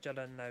manager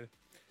in now.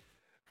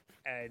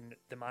 And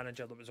the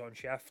manager that was on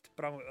shift,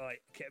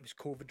 it was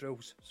COVID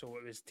rules, so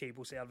it was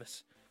table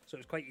service. So it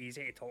was quite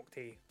easy to talk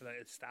to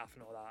the staff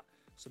and all that.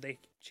 So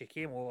she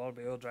came over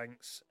with our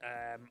drinks,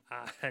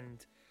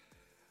 and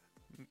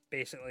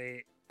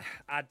basically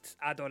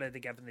I'd already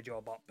given the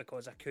job up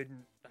because I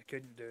couldn't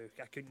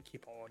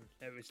keep it on.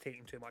 It was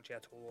taking too much of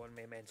a toll on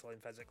me mentally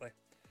and physically.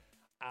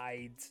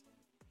 My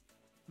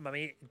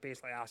mate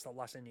basically asked her,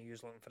 listen, are you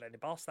looking for any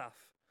bar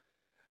staff?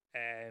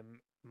 And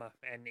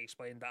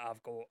explained that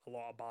I've got a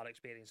lot of bar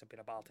experience. I've been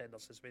a bartender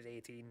since I was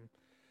 18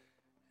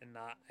 and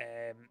that.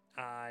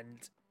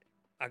 And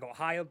I got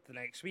hired the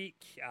next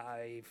week.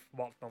 I've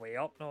worked my way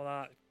up and all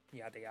that.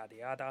 Yada, yada,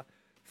 yada.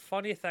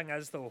 Funny thing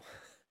is, though,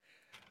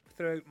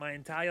 throughout my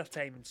entire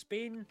time in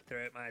Spain,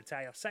 throughout my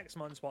entire 6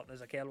 months working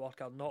as a care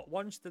worker, not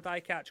once did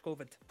I catch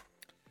COVID.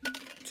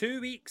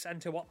 2 weeks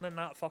into working in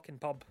that fucking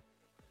pub,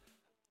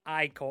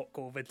 I caught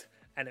COVID,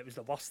 and it was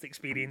the worst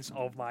experience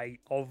of my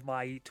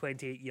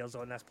 28 years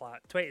on this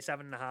planet,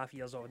 27 and a half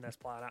years on this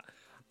planet.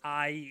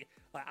 I've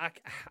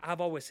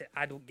always said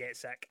I don't get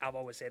sick. I've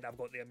always said I've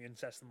got the immune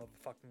system of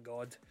a fucking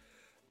god,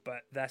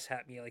 but this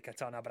hit me like a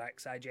ton of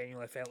bricks. I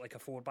genuinely felt like a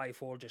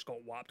 4x4 just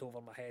got whapped over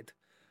my head.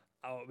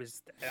 And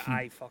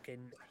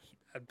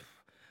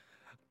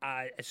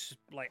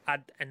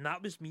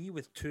that was me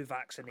with 2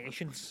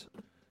 vaccinations.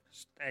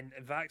 And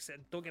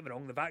don't get me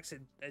wrong,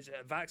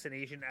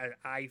 vaccination,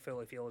 I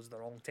fully feel is the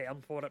wrong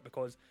term for it,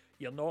 because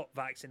you're not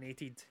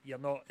vaccinated. You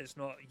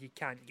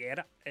can't get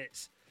it.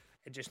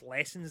 It just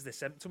lessens the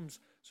symptoms.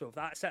 So if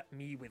that's it,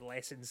 me with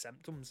lessened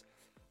symptoms,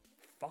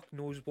 fuck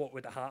knows what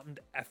would have happened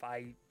if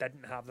I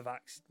didn't have the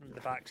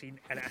vaccine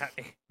and it hit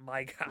me.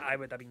 My God, I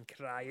would have been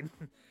crying.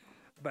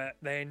 But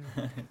then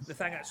the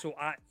thing is, so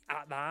I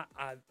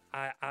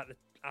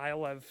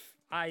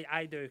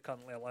do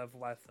currently live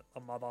with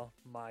my mother,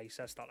 my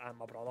sister, and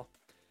my brother.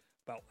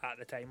 Well, at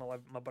the time,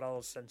 my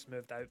brother's since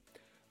moved out,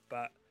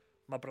 but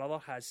my brother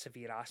has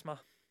severe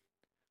asthma,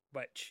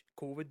 which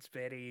COVID's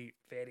very,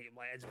 very,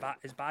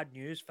 it's bad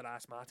news for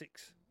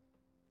asthmatics.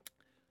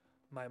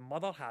 My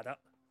mother had it,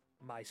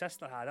 my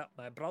sister had it,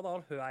 my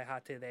brother, who I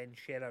had to then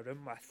share a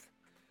room with,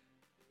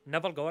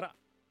 never got it.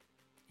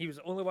 He was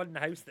the only one in the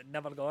house that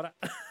never got it.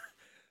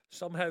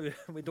 Somehow,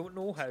 we don't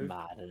know how. It's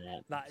mad, isn't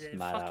it? It's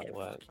mad how it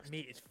works.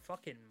 Mate, it's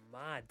fucking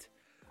mad.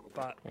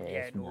 But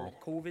Mad.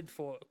 COVID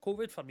for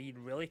me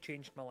really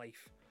changed my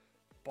life.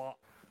 But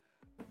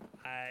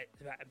it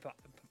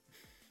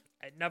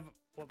never,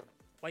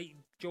 like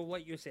Joe,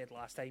 like you said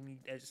last time,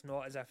 it's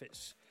not as if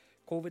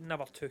COVID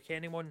never took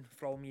anyone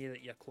from you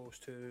that you're close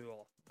to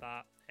or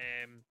that.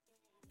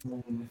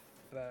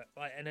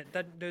 And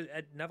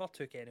it never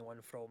took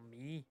anyone from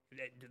me.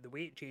 The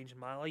way it changed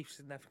my life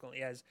significantly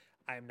is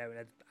I now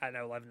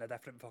live in a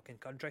different fucking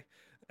country.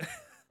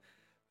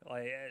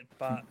 But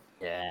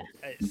yeah,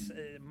 it's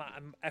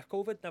if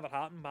COVID never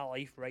happened, my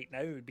life right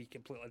now would be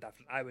completely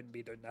different. I wouldn't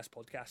be doing this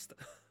podcast.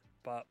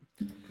 But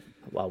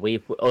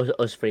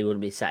us three wouldn't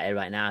be sat here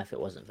right now if it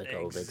wasn't for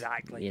COVID.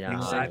 Exactly. You know,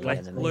 exactly.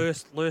 I mean?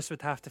 Lewis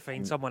would have to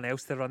find someone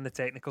else to run the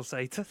technical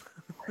side. Just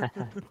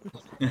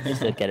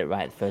to get it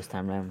right the first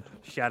time round.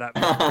 Shut up.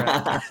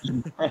 But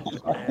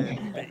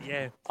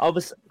yeah.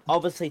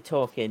 Obviously,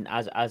 talking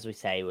as we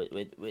say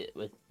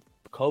with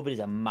COVID is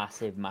a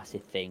massive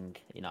thing.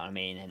 You know what I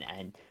mean,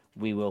 and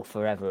we will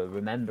forever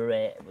remember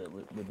it.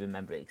 We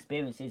remember the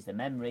experiences, the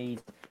memories,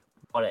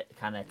 what it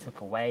kind of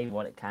took away,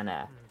 what it kind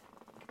of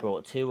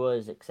brought to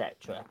us,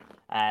 etc.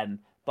 But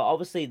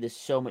obviously there's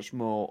so much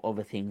more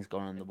other things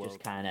going on in the world.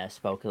 Just kind of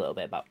spoke a little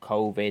bit about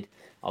COVID,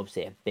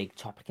 obviously a big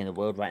topic in the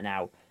world right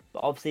now,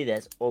 but obviously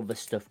there's other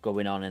stuff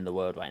going on in the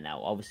world right now.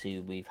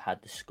 Obviously we've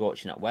had the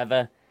scorching hot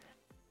weather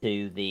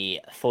to the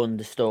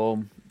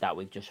thunderstorm that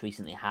we've just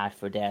recently had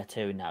for a day or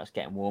two, and now it's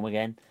getting warm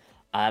again.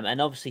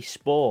 And obviously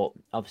sport,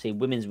 obviously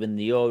women's win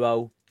the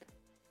Euro,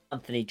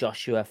 Anthony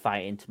Joshua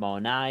fighting tomorrow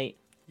night.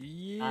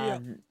 Yeah.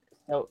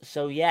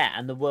 So yeah,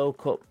 and the World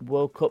Cup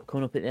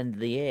coming up at the end of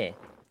the year.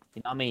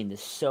 You know what I mean?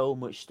 There's so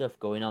much stuff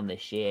going on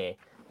this year.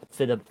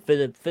 For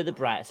the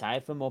bright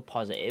side, for more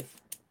positive.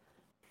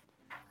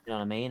 You know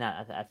what I mean?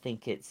 I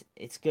think it's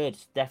good.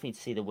 Definitely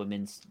to see the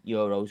women's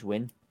Euros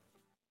win.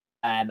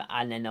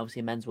 And then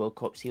obviously men's World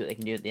Cup, see what they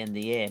can do at the end of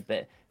the year.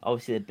 But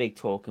obviously the big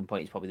talking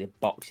point is probably the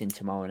boxing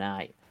tomorrow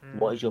night.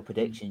 What is your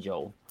prediction,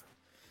 Joel?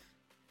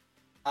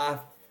 I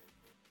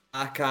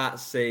can't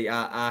see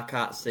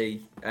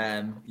Usyk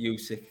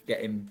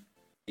getting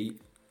beat.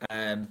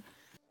 I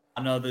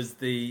know there's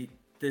the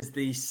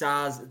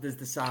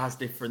SARS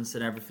difference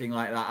and everything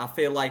like that. I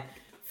feel like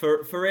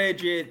for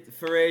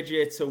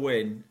AJ to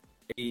win,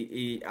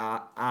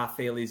 I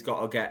feel he's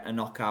got to get a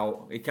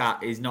knockout.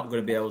 He's not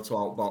going to be able to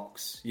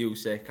outbox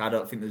Usyk. I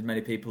don't think there's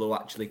many people who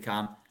actually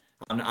can.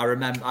 And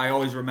I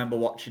always remember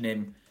watching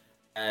him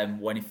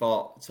when he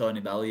fought Tony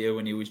Bellew,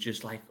 and he was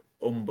just like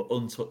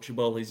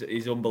untouchable.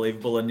 He's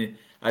unbelievable, and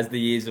as the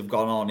years have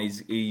gone on,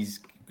 he's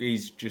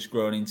just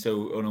grown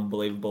into an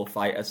unbelievable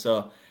fighter.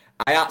 So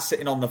I am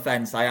sitting on the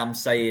fence. I am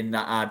saying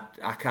that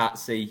I can't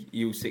see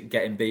Usyk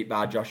getting beat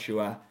by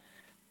Joshua.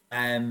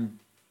 I've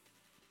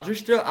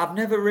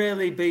never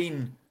really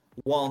been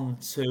one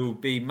to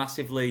be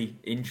massively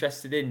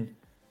interested in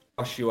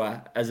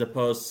Joshua as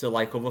opposed to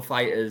like other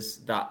fighters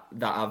that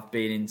I've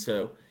been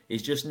into.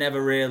 He's just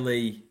never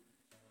really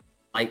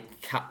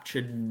like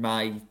captured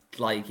my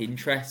like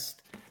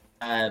interest.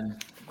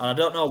 And I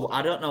don't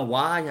know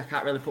why. I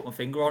can't really put my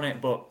finger on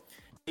it, but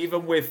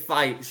even with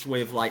fights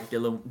with like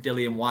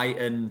Dillian White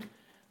and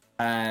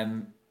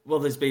well,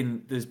 there's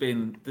been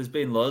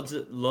loads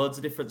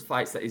of different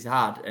fights that he's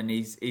had, and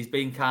he's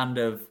been kind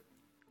of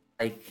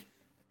like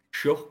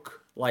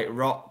shook, like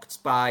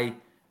rocked by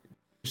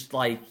just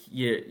like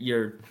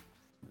your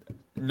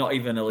not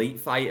even elite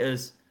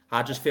fighters.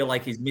 I just feel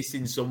like he's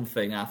missing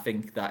something. I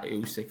think that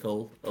Usyk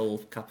will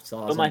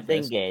capitalise. But my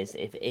thing is,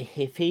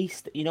 if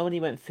he's, you know, when he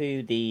went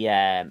through the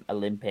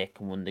Olympic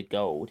and won the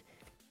gold,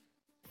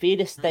 if he'd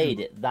have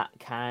stayed at that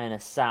kind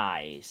of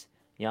size,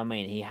 you know what I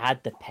mean? He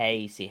had the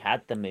pace, he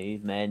had the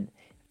movement.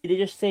 If he'd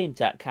have just stayed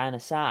that kind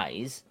of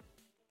size,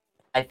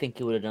 I think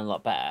he would have done a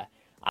lot better.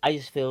 I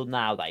just feel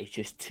now that he's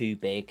just too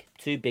big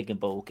and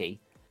bulky,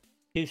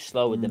 too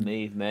slow with the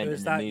movement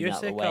Who's and the that, movement out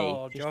of the Usyk way.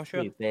 or Just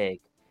Joshua? too big.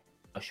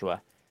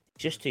 Joshua.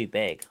 Just too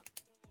big.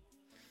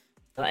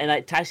 And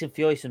like Tyson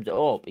Fury sums it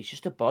up, he's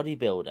just a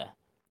bodybuilder.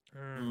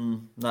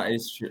 That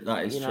is true.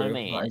 That is You know true. what I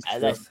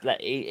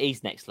mean?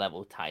 He's next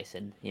level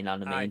Tyson. You know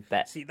what I mean?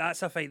 But see,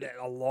 that's a fight that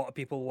a lot of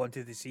people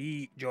wanted to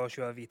see,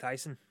 Joshua v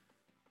Tyson.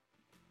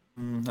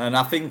 And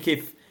I think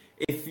if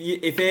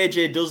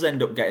AJ does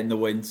end up getting the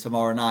win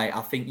tomorrow night,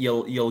 I think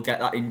you'll get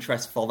that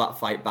interest for that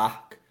fight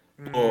back.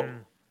 But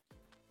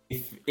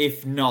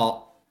if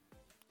not,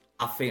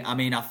 I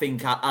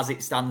think as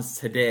it stands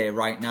today,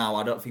 right now,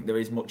 I don't think there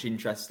is much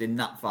interest in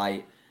that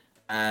fight.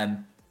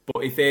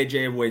 But if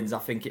AJ wins, I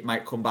think it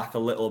might come back a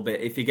little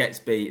bit. If he gets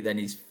beat,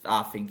 then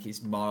I think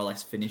he's more or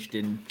less finished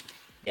in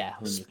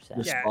 100%.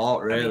 the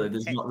sport. Really,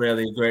 there's not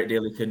really a great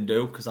deal he can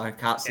do because I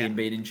can't see him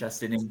being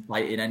interested in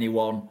fighting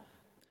anyone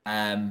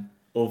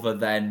other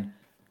than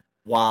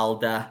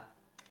Wilder,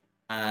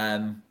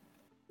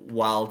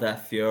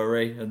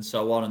 Fury, and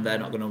so on. And they're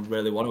not going to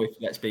really want to if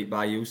he gets beat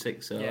by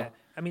Usyk. So yeah.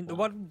 I mean,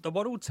 the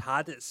world's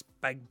had its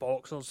big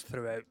boxers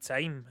throughout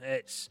time.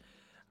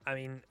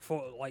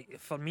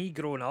 For me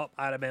growing up,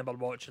 I remember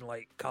watching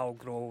like Carl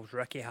Groves,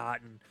 Ricky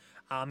Hatton,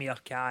 Amir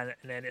Khan,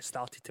 and then it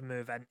started to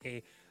move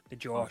into the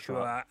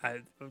Joshua,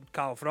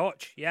 Carl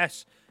Froch,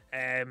 yes.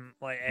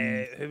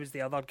 Who was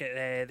the other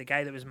guy? The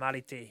guy that was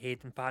married to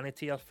Hayden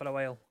Panettiere for a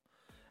while.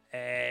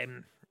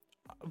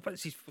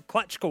 What's his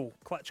Klitschko?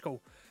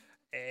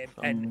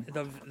 And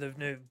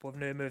we've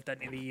now moved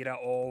into the era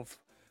of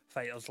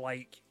fighters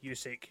like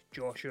Usyk,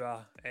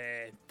 Joshua,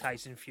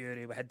 Tyson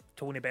Fury. We had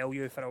Tony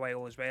Bellew for a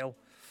while as well.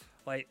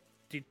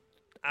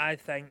 I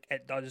think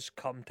it does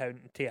come down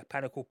to a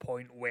pinnacle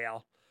point where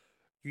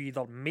you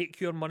either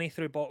make your money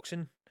through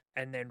boxing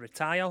and then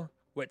retire,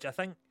 which I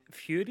think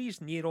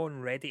Fury's near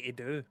on ready to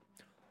do.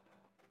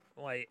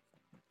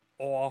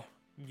 Or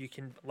you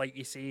can, like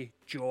you say,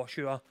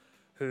 Joshua,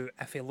 who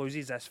if he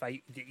loses this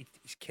fight,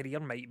 his career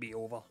might be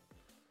over.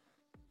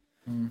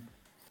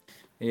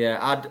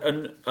 Yeah,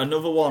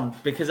 another one,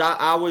 because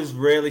I was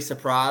really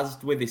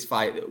surprised with this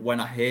fight when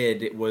I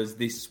heard it was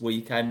this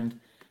weekend,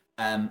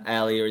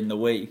 earlier in the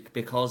week,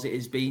 because it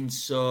has been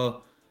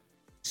so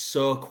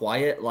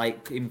quiet,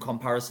 like in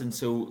comparison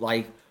to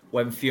like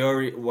when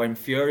Fury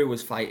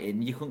was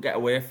fighting, you couldn't get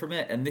away from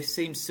it, and this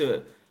seems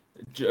to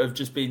have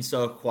just been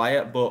so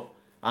quiet. But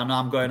I know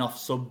I'm going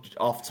off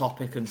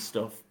topic and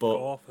stuff,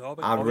 but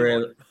I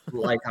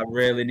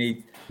really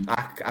need.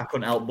 I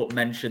couldn't help but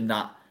mention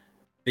that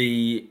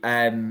the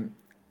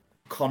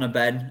Conor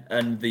Benn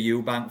and the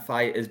Eubank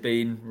fight has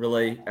been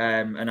really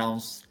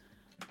announced,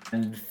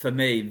 and for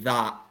me,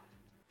 that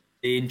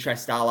the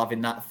interest I'll have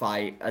in that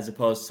fight as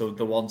opposed to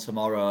the one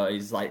tomorrow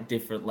is like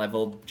different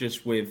level.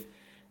 Just with,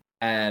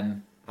 I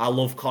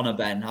love Conor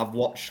Benn. I've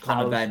watched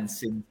Conor Benn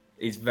since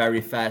his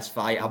very first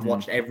fight. I've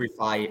watched every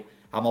fight.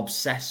 I'm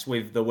obsessed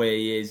with the way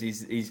he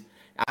is.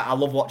 I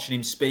love watching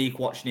him speak,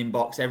 watching him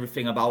box,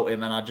 everything about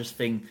him, and I just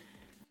think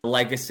the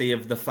legacy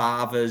of the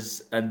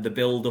fathers and the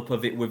build-up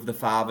of it with the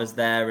fathers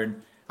there,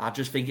 and I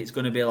just think it's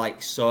going to be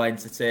like so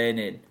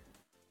entertaining.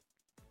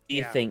 Do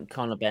you think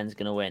Conor Ben's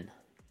going to win?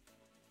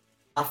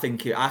 I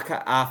think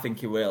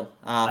he will.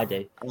 I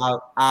do.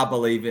 I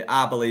believe it.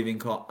 I believe in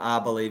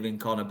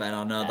Conor Ben.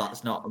 I know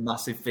that's not a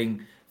massive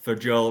thing for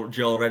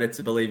Joel Redhead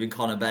to believe in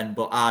Conor Ben,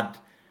 but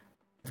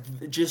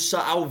just so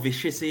how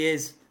vicious he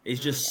is. He's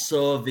just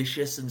so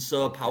vicious and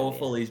so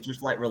powerful. He's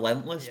just like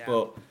relentless. Yeah.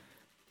 But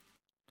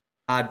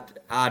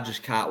I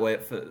just can't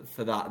wait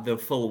for that. The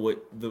full week,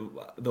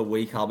 the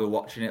week I'll be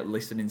watching it,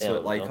 listening to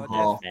it like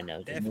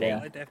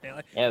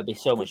definitely. It would be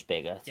so much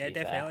bigger. Yeah,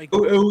 definitely.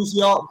 Who's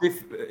your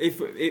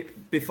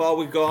if before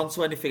we go on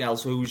to anything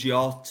else? Who's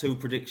your two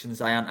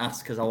predictions? I ain't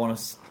asked because I want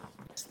to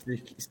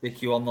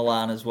stick you on the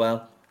line as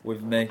well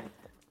with me.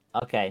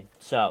 Okay,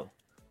 so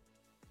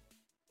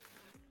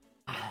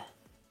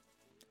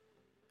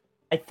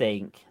I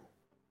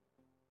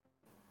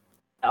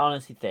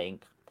honestly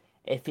think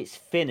if it's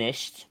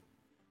finished,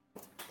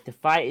 the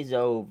fight is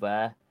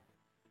over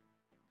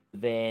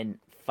within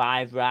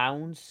 5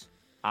 rounds,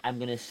 I'm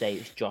going to say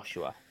it's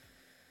Joshua.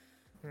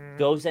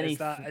 Goes any is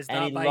that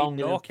any by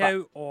longer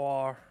knockout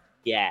or...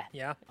 Yeah.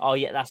 Yeah. Oh,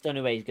 yeah, that's the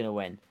only way he's going to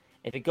win.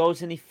 If it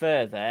goes any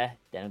further,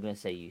 then I'm going to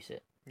say Usyk.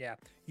 Yeah.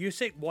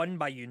 Usyk won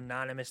by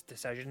unanimous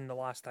decision the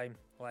last time.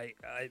 Like,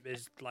 it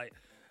was like...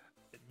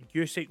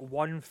 Usyk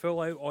won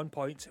full out on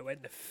points. It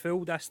went the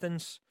full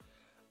distance.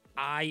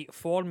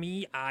 For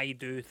me, I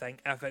do think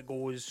if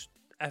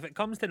it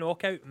comes to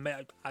knockout,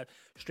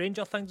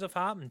 stranger things have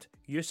happened.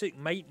 Usyk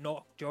might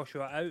knock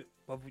Joshua out.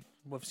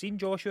 We've seen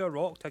Joshua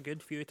rocked a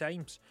good few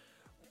times,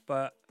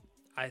 but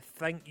I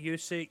think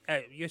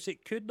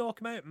Usyk could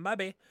knock him out,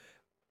 maybe.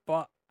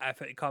 But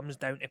if it comes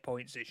down to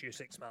points, it's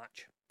Usyk's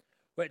match,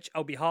 which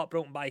I'll be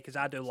heartbroken by because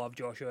I do love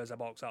Joshua as a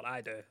boxer.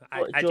 I do.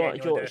 I genuinely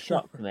do. What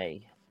shocked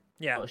me?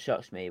 Yeah. What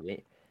shocks me,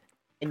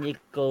 when you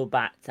go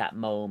back to that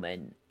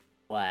moment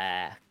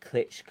where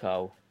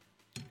Klitschko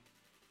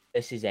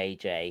versus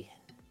AJ, you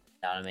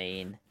know what I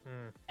mean?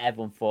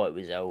 Everyone thought it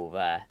was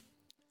over.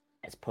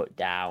 It's put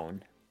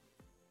down.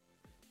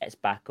 It's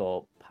back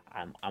up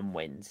and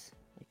wins.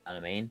 You know what I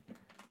mean?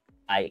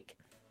 Like,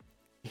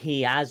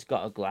 he has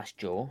got a glass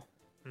jaw.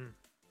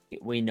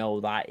 We know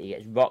that. He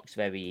gets rocks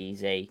very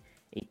easy.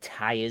 He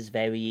tires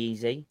very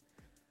easy.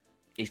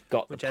 He's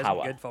got the power.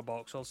 Which isn't good for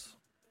boxers.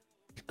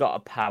 He's got a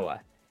power.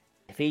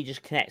 If he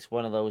just connects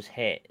one of those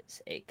hits,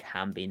 it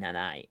can be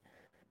night.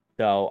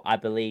 So I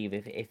believe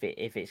if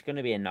it's going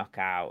to be a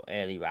knockout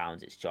early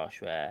rounds, it's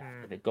Joshua.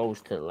 If it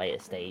goes to the later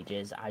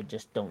stages, I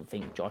just don't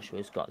think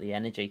Joshua's got the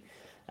energy,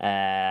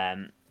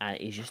 and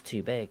he's just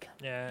too big.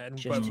 Yeah, and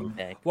just too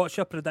big. What's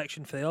your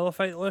prediction for the other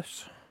fight,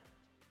 Lewis?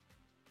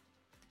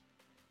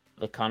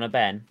 The Conor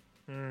Ben,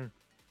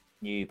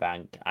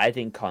 Eubank. I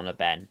think Conor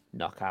Ben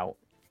knockout.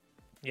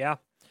 Yeah.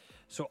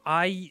 So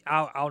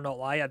I'll not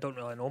lie, I don't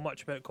really know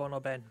much about Conor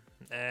Ben.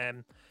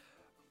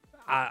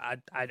 I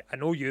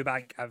know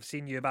Eubank. I've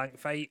seen Eubank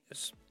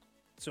fights,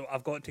 so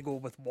I've got to go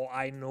with what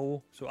I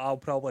know. So I'll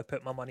probably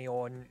put my money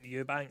on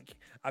Eubank.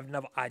 I've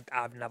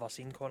never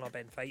seen Conor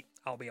Ben fight.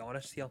 I'll be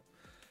honest here.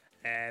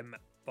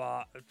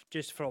 But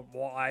just from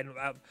what I know,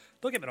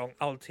 don't get me wrong.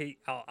 I'll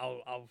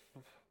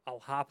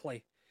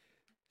happily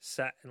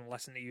sit and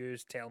listen to you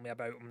tell me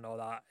about him and all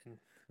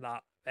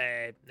that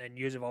and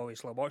you have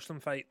obviously watched them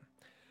fight.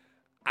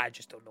 I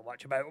just don't know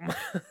much about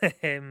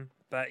him.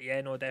 But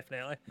yeah, no,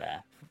 definitely.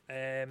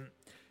 Yeah.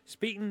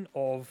 Speaking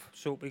of,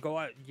 so we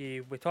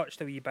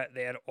touched a wee bit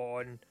there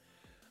on,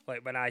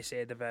 like when I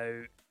said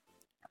about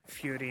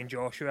Fury and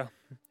Joshua,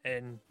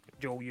 and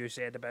Joel, you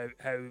said about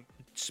how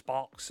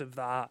sparks of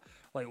that,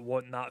 like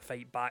wanting that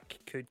fight back,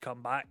 could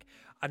come back.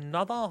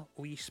 Another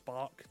wee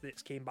spark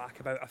that's came back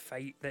about a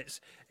fight it's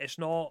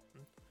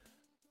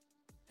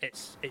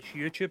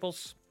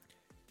YouTubers,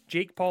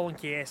 Jake Paul and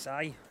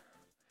KSI.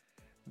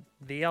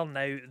 They are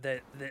now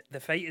the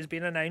fight has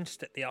been announced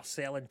that they are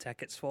selling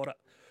tickets for it.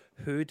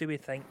 Who do we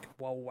think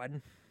will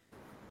win?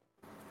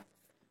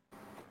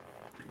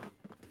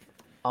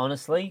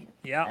 Honestly,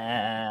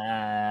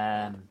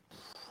 yeah.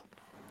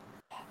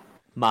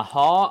 My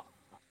heart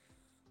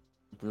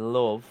would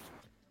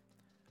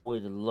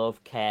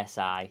love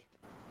KSI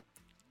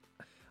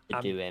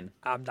to do him.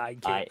 I'm dying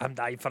for it. I'm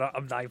dying for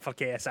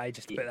KSI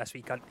just to put this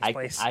week in his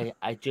place.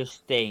 I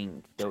just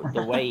think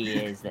the way he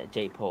is, that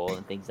Jake Paul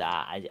and things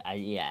like that,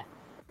 yeah.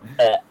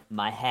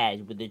 My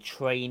head with the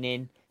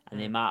training and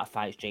the amount of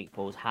fights Jake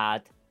Paul's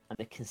had and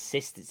the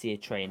consistency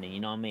of training, you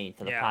know what I mean?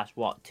 For the past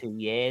 2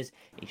 years,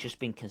 it's just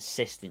been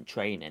consistent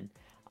training.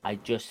 I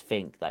just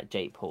think that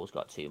Jake Paul's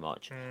got too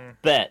much.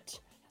 But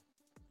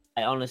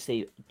I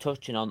honestly,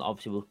 touching on,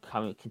 obviously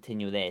we'll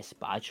continue this,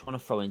 but I just want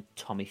to throw in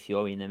Tommy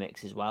Fury in the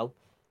mix as well.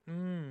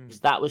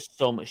 Because that was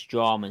so much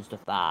drama and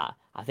stuff that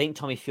I think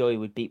Tommy Fury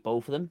would beat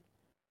both of them.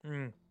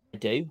 I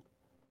do.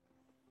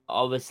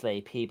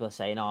 Obviously, people are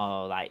saying,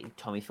 "Oh, like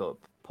Tommy Fury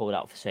pulled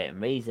out for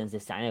certain reasons,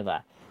 this, that, and the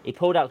other. He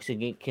pulled out because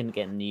he couldn't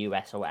get in the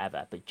US or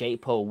whatever, but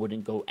Jake Paul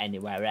wouldn't go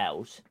anywhere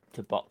else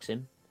to box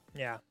him.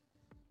 Yeah.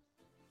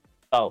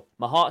 Oh,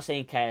 my heart's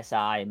saying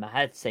KSI, my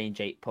head's saying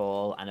Jake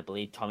Paul, and I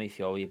believe Tommy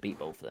Fury beat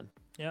both of them.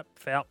 Yep,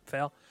 fair.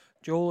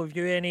 Joel, have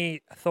you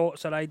any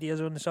thoughts or ideas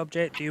on the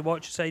subject? Do you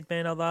watch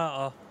Sidemen or that?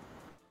 Or?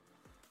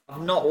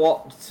 I've not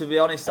watched, to be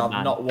honest,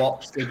 I've not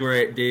watched a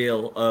great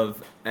deal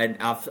of, and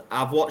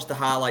I've watched the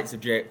highlights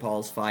of Jake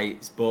Paul's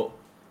fights, but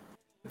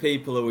the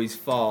people who he's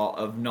fought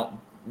have not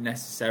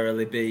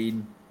necessarily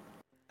been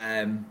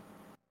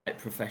like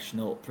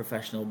professional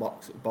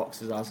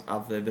boxers as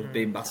have they? They've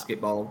been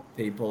basketball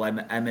people,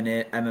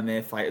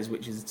 MMA fighters,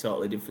 which is a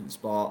totally different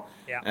sport.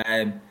 Yeah.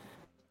 I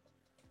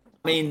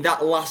mean,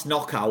 that last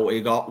knockout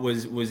he got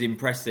was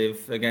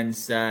impressive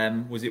against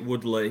was it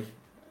Woodley?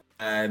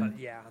 Yeah, I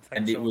think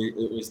and so.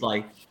 it was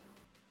like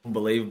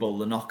unbelievable,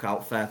 the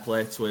knockout. Fair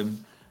play to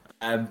him.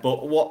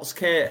 But what's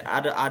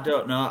I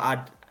don't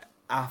know.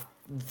 I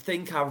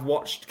think I've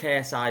watched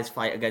KSI's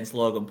fight against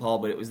Logan Paul,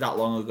 but it was that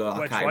long ago.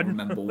 Which I can't one? even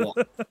remember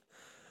what.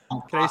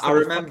 Christ, I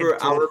remember.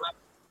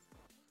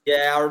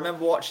 Yeah, I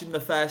remember watching the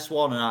first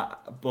one,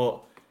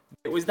 but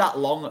it was that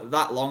long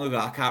ago.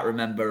 I can't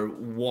remember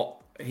what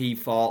he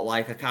fought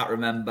like. I can't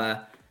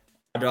remember.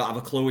 I don't have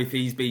a clue if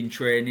he's been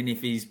training,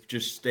 if he's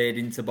just stayed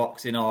into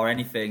boxing or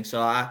anything.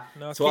 So I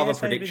have a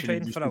prediction.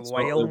 Been training for a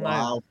while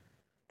now.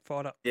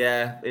 For it.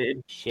 Yeah,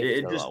 it'd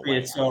just be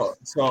a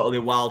totally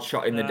wild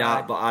shot in the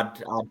dark. But I'd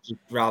just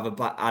rather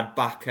I'd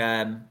back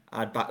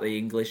the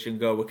English and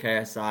go with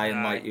KSI.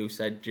 And like you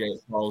said,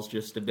 Jake Paul's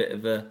just a bit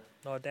of a.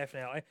 No,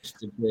 definitely.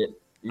 Just a bit,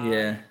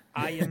 yeah.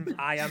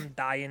 I am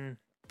dying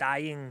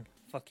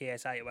for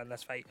KSI to win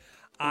this fight.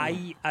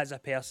 I, as a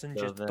person,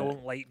 just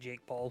don't like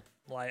Jake Paul.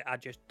 Like, I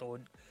just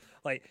don't.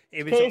 Like,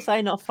 it was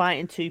KSI not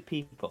fighting two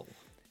people.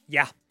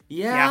 Yeah.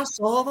 I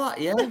saw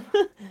that. Yeah.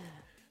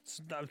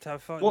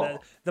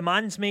 The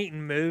man's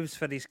making moves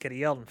for his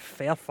career, and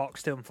fair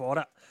fucks to him for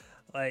it.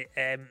 Like,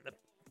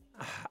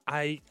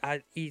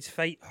 he's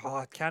fight. Oh,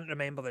 I can't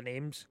remember the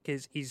names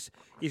because he's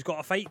got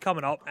a fight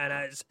coming up,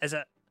 and is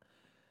it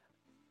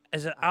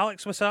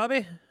Alex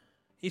Wasabi?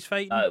 He's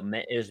fighting.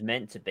 It was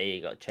meant to be.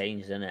 It got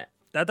changed, didn't it?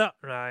 Did it?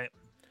 Right.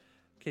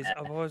 Because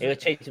it got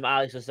changed from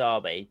Alex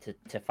Wasabi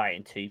to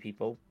fighting two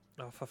people.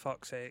 Oh, for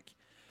fuck's sake!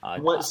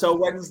 So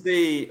when's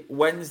the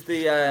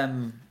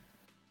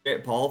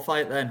Jake Paul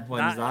fight then?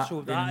 When's that?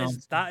 So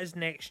that is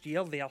next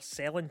year. They are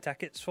selling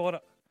tickets for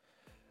it.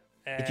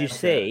 Did you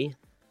see?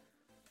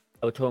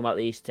 I was talking about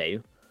these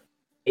two.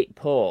 Jake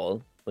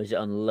Paul was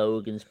on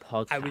Logan's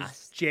podcast. I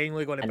was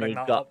genuinely going to bring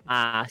that up.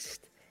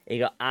 He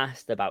got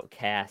asked about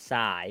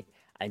KSI,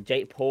 and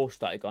Jake Paul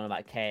started going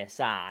about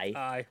KSI.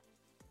 Aye.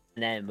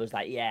 And then was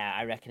like, yeah,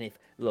 I reckon if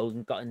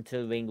Logan got into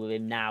the ring with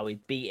him now,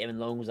 he'd beat him. And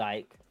Logan was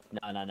like,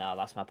 no,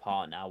 that's my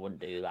partner. I wouldn't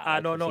do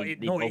that.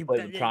 They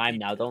both prime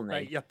now, don't they?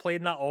 Right, you're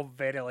playing that off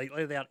very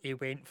lightly there. He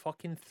went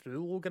fucking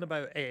through Logan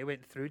about it. He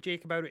went through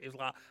Jake about it. He was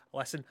like,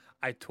 listen,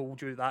 I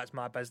told you that's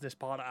my business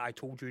partner. I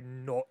told you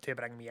not to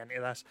bring me into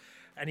this.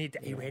 And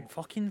he went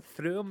fucking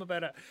through him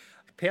about it.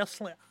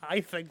 Personally, I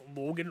think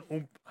Logan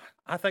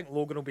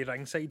will be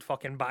ringside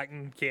fucking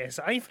backing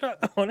KSI for it,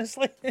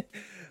 honestly.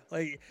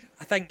 Like,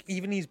 I think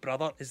even his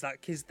brother is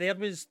that, because there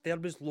was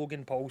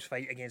Logan Paul's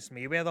fight against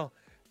Mayweather,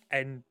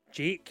 and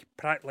Jake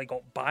practically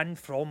got banned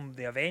from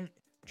the event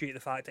due to the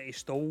fact that he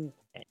stole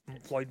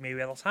Floyd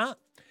Mayweather's hat.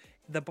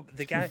 The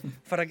guy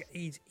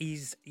he's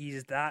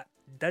that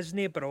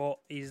Disney bro,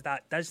 he's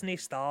that Disney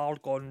star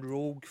gone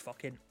rogue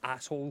fucking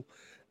asshole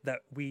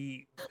that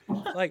we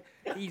like.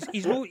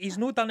 He's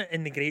no done it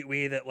in the great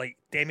way that like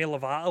Demi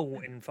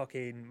Lovato and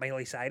fucking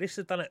Miley Cyrus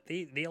have done it.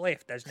 They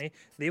left Disney.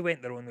 They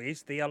went their own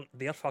ways.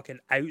 They're fucking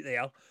out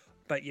there.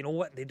 But you know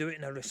what? They do it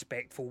in a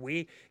respectful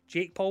way.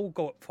 Jake Paul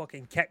got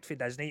fucking kicked for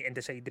Disney and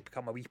decided to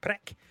become a wee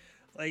prick.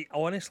 Like,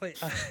 honestly,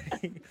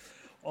 prick.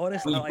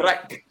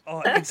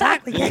 Oh,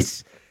 exactly.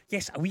 Yes,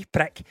 a wee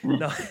prick.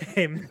 No,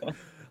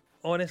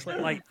 honestly,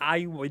 like,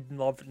 I would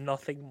love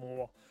nothing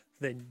more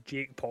than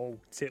Jake Paul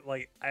to,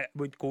 like, it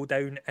would go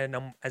down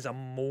as a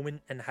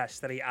moment in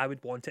history. I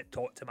would want it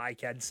taught to my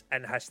kids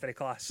in history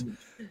class.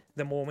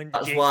 The moment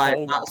Jake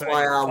Paul got put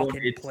in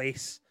fucking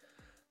place.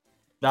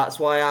 That's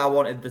why I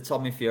wanted the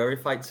Tommy Fury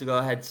fight to go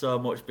ahead so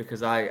much,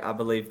 because I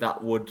believe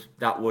that would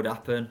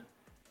happen.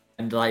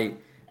 And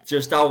like,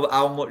 just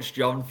how much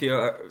John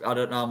Fury, I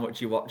don't know how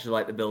much you watch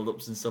like the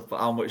build-ups and stuff, but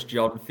how much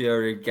John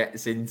Fury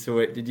gets into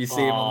it. Did you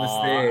see him on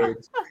the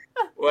stage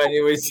when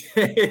he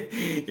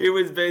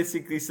was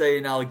basically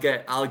saying, I'll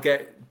get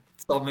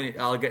Tommy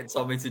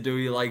to do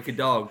you like a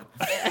dog.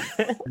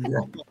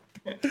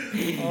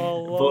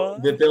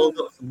 But the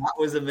build-up from that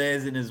was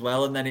amazing as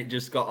well, and then it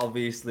just got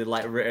obviously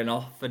like written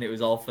off, and it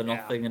was all for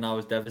nothing, and I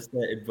was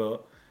devastated.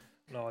 But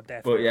no,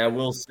 definitely. But yeah,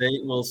 we'll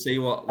see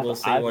what I it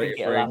think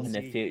it'll happen brings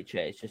in the future.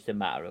 It's just a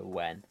matter of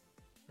when.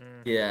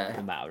 Yeah, it's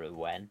a matter of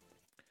when.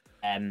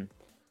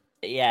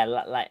 Yeah,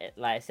 like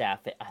I said,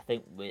 I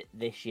think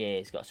this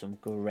year's got some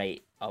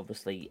great,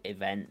 obviously,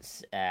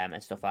 events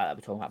and stuff like that.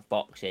 We're talking about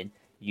boxing,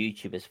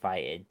 YouTubers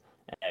fighting,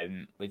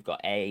 We've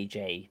got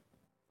AJ.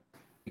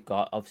 We've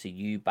got obviously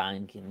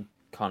Eubank and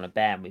Conor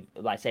Benn. We've,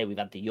 like I say, we've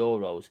had the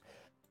Euros.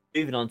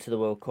 Moving on to the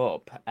World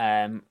Cup.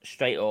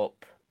 Straight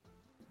up,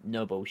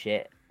 no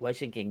bullshit. Where's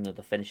you think England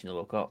are finishing the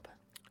World Cup?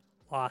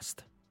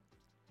 Last.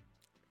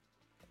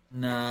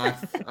 Nah,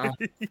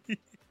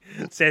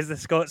 Says the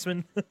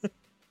Scotsman.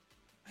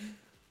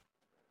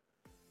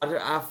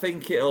 I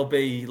think it'll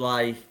be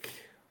like.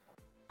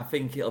 I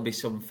think it'll be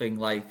something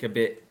like a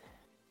bit.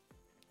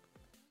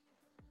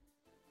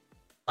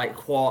 Like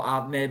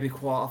maybe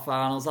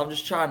quarterfinals. I'm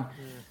just trying.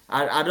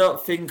 I don't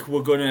think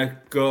we're gonna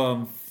go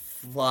and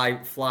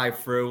fly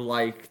through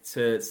like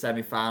to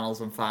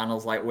semi-finals and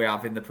finals like we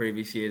have in the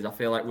previous years. I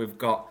feel like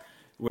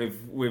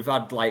we've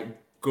had like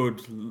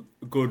good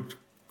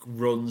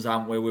runs,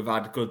 haven't we? We've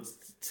had a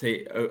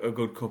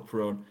good cup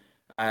run.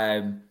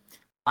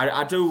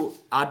 I do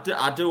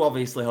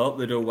obviously hope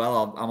they do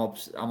well.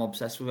 I'm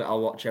obsessed with it.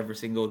 I'll watch every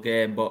single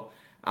game, but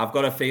I've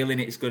got a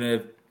feeling it's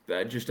gonna.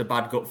 Just a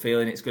bad gut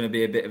feeling. It's going to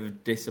be a bit of a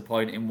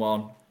disappointing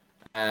one.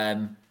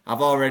 I've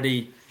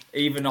already,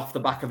 even off the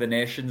back of the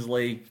Nations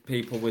League,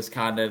 people was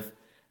kind of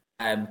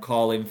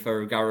calling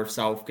for Gareth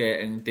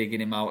Southgate and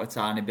digging him out a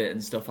tiny bit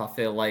and stuff. I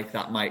feel like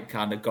that might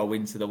kind of go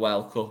into the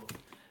World Cup.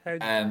 How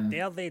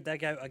dare they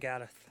dig out a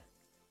Gareth?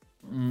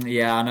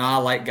 Yeah, I know. I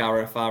like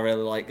Gareth. I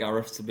really like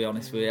Gareth, to be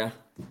honest with you.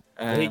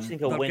 Who do you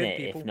think will they're win good it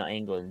people. if not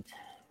England?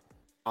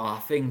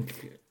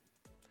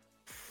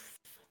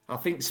 I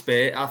think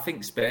Spain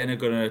are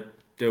going to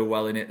do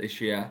well in it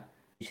this year. Who do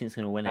you think's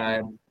going to win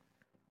it?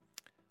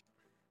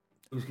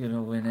 Who's going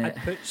to win it?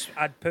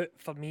 I'd put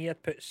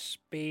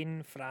Spain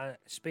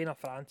or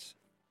France.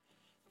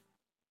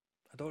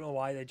 I don't know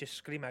why they just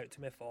scream out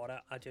to me for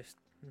it.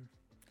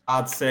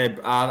 I'd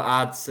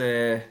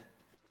say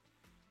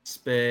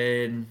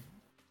Spain.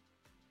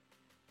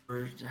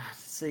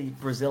 See,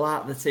 Brazil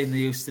aren't the team they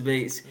used to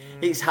be.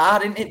 It's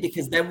hard, isn't it?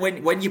 Because then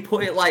when you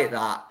put it like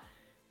that,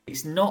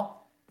 it's not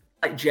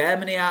like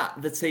Germany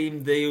aren't the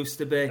team they used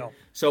to be. No.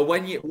 So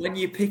when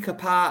you pick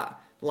apart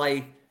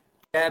like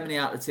Germany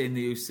aren't the team they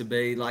used to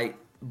be, like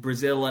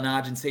Brazil and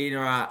Argentina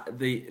aren't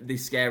the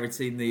scary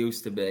team they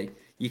used to be,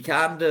 you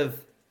kind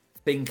of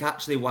think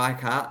actually why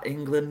can't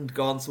England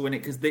go on to win it?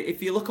 Because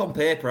if you look on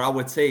paper,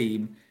 our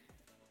team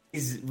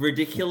is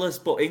ridiculous,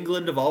 but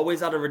England have always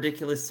had a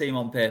ridiculous team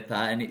on paper,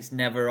 and it's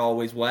never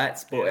always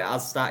worked. But it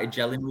has started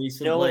gelling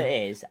recently. You know what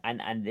it is,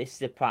 and this is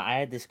the part. I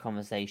had this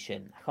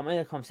conversation. I can't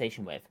remember the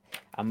conversation with,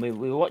 and we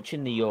were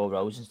watching the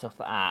Euros and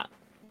stuff like that,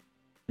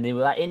 and they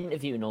were like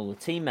interviewing all the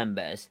team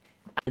members,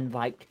 and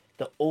like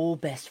they're all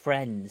best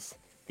friends.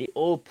 They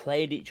all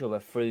played each other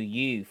through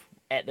youth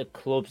at the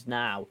clubs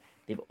now.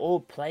 They've all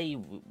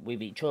played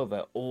with each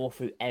other all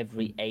through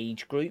every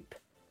age group.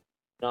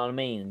 You know what I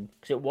mean?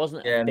 Because it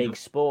wasn't a big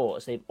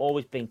sport, so they've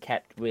always been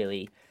kept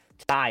really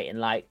tight. And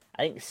like,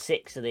 I think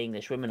 6 of the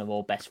English women are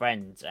all best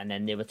friends, and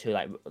then the other 2,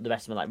 like the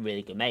rest of them, are like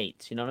really good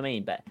mates. You know what I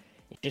mean? But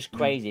it's just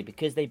crazy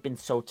because they've been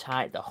so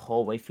tight the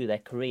whole way through their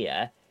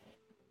career.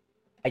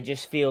 I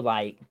just feel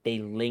like they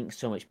link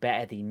so much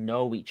better. They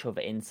know each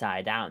other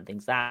inside out and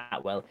things like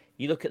that. Well,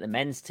 you look at the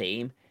men's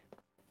team.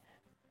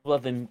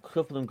 A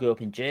couple of them grew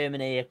up in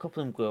Germany. A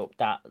couple of them grew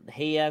up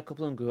here. A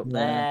couple of them grew up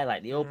there.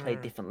 Like they all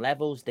played different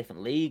levels,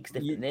 different leagues,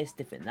 different this,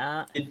 different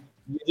that. You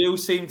do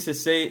seem to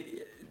see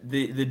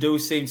they do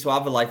seem to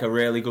have like a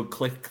really good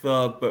click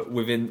though, but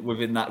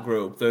within that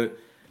group,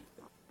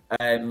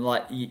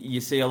 like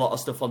you see a lot of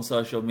stuff on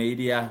social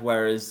media.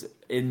 Whereas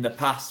in the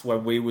past,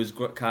 when we was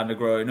kind of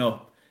growing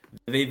up,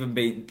 they've even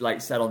been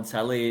like said on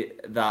telly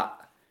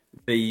that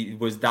they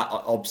was that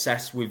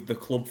obsessed with the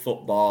club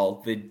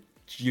football. They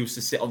used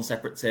to sit on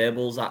separate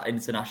tables at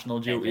international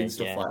duty and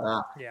stuff like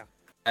that.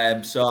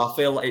 Yeah. So I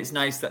feel like it's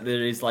nice that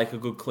there is like a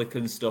good click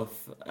and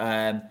stuff.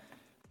 I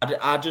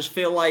just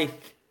feel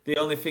like the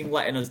only thing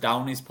letting us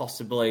down is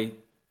possibly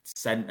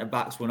centre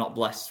backs. We're not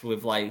blessed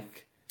with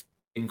like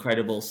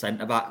incredible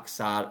centre backs.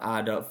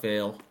 I don't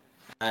feel.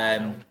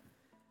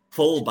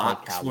 Full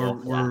backs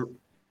were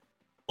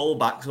full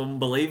backs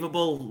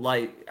unbelievable.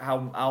 Like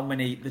how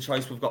many the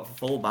choice we've got for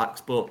full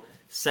backs, but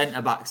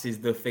centre backs is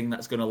the thing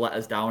that's going to let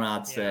us down,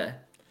 I'd say.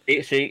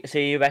 So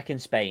you reckon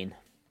Spain?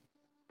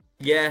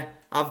 Yeah,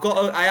 I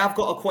have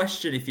got a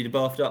question. If you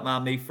both don't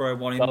mind me throwing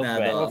one in there,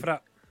 though. Go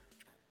for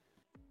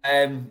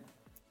it.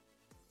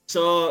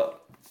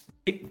 So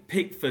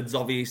Pickford's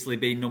obviously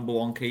been number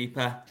 1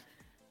 keeper.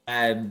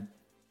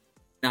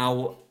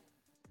 Now,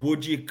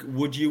 would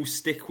you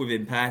stick with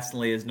him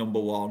personally as number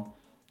 1,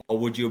 or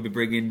would you be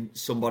bringing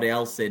somebody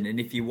else in?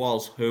 And if you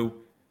was, who?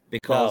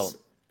 Because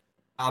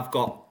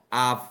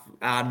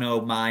I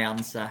know my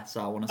answer,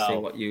 so I want to see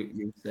what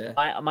you say.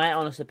 My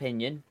honest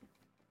opinion,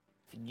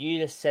 if you'd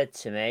have said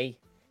to me,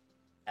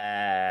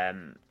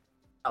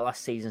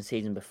 last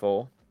season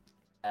before,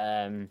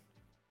 number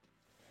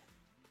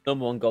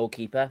 1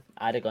 goalkeeper,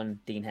 I'd have gone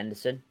Dean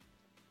Henderson.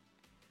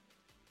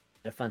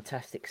 Had a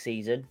fantastic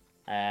season.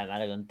 I'd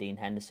have gone Dean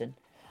Henderson.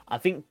 I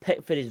think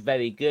Pickford is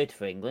very good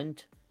for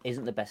England.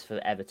 Isn't the best for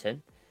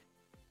Everton.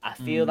 I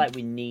feel like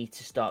we need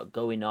to start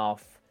going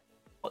off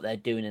what they're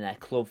doing in their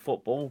club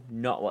football,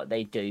 not what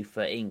they do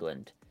for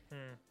England.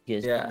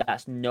 Because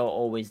that's not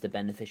always the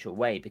beneficial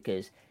way.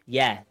 Because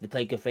they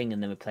play good thing,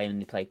 and then they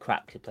play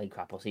crap. They play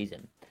crap all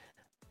season.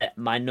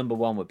 My number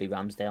one would be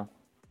Ramsdale.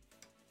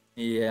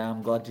 Yeah,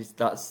 I'm glad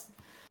that's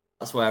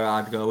where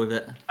I'd go with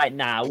it. Right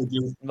now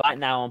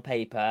on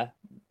paper,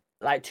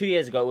 like 2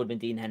 years ago it would have been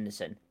Dean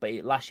Henderson, but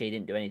last year he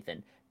didn't do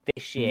anything.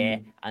 This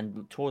year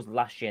and towards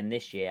last year and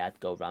this year, I'd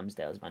go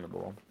Ramsdale as my number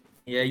one.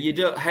 Yeah, you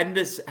do.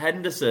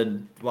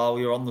 Henderson, while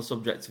you're on the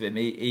subject of him,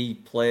 he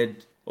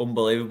played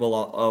unbelievable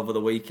over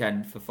the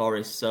weekend for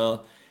Forest.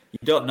 So you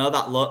don't know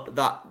that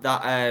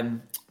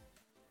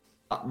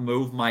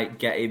move might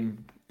get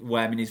him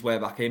worming his way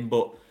back in.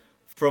 But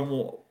from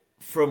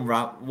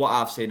what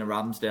I've seen of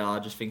Ramsdale, I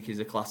just think he's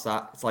a class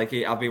act. It's like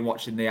I've been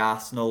watching the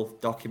Arsenal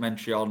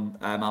documentary on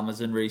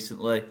Amazon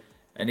recently,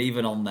 and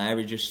even on there,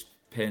 he just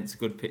paints a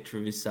good picture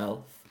of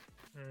himself.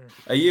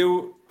 Are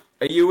you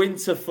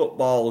into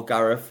football,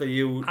 Gareth?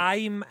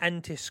 I'm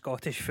into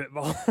Scottish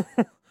football.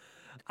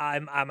 You're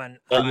not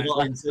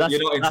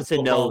into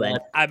football, then.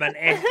 I'm an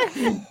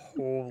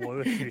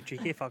Lewis, you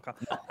cheeky fucker.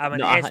 I'm an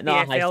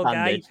SPFL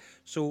guy.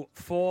 So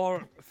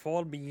for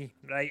me,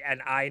 right,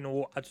 and I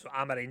know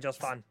I'm a Rangers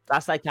fan.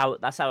 That's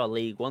our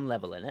League One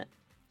level, isn't it?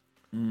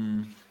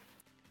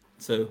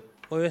 So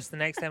Lewis, the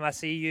next time I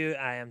see you,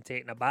 I am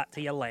taking a bat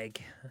to your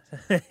leg.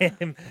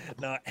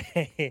 No,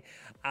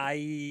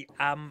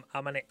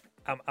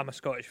 I'm a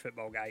Scottish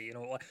football guy. You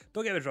know,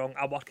 don't get me wrong.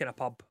 I work in a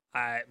pub.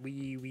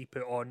 We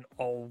put on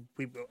all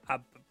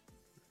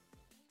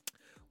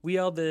we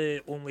are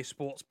the only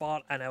sports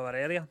bar in our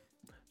area,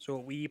 so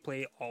we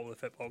play all the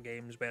football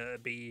games, whether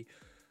it be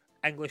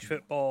English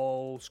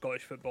football,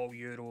 Scottish football,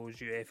 Euros,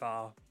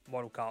 UEFA,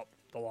 World Cup,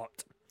 the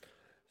lot.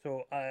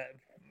 So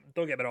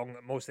don't get me wrong.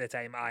 Most of the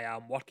time I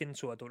am working,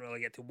 so I don't really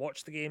get to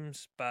watch the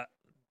games, but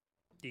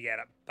you get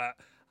it. But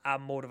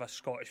I'm more of a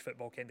Scottish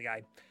football kind of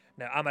guy.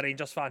 Now, I'm a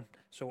Rangers fan,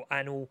 so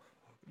I know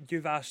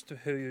you've asked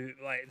who,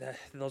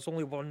 there's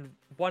only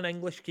one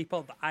English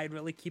keeper that I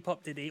really keep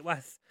up to date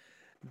with,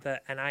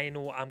 and I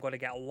know I'm going to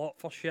get a lot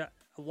of shit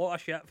for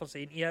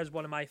saying he is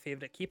one of my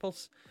favourite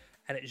keepers,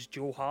 and it's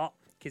Joe Hart,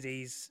 because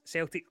he's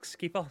Celtic's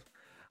keeper.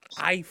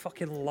 I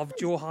fucking love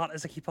Joe Hart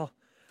as a keeper.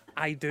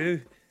 I do.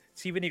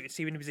 See when he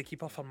was a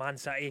keeper for Man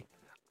City,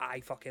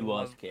 I fucking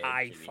love it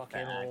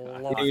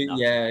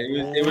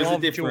was a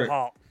different Joe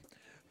Hart.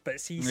 But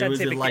since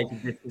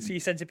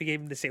he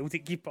became the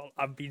Celtic keeper,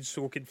 I've been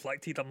so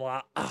conflicted. I'm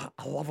like, I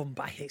love him,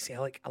 but I hate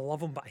Celtic.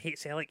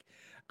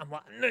 I'm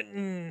like,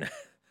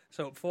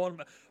 So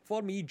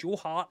for me, Joe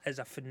Hart is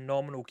a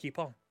phenomenal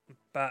keeper.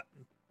 But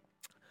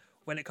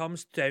when it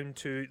comes down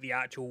to the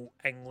actual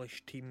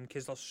English team,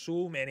 because there's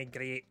so many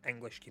great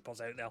English keepers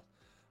out there.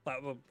 I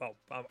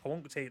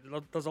won't say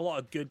there's a lot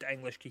of good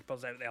English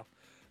keepers out there.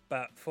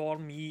 But for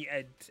me,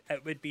 it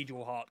would be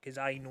Joe Hart, because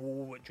I know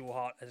what Joe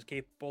Hart is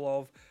capable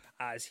of,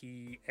 as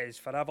he is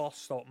forever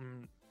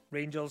stopping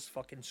Rangers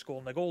fucking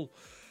scoring a goal.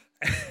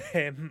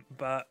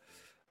 But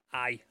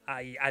I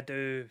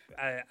do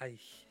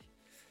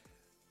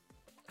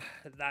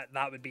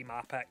that would be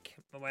my pick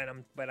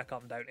when I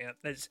come down to it.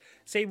 It's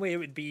same way it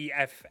would be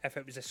if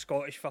it was a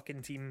Scottish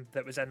fucking team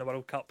that was in the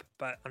World Cup,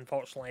 but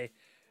unfortunately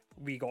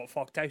we got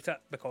fucked out it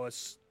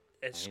because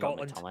it's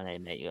Scotland.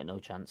 Mate, you got no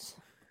chance.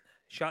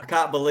 I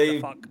can't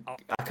believe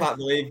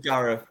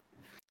Gareth.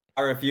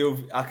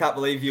 I can't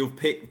believe you've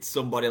picked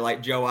somebody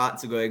like Joe Hart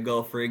to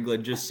go for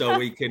England just so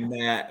we can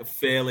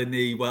fail in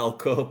the World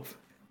Cup.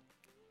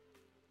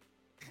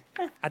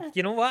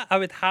 You know what? I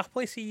would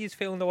happily see you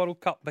fail in the World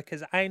Cup,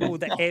 because I know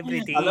that every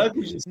day.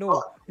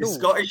 You're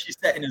Scottish. You're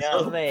setting us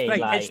up.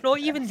 Right, it's not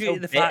even due to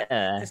the fact.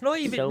 It's not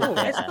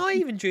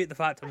even due to the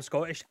fact I'm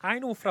Scottish. I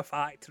know for a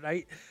fact,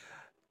 right?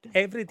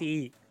 Every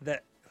day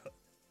that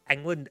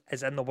England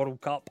is in the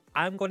World Cup,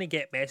 I'm going to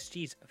get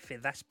messages for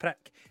this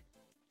prick,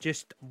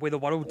 just with the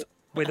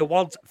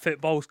words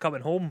 "football's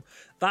coming home."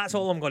 That's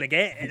all I'm going to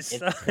get. It's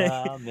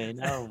coming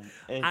home.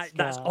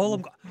 That's all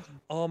I'm.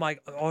 Oh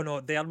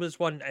no! There was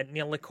one. It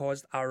nearly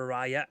caused a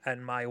riot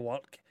in my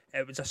work.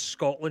 It was a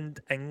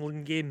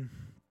Scotland-England game.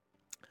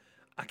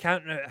 I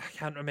can't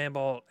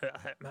remember.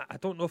 I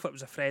don't know if it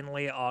was a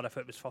friendly or if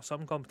it was for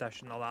some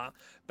competition or that.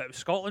 But it was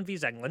Scotland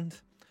vs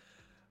England.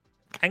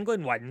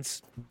 England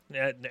wins.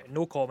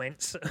 No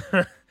comments.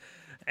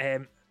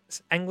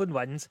 England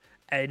wins,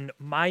 and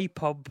my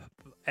pub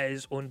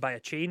is owned by a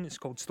chain. It's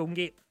called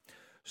Stonegate.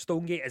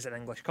 Stonegate is an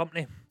English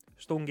company.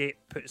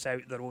 Stonegate puts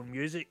out their own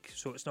music,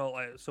 so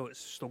it's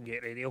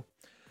Stonegate Radio.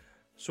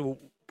 So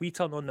we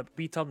turn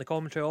the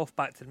commentary off,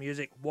 back to the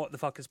music. What the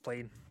fuck is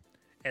playing?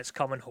 It's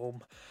Coming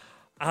Home.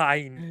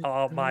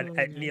 Oh man,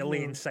 it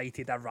nearly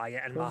incited a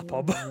riot in my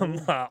pub. I'm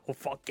like, oh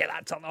fuck, get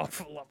that turned off.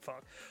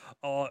 Fuck.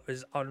 Oh, it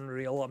was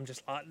unreal. I'm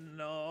just like,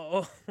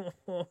 no,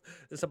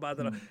 it's a bad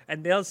enough.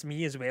 And there's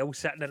me as well,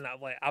 sitting in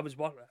that. Like, I was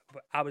working,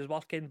 but I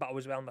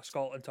was wearing my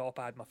Scotland top.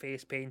 I had my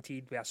face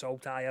painted with a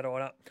salt tire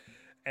on it,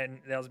 and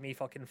there's me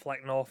fucking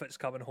flicking off It's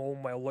Coming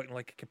Home while looking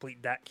like a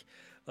complete dick.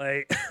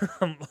 Like,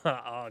 I'm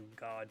like, oh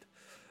god.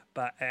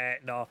 But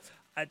no,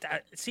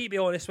 See, to be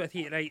honest with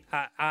you, right?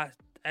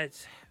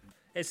 It's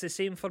the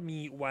same for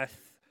me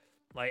with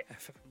like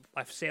if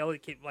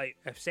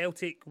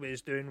Celtic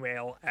was doing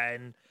well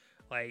and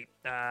like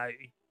the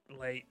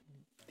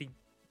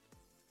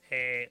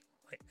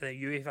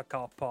UEFA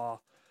Cup or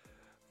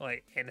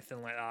like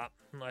anything like that.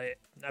 Like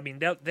I mean,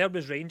 there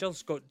was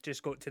Rangers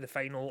just got to the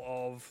final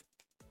of.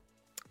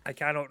 I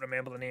cannot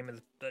remember the name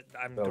of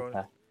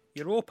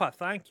Europa.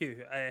 Thank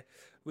you.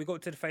 We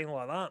got to the final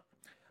of that.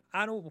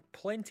 I know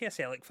plenty of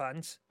Celtic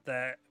fans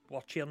that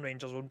were cheering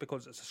Rangers on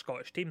because it's a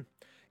Scottish team.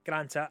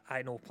 Granted,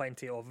 I know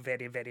plenty of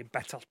very, very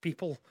bitter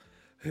people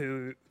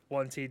who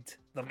wanted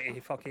them to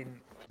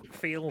fucking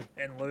fail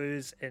and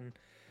lose, and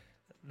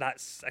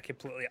that's a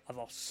completely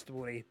other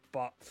story.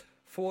 But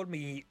for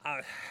me,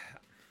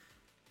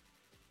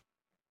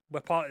 we're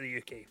part of the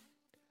UK.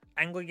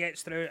 England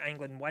gets through,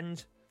 England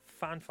wins.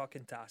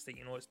 Fan-fucking-tastic.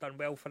 You know, it's done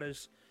well for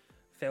us.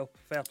 Fair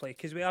play,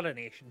 because we are a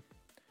nation.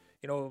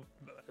 You know,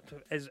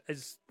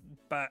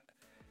 but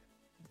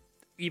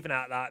even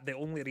at that, the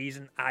only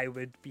reason I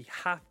would be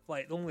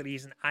the only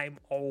reason I'm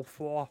all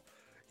for,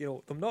 you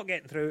know, them not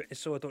getting through is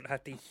so I don't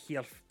have to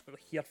hear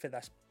for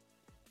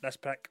this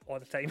prick all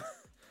the time.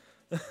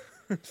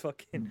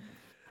 Fucking,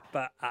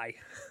 but aye.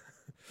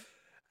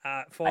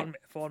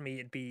 For me,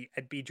 it'd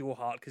be Joe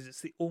Hart because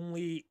it's the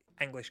only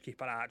English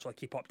keeper I actually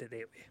keep up to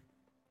date with.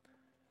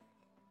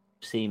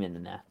 See him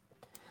in there.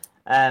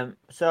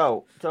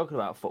 So talking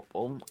about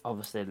football,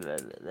 obviously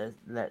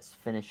let's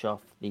finish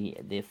off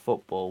the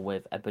football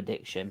with a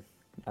prediction.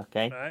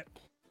 Okay. Right.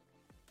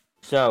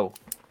 So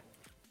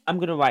I'm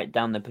gonna write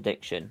down the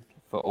prediction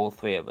for all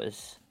three of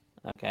us.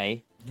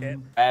 Okay.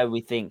 Okay. We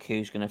think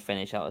who's gonna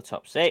finish out the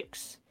top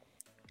 6.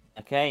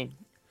 Okay,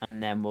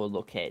 and then we'll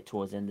look at it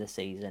towards the end of the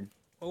season.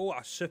 Oh,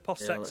 a super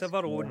six of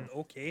our own.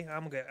 Okay,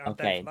 I'm down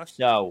Okay, for this.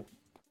 so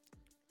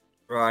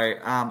Right,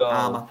 I'm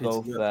happy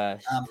go to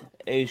first.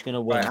 Who's gonna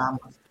win? Right,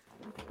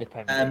 The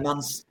Premier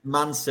League?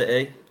 Man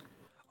City.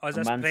 Oh, is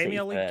this Man City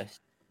Premier League?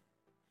 first.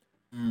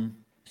 Mm.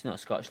 It's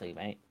not Scottish League,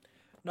 mate.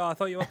 No, I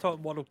thought you were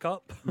talking World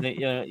Cup.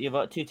 You've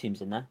got 2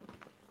 teams in there.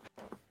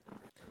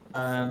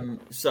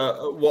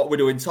 So what we're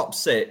doing, top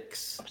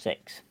 6. Top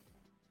 6.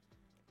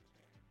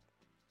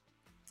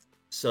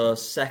 So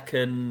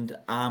second,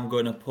 I'm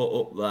going to put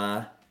up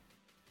there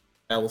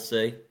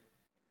Chelsea.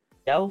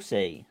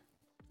 Chelsea.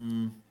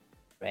 Mm.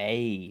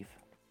 Brave.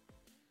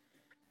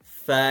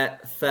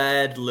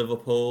 Third,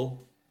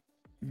 Liverpool.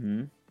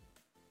 Mm-hmm.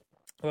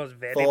 Was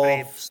very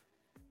brave.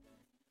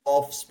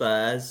 Fourth,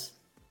 Spurs.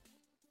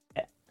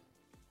 Yeah.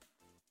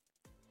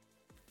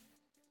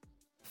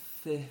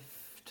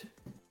 Fifth.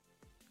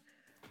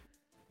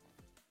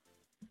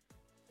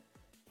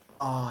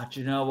 Oh, do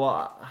you know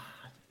what?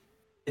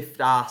 Fifth,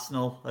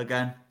 Arsenal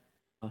again.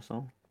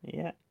 Arsenal.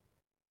 Yeah.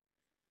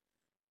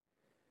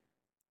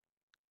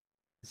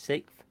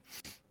 6th.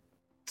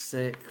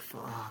 Sixth.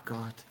 Oh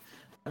God.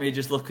 Let me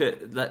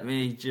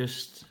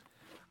just.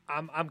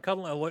 I'm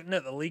currently looking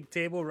at the league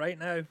table right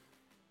now.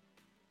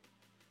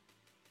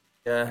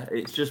 Yeah,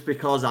 it's just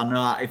because I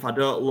know if I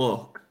don't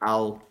look,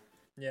 I'll.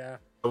 Yeah.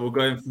 We're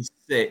going for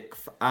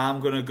 6th. I'm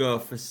gonna go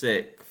for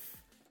 6th.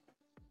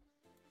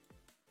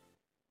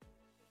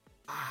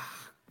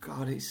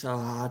 God, it's so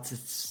hard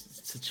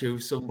to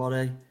choose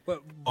somebody.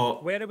 But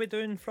where are we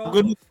doing from?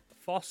 Good.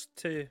 1st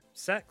to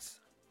 6th?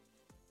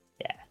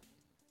 Yeah.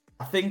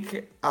 I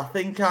think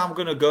I'm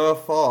gonna go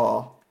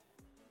for.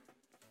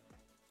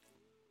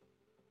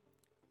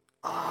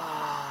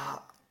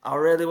 I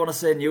really want to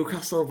say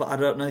Newcastle, but I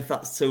don't know if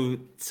that's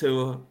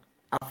too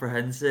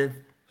apprehensive.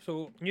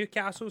 So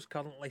Newcastle's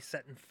currently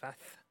sitting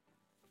 5th.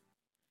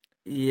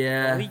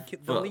 Yeah,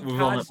 The league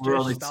has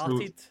just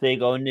started. There you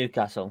go,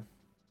 Newcastle.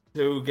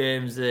 2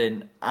 games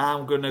in.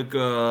 I'm gonna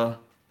go.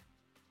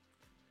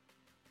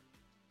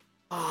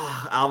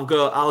 I'll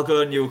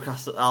go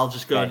Newcastle. I'll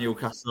just go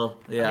Newcastle.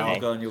 Yeah, Okay. I'll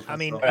go Newcastle. I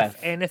mean,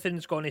 if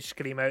anything's going to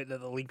scream out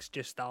that the league's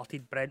just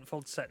started,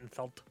 Brentford's sitting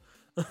 3rd.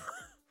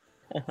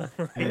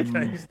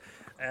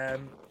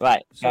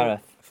 Right, So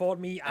Gareth. for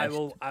me, I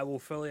will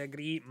fully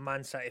agree.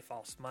 Man City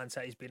first. Man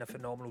City's been a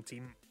phenomenal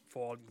team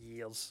for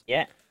years.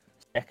 Yeah.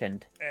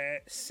 Second.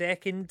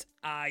 Second,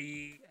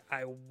 I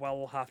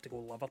will have to go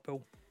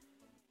Liverpool.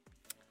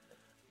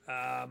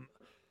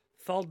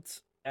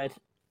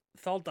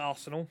 Third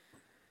Arsenal.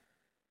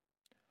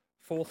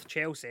 4th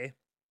Chelsea.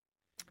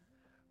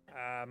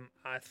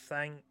 I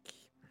think.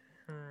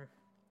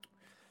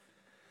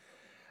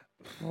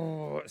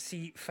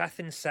 See, 5th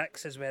and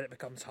 6th is where it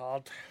becomes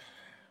hard.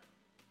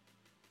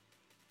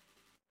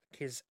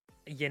 Because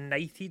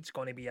United's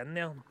going to be in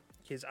there.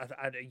 Because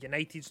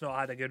United's not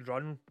had a good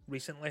run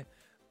recently.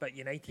 But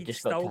United's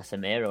Just got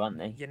Casemiro, haven't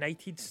they?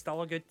 United's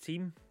still a good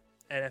team.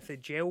 And if they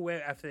gel well,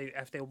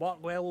 if they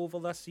work well over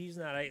this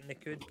season, all right, and they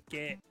could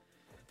get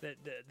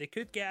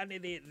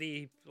into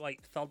the like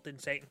 3rd and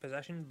 2nd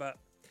position, but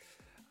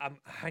I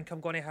think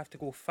I'm going to have to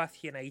go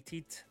 5th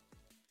United,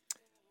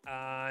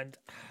 and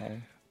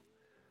I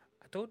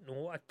don't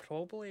know. I'd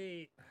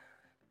probably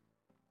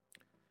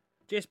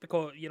just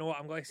because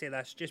I'm going to say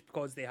this, just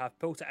because they have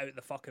pulled it out of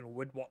the fucking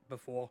woodwork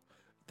before,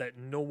 that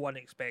no one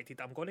expected.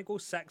 I'm going to go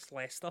 6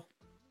 Leicester.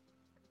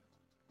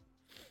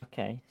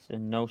 Okay, so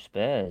no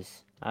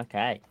Spurs.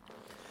 Okay.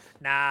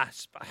 Nah,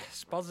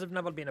 Spurs have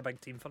never been a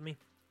big team for me.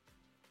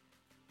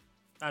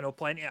 I know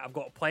plenty. I've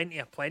got plenty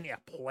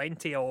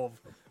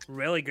of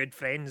really good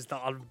friends that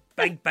are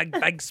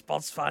big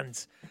Spurs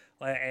fans,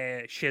 like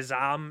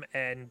Shazam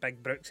and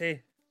Big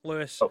Brooksy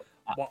Lewis.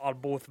 Are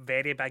both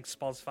very big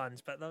Spurs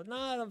fans, but they've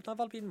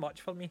never been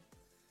much for me.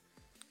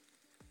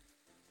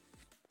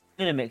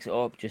 I'm gonna mix it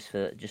up just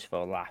for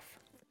a laugh.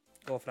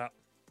 Go for it.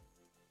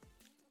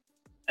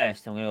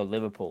 First, I'm gonna go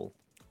Liverpool.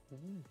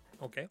 Ooh,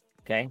 okay.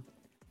 Okay.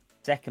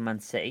 Second, Man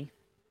City.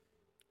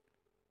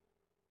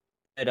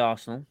 Third,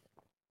 Arsenal.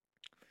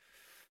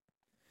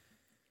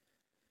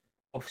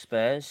 Fourth,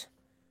 Spurs.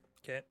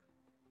 Okay.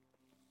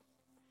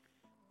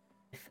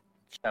 Fifth,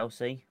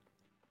 Chelsea.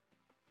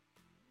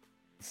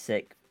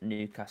 Sixth,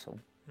 Newcastle.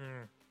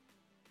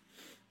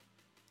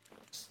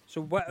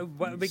 So what are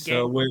we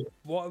getting?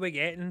 What are we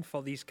getting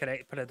for these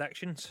correct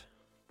predictions?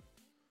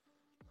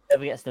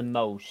 Whoever gets the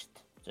most.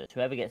 So it's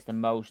whoever gets the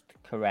most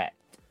correct.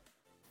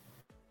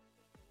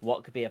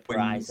 What could be a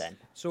prize then?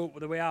 So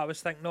the way I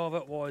was thinking of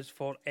it was,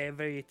 for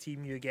every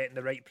team you get in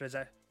the right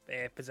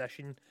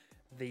position,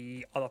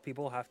 the other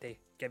people have to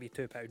give you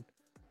 £2.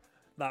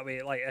 That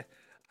way, like,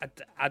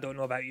 I don't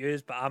know about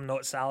yous, but I'm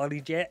not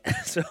salaried yet,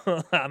 so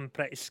I'm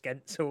pretty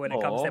skint. So when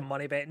it comes to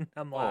money betting,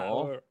 I'm like,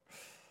 oh.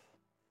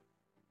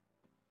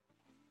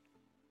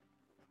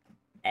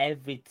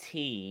 Every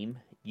team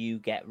you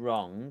get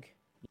wrong,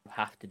 you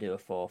have to do a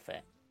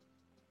forfeit.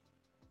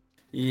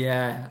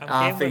 Yeah,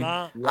 I think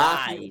that.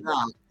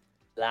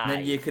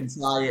 Then you can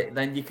tie it.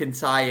 Then you can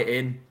tie it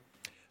in,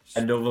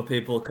 and other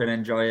people can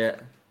enjoy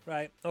it.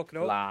 Right. Okay.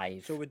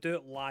 Live. So we do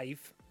it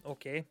live.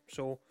 Okay.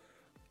 So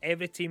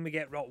every team we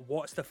get wrong,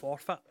 what's the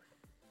forfeit?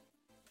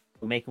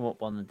 We'll make them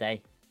up on the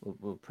day.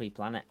 We'll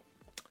pre-plan it.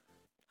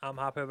 I'm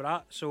happy with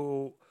that.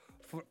 So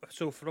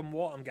from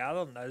what I'm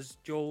gathering is,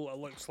 Joel, it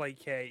looks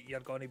like you're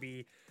going to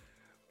be,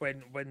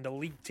 when the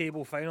league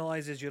table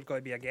finalises, you're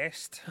going to be a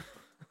guest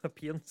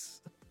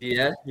appearance.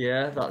 Yeah,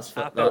 that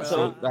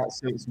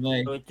suits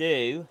me. We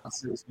do. That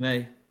suits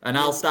me. And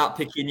I'll start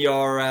picking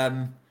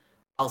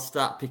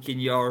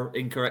your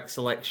incorrect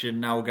selection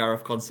now,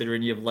 Gareth,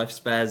 considering you've left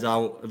Spurs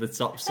out of the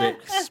top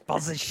 6.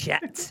 Spurs is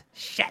shit.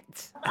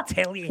 Shit, I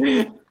tell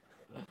you.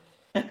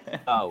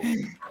 Oh.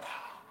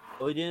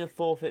 Are we doing a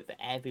forfeit for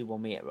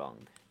everyone we get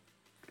wrong?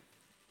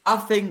 I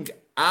think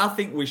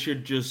we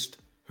should just,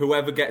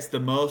 whoever gets the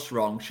most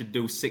wrong should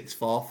do 6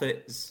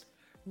 forfeits.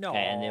 No. Okay,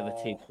 and the other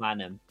 2 plan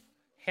them.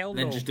 Hell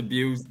no. And then just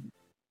abuse.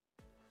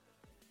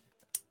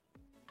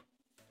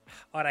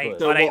 All right,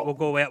 we'll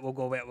go with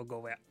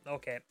it.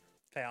 Okay,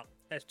 fair.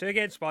 It's 2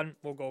 against 1.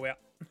 We'll go with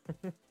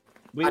it.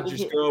 I'd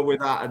just go with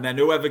that, and then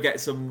whoever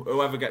gets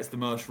the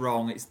most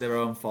wrong, it's their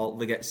own fault.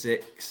 They get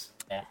 6.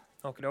 Yeah.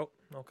 Knock it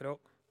up.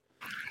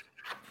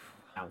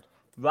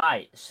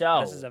 Right, so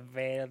this is a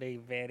very,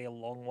 very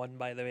long one,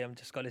 by the way. I'm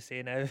just going to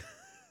say now.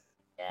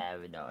 Yeah,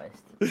 we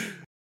noticed.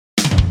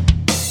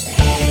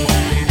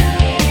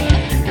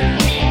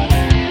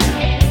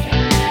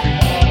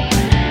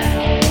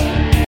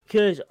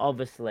 Because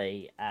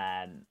obviously,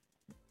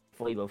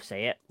 before we both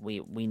say it,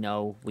 we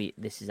know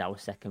this is our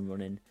second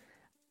running,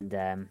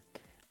 and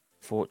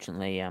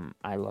fortunately,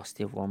 I lost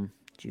the other one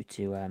due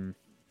to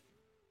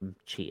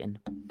cheating.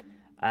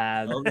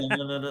 No.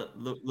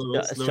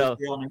 Lewis, be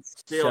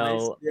honest. Be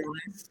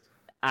honest.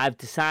 I've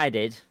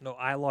decided. No,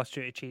 I lost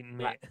you to cheating,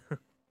 mate.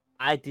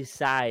 I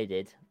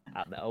decided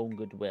at my own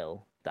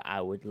goodwill that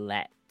I would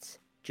let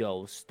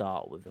Joel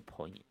start with a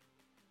point,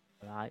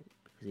 right?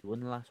 Because he won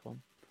the last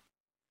one.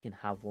 He can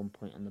have 1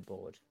 point on the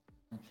board.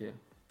 Thank you.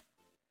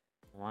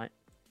 All right.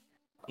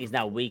 Because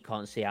now we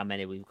can't see how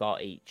many we've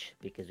got each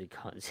because we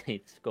can't see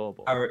the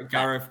scoreboard.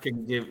 Gareth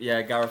can give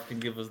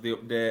us the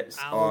updates.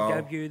 I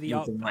will give you the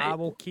I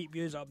will keep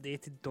you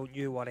updated. Don't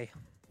you worry.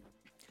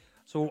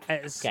 So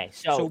it's okay.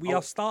 So we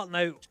are starting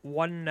out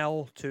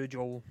 1-0 to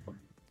Joel.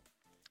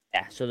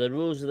 Yeah. So the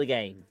rules of the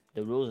game.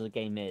 The rules of the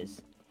game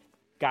is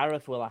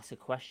Gareth will ask a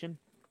question.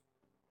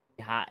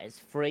 It's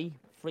free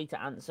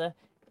to answer.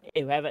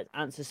 Whoever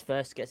answers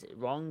first gets it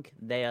wrong.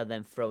 They are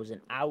then frozen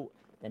out.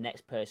 The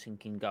next person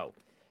can go.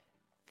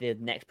 The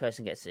next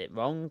person gets it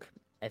wrong.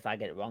 If I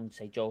get it wrong,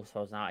 say Joel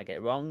throws out, I get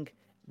it wrong.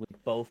 We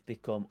both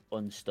become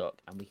unstuck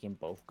and we can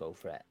both go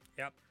for it.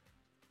 Yep.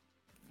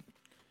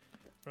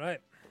 Right.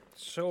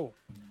 So,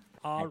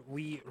 are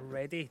we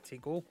ready to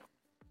go?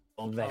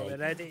 I'm ready. Are we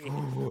ready?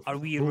 Are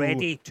we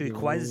ready to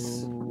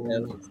quiz?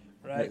 Yeah,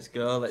 right. Let's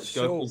go,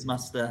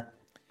 Quizmaster.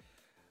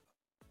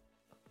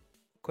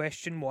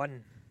 Question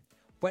 1.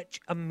 Which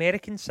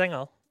American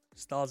singer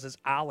stars as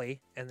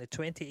Ali in the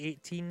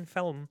 2018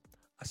 film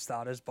A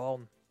Star Is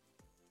Born?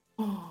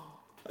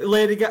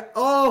 Lady Gaga.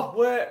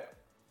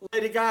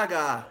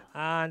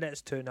 And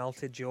it's 2-0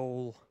 to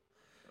Joel.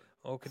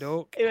 Okie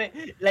doke.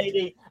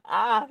 Lady.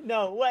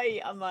 No,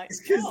 wait. I'm like,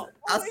 it's because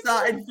I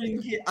started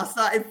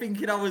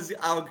thinking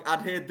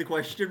I'd heard the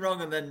question wrong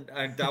and then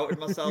I doubted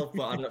myself,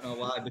 but I don't know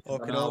why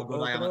because I know how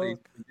good I am at these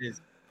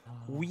quizzes.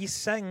 We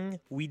Sing,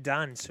 We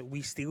Dance,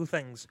 We Steal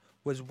Things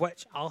was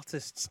which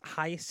artist's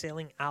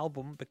highest-selling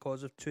album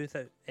because of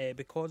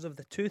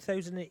the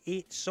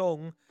 2008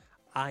 song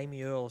I'm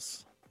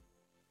Yours?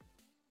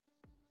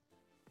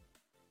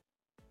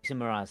 Jason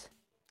Mraz.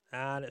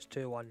 And it's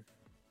 2-1.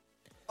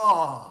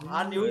 Oh,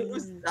 I knew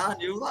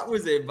that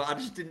was it, but I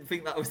just didn't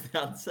think that was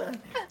the answer.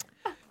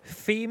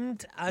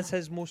 Famed as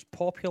his most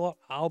popular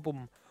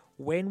album,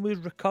 when was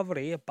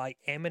Recovery by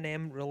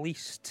Eminem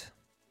released?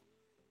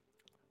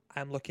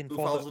 I'm looking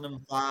for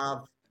 2005.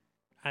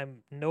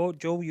 No,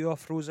 Joel, you are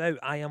froze out.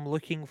 I am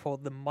looking for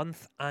the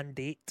month and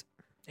date.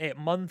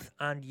 Month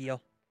and year.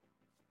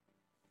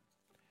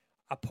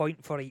 A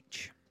point for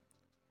each.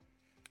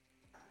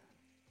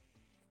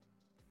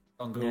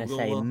 On I'm going to Google,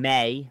 say look.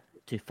 May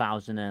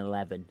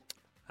 2011.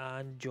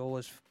 And Joel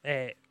is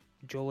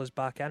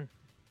back in.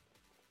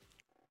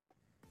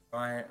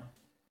 Right.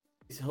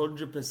 It's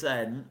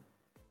 100%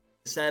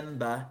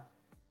 December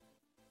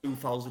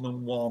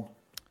 2001.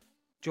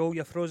 Joel,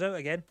 you froze out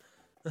again.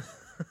 Is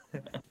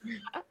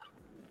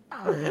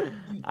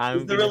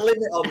there a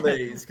limit on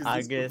these? 'Cause I'm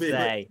this going could to be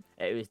say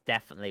it was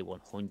definitely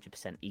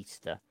 100%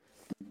 Easter.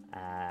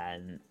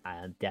 And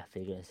I'm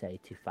definitely going to say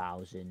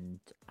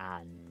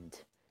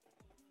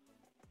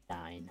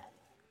 2009.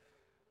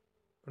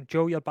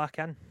 Joel, you're back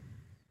in.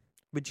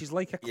 Would you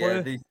like a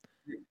Yeah, clue?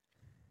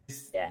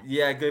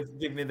 yeah.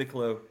 Give me the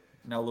clue.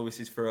 Now Lewis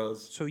is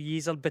froze. So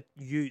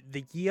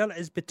the year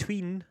is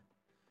between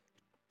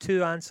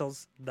two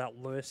answers that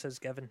Lewis has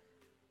given.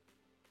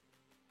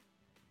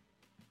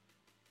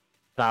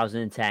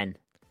 2010.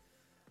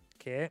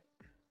 Okay.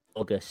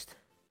 August.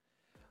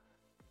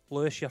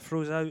 Lewis, you're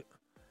froze out.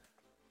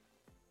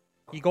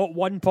 You got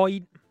 1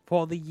 point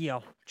for the year.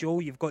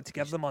 Joel, you've got to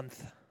give the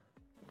month.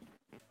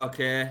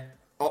 Okay.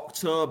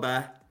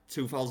 October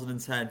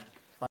 2010.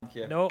 Thank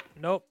you.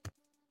 Nope.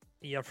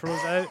 You're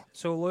froze out.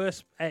 So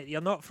Lewis,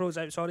 you're not froze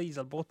out. Sorry,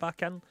 you're both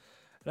back in.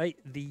 Right.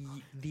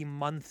 The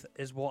month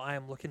is what I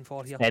am looking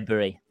for here.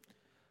 February.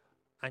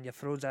 And you're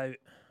froze out.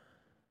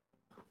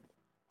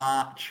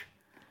 March.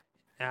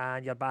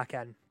 And you're back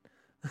in.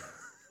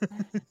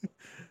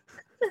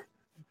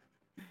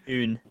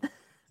 June.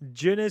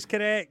 June is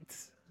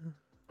correct.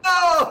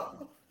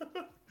 No!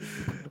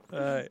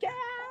 Right.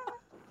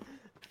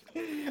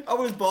 I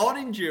was born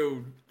in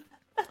June.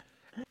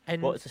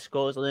 And What's the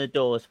scores on the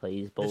doors,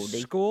 please, the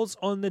Baldy? scores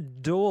on the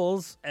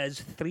doors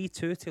is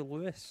 3-2 to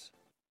Lewis.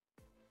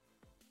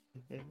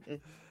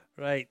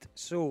 Right,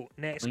 so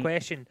next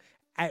question.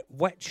 At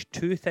which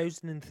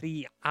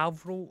 2003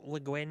 Avril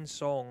Lavigne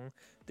song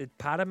did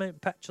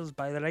Paramount Pictures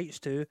buy the rights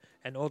to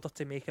in order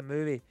to make a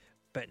movie,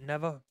 but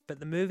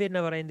the movie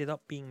never ended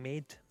up being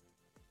made?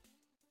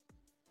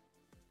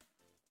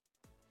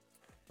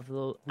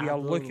 We are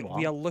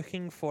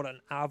looking for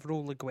an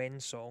Avril Lavigne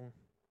song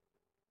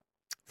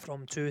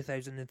from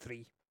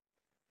 2003.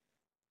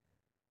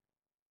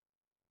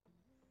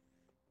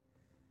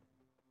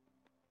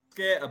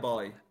 Skater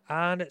Boy.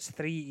 And it's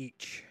 3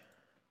 each.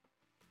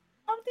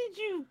 How did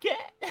you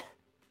get?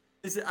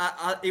 It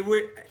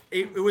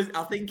was.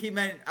 I think he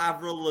meant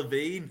Avril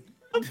Lavigne.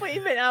 I thought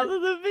you meant Avril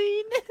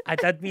Lavigne. I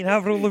did mean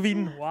Avril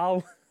Lavigne. Wow.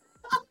 What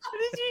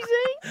did you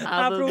say?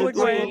 Avril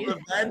Lavigne.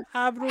 Lavigne.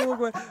 Avril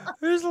Lavigne.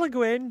 Who's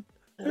Lavigne?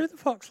 Who the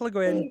fuck's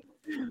Lavigne?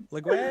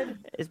 Lavigne?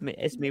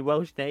 It's me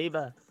Welsh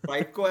neighbour.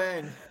 Right,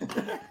 Gwen.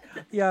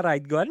 Yeah,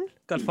 right, Gwen.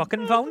 Got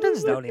fucking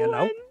fountains down here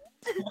now.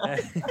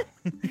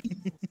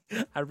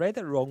 I read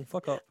it wrong.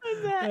 Fuck up.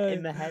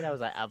 In my head, I was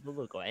like, Avril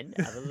Lavigne.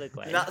 Avril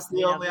Lavigne. That's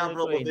the only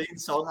Avril Lavigne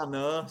song I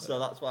know, so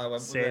that's why I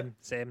went with it.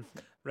 Same.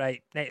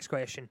 Right, next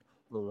question.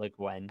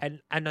 Lavigne.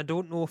 And I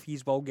don't know if you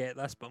will get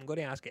this, but I'm going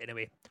to ask it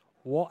anyway.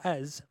 What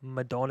is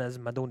Madonna's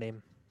middle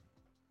name?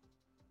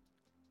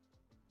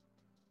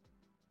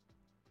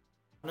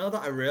 I know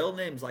that her real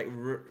name's like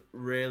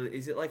really.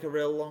 Is it like a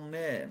real long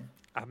name?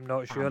 I'm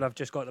not sure. I've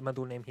just got the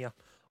middle name here.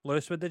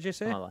 Lewis, what did you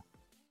say?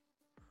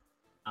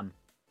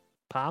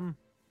 Pam?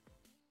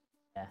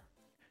 Yeah.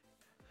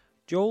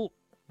 Joel,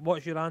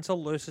 what's your answer?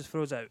 Lewis is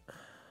froze out.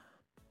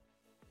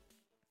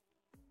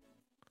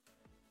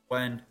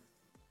 When?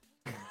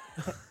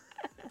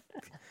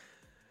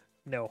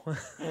 No.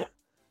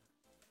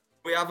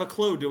 We have a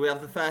clue. Do we have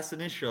the first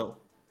initial?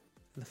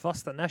 The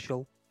first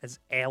initial is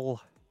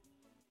L.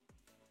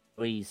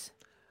 Louise.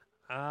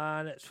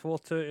 And it's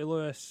 4-2 to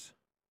Lewis.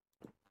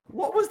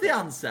 What was the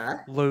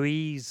answer?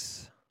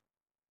 Louise.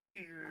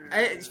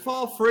 It's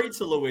 4-3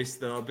 to Lewis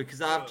though,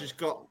 because I've just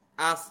got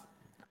asked.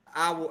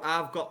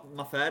 I've got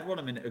my third one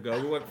a minute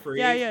ago. We went 3.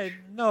 Yeah.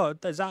 No,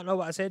 is that not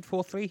what I said?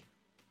 4-3.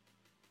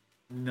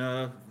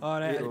 No. All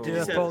right. You I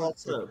said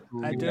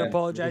do Yeah.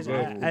 apologise.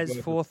 It is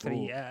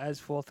 4-3. It is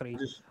 4-3.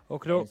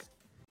 Okay.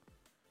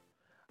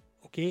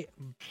 Okay.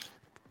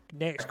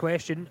 Next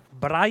question.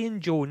 Brian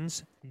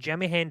Jones,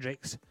 Jimi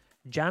Hendrix,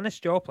 Janis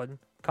Joplin,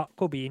 Kurt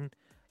Cobain,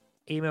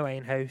 Amy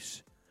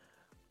Winehouse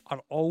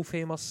are all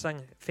famous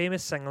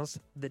singers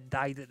that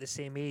died at the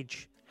same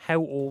age. How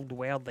old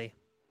were they?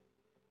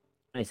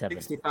 27.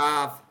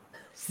 65.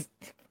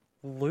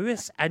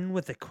 Lewis in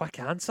with the quick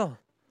answer.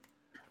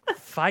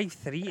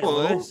 5-3 to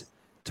Whoa. Lewis.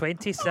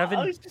 27.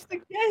 Oh, it's just a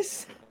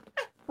guess.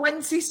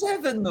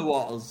 27 there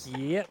was.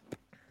 Yep.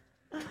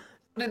 What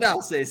did I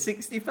say?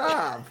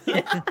 65.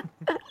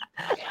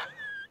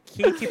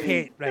 Katy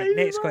Perry. Right,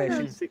 next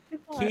question.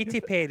 65.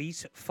 Katy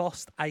Perry's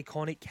first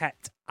iconic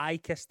hit, I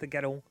Kissed the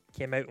Girl,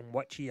 came out in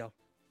which year?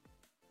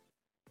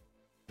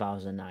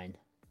 2009.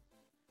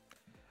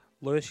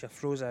 Lewis, you're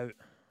froze out.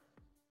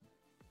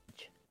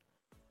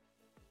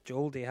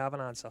 Joel, do you have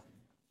an answer?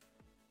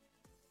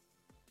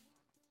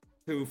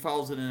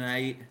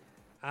 2008.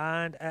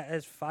 And it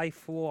is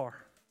 5-4.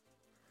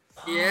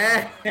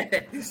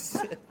 Yes.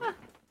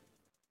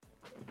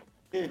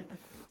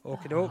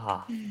 Okie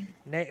doke.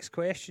 Next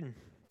question.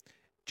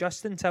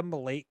 Justin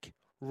Timberlake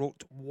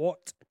wrote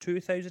what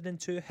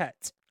 2002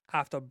 hit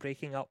after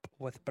breaking up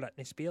with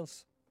Britney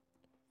Spears?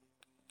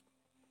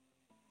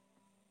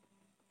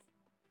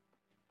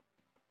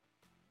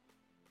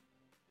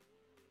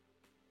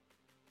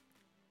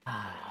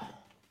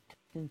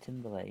 Justin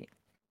Timberlake.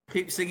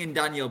 Keep singing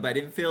Daniel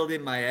Bedingfield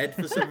in my head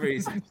for some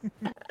reason.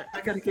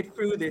 I gotta get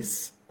through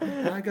this.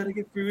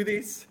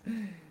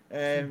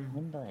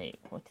 Timberlake.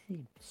 What is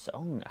he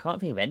song? I can't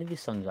think of any of his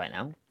songs right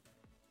now.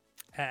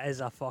 It is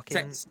a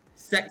fucking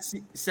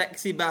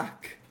Sexy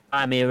back.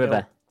 I'm a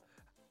River.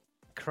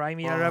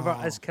 Crimea River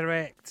is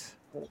correct.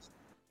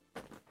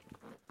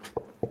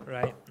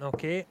 Right,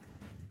 okay.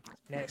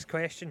 Next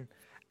question.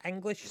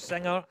 English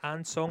singer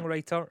and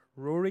songwriter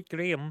Rory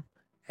Graham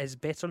is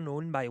better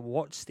known by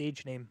what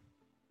stage name?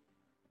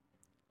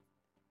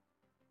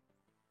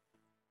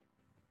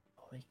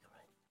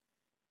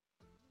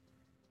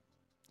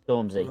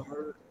 Stormzy.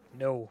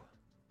 No.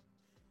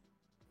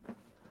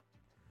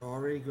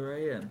 Rory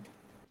Graham.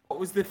 What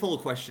was the full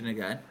question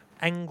again?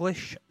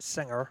 English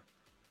singer,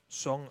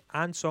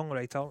 and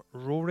songwriter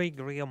Rory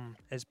Graham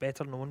is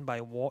better known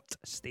by what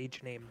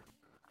stage name?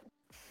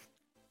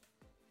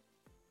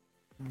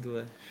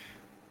 English.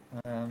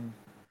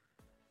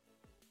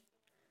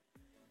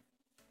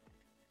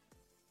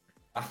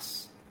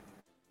 Pass.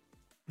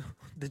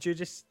 Did you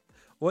just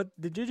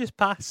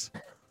pass?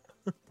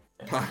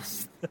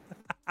 Pass.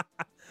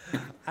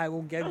 I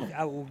will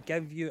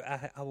give you a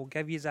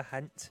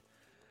hint.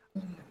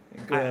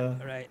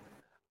 Right.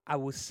 I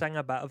will sing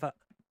a bit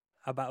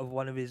of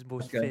one of his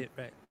most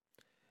favorite.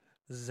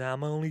 'Cause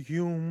I'm only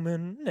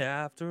human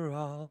after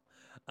all.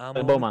 I'm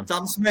only Bowman.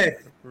 Sam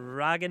Smith.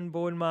 Rag and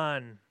Bone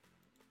Man.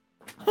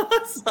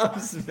 Sam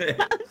Smith.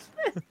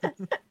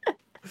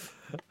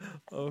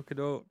 Okie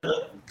doke.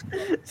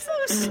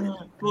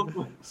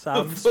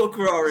 Fuck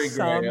Rory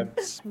Graham.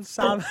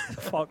 Sam,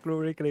 fuck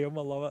Rory Graham,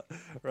 I love it.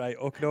 Right,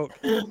 okie doke.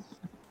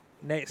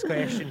 Next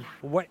question.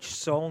 Which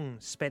song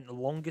spent the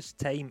longest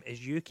time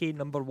as UK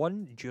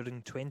 #1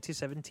 during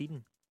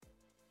 2017?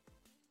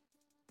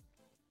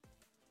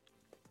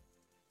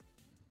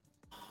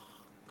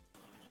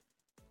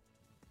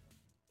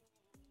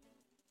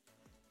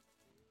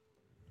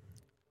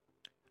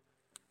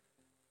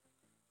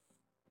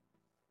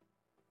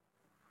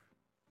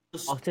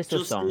 Artist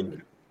or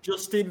song?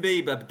 Justin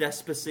Bieber,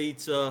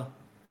 Despacito.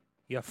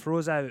 You're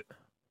froze out.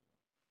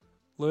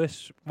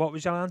 Lewis, what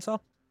was your answer?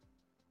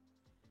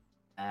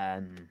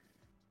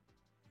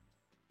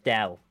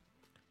 Dell.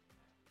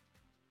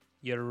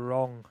 You're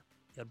wrong.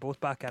 You're both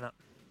back in it.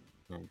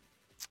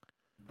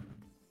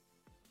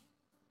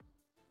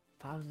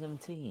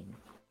 2017.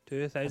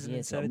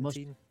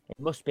 2017. It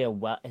must be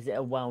is it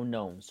a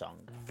well-known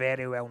song?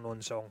 Very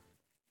well-known song.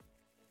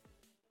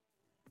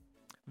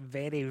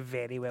 Very,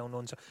 very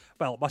well-known song.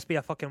 Well, it must be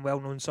a fucking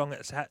well-known song.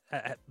 It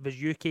was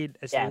UK.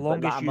 It's the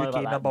longest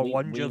UK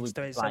 #1 during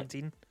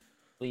 2017.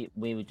 We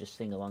would just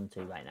sing along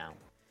to right now.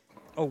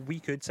 Oh, we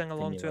could sing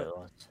along to it.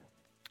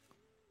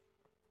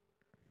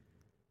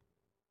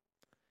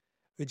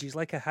 Would you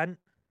like a hint?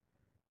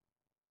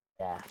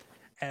 Yeah.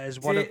 It is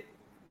one of...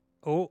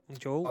 Oh,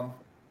 Joel.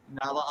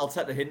 Now I'll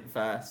take the hint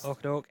first.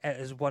 Okay, doke. It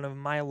is one of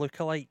my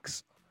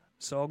lookalikes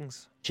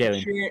songs.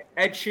 Sheeran.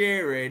 Ed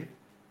Sheeran.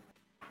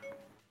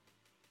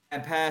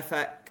 And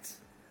Perfect.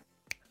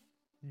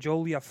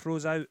 Joel, you're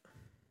froze out.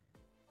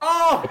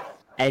 Oh!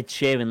 Ed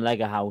Sheeran,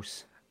 Lego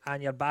House.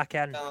 And you're back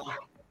in.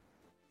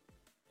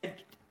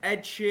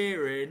 Ed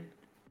Sheeran.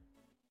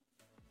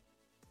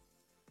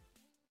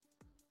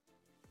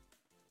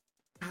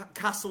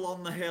 Castle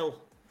on the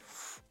Hill.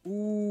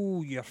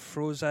 Ooh, you're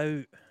froze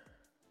out.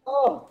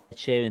 Oh! Ed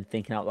Sheeran,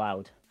 Thinking Out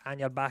Loud.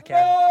 And you're back in.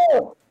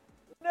 No!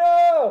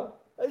 No!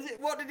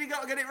 What did he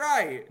got to get it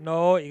right?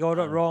 No, you got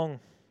it wrong.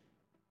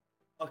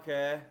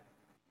 Okay.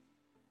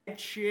 Ed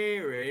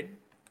Sheeran.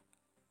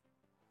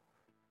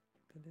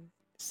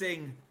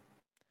 Sing.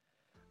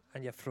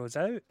 And you froze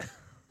out.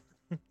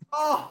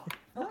 Oh!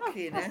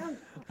 Fucking hell.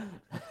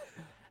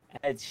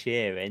 Ed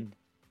Sheeran.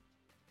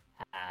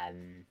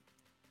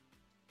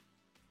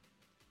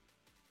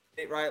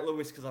 Get it right,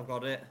 Lewis, because I've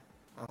got it.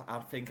 I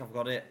think I've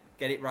got it.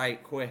 Get it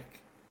right,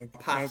 quick.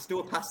 Pass. Do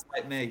a pass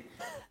like me.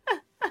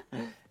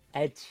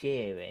 Ed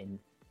Sheeran.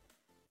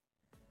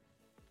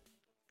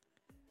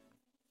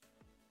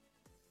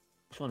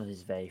 It's one of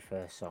his very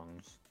first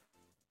songs.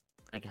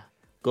 Like,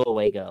 Go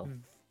Away Girl.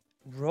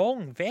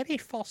 Wrong. Very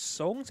first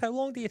songs. How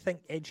long do you think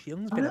Ed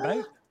Sheeran's been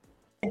about?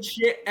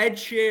 Ed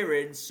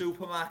Sheeran,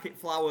 Supermarket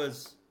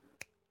Flowers.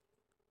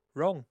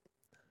 Wrong.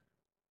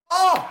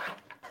 Oh!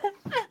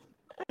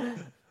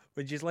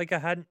 Would you like a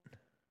hint?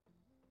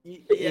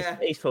 Yeah.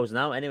 He's frozen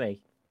out anyway.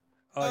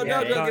 Oh,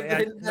 No, yeah, no, give the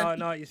hint then.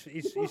 no,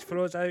 he's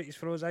froze out. He's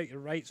froze out. You're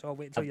right. So I'll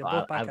wait until you're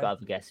both back I've in. got to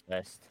have a guess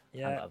first.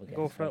 Yeah,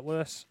 go for it,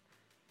 Lewis.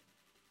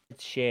 Ed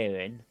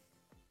Sheeran.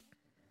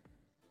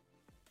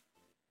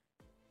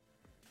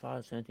 As far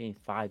as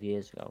 5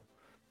 years ago.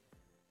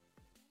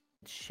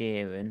 Ed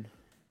Sheeran.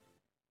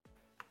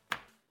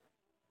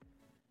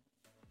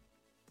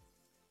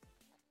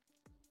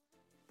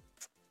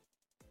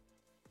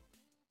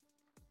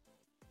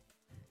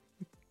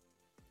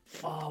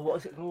 Oh, what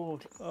is it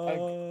called?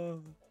 Oh,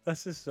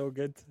 this is so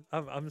good.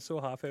 I'm so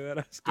happy with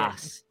this.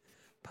 Pass.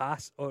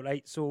 Pass. All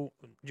right. So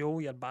Joe,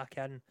 you're back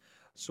in.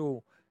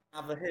 So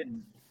Have a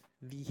hint.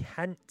 the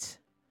hint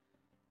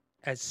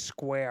is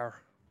square.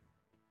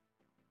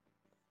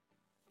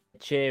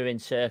 Cheering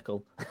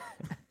circle.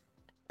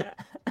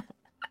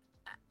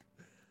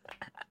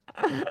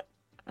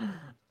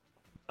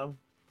 Oh.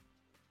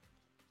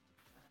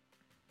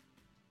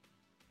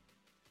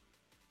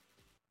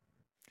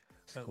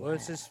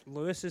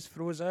 Lewis is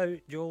froze out.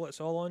 Joel,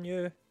 it's all on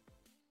you. I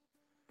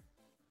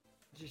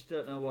just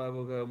don't know where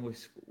we're going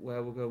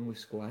with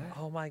Square.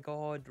 Oh my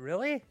God,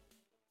 really?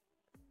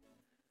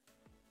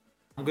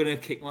 I'm gonna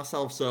kick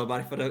myself so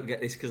bad if I don't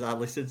get this because I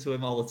listen to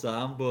him all the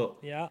time. But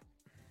Yeah.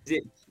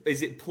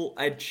 is it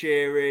Ed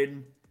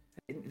Sheeran?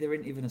 There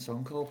ain't even a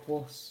song called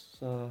Plus.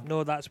 So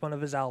No, that's one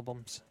of his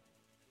albums.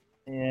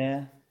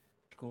 yeah,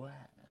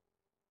 Square.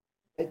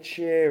 Ed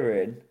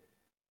Sheeran.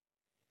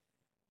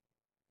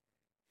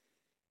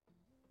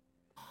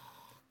 Oh,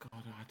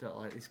 God, I don't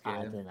like this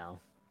I game. don't know.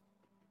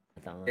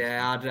 I don't know.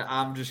 Yeah,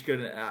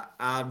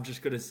 I'm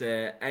just gonna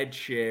say Ed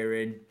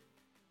Sheeran.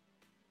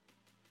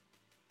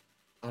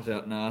 I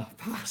don't know.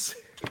 Pass.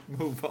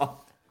 Move on.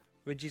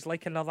 Would you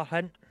like another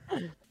hint?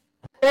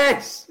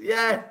 Yes.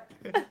 Yeah.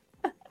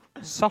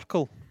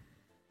 Circle.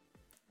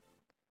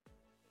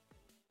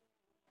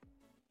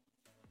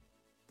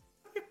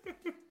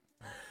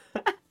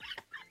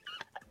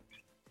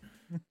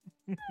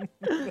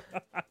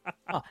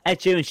 Oh, Ed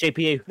Sheeran, Shape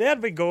of You. There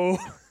we go.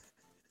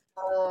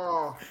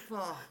 Oh,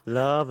 fuck.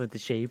 Love of the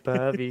shape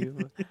of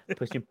you.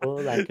 Push and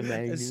pull like a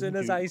man. As soon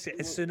as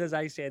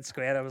I said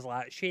square, I was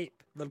like, shape.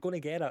 They're going to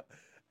get it.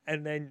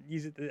 And then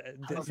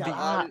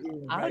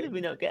How did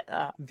we not get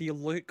that? the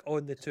look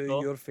on the two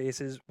of your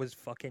faces was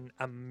fucking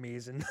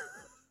amazing.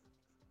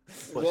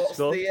 What's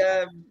score?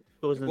 the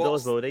Goes in the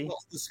doors, Brody.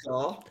 what's the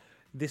score?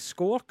 The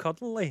score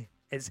currently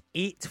is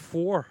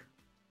 8-4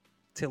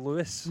 to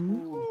Lewis.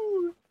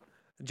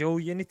 Joe,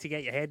 you need to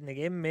get your head in the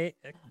game, mate.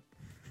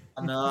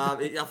 I know. I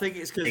think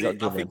it's because He got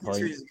given a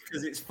point.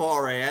 it's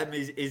 4 a.m.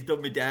 He's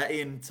done me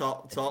dirty and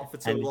talk for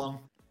too And- long.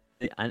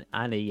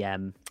 And he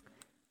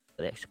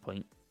the extra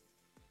point.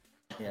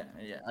 Yeah.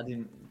 I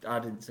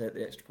didn't take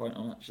the extra point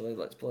on actually.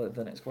 Let's play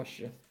the next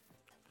question.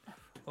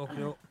 Okay.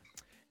 No.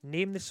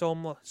 Name the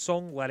song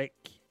lyric.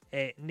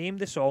 Name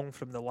the song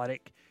from the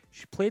lyric.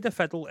 She played a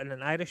fiddle in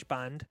an Irish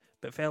band,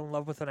 but fell in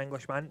love with an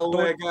English man.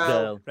 Galway Don't-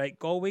 Girl. Right,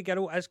 Galway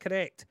Girl is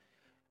correct.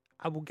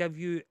 I will give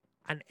you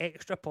an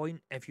extra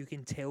point if you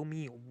can tell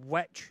me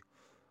which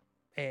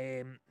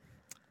Ed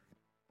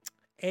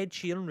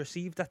Sheeran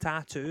received a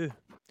tattoo.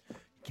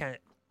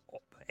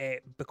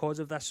 Because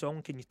of this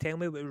song, can you tell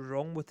me what was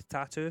wrong with the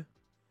tattoo?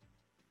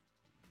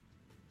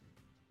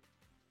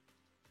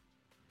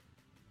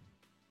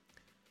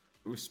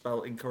 It was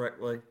spelled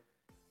incorrectly.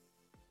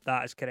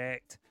 That is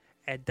correct.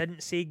 It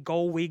didn't say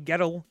Galway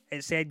Girl,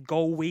 it said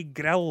Galway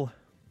Grill.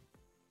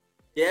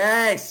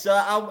 Yes. So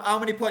how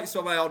many points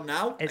am I on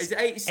now? Is it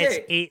 86?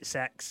 It's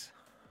 8-6.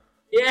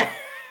 Yeah.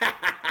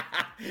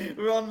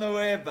 We're on the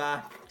way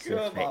back.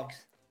 So Come on.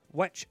 fix.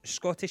 Which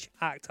Scottish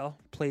actor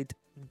played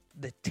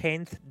the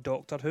 10th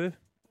Doctor Who?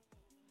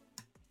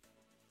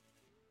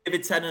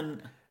 David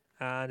Tennant.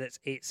 And it's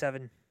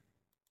 8-7.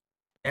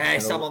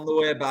 Yes, I'm on the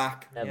way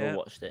back. Never Yeah.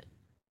 watched it.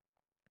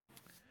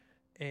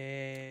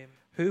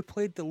 Who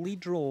played the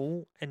lead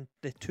role in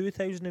the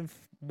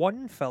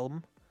 2001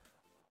 film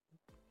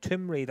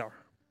Tomb Raider?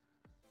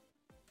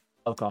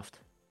 Lovecraft.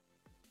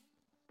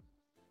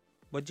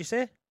 What'd you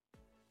say? I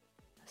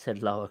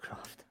said Lara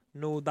Croft.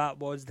 No, that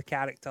was the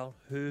character.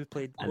 Who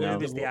played? I Who know.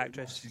 was the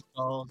actress?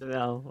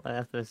 No, I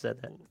have to have said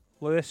it.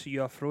 Lewis,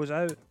 you are froze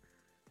out.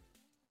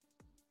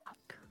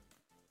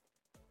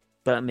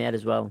 But in my head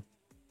as well.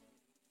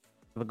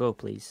 Have a go,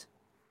 please.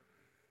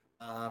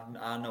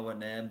 I know her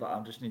name, but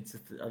I just need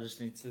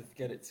to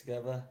get it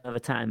together. Have a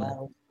timer.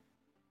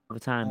 Have a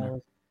timer.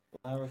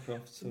 Lara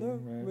Croft. No,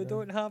 we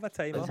don't have a A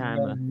timer.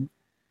 timer. 10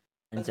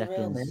 That's a real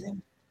seconds.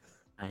 name.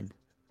 Fine.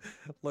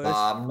 Lewis,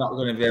 I'm not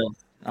going to be able.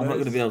 I'm not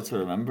going to be able to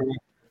remember it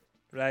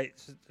right?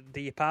 So do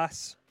you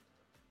pass?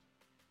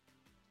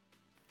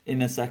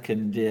 in a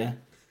second. Yeah.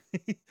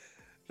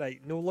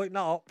 Right, no looking that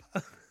up.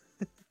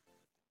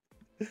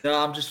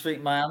 No, I'm just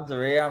thinking. My hands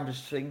are here. I'm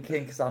just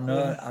thinking because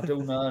I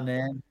do know her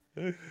name.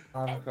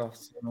 Lara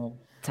Croft. No.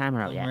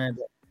 Timer out yet?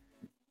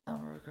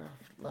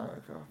 Lara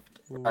Croft.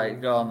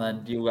 Right, go on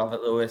then. You have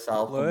it, Lewis.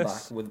 I'll come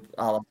back with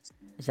Alex.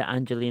 Is that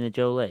Angelina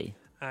Jolie?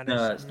 And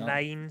No, it's it's not.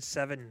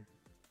 9-7.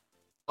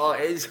 Oh,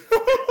 it is.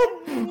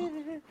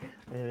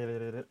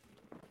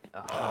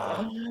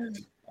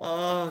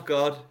 Oh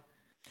God.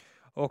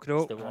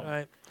 Okay, Still one.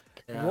 right.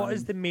 What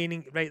is the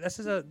main right? This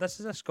is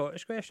a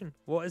Scottish question.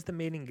 What is the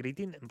main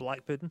ingredient in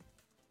black pudding?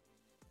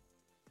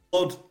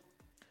 Blood.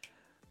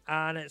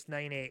 And it's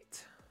 9-8.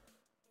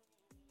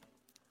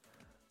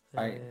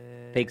 Right.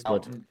 Pig's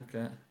blood.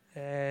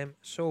 Okay.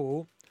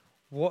 So,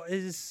 what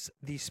is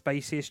the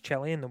spiciest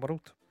chili in the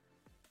world?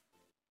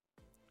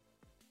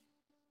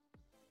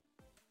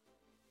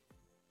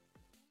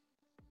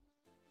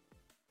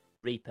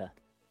 Reaper.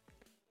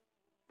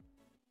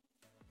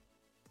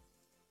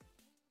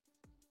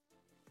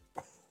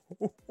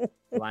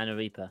 Carolina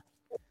Reaper.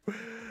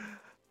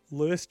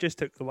 Lewis just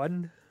took the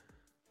one.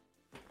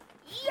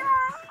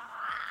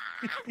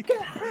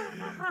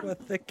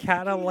 With the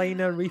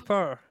Carolina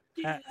Reaper.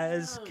 It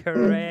is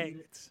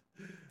correct.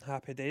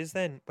 Happy days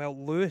then. Well,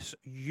 Lewis,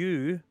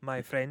 you,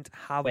 my friend,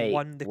 have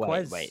won the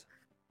quiz. Wait.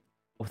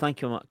 Well,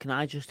 thank you. Can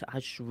I just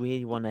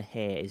really want to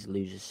hear his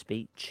loser's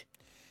speech.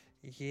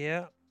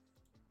 Yeah.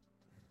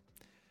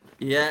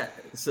 Yeah.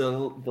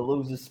 So the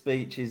loser's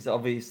speech is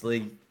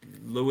obviously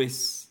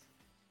Lewis.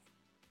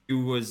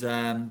 You was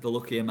the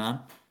luckier man.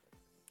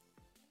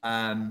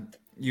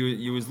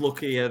 You was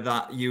luckier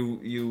that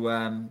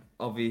you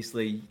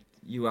obviously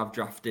you have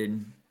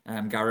drafting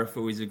Gareth,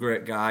 who is a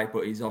great guy,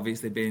 but he's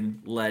obviously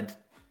been led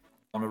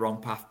on a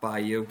wrong path by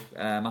you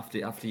after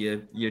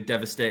your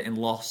devastating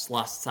loss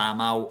last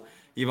time out.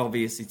 You've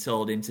obviously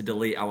told him to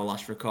delete our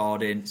last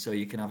recording so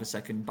you can have a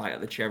second bite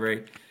at the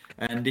cherry.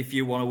 And if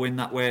you want to win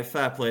that way,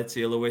 fair play to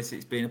you, Lewis.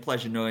 It's been a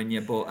pleasure knowing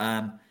you, but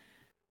I'm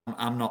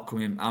not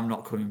coming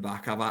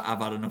back. I've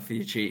had enough of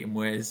your cheating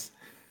ways.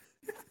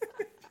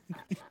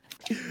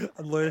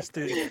 And Lewis,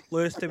 do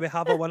we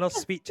have a winner's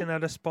speech and a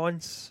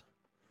response?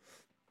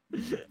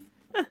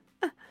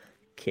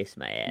 Kiss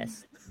my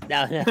ass.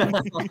 No.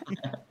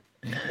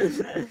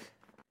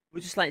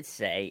 We'd just like to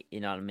say, you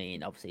know what I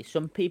mean? Obviously,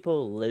 some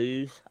people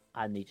lose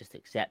and they just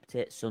accept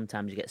it.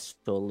 Sometimes you get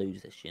sore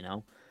losers, you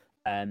know?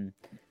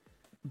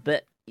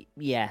 But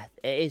yeah,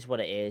 it is what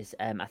it is.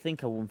 I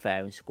think I won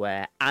fair and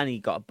square, and he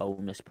got a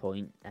bonus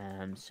point.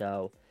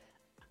 So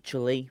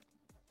actually,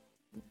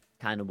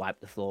 kind of wiped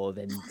the floor with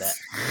him. But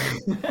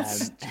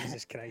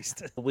Jesus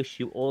Christ! I wish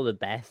you all the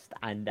best,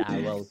 and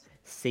I will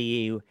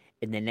see you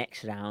in the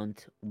next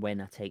round when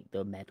I take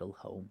the medal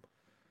home.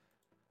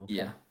 Okay.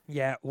 Yeah.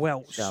 Yeah.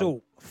 Well,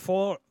 so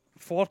for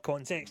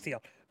context here,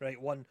 right?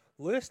 One,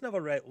 Lewis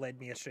never led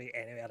me astray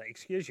anywhere.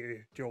 Excuse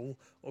you, Joel.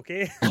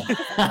 Okay.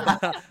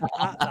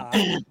 At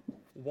that,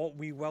 what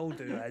we will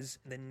do is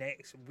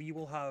we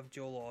will have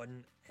Joel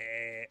on,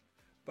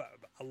 but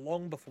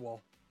long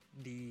before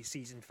the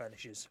season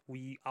finishes.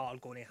 We are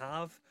going to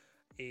have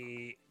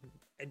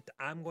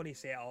I'm going to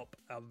set up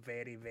a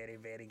very, very,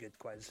 very good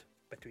quiz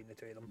between the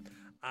two of them.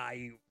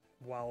 I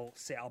will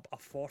set up a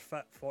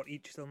forfeit for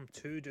each of them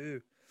to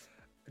do.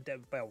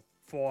 Well,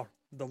 for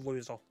the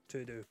loser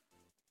to do.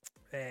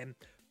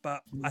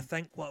 But I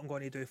think what I'm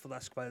going to do for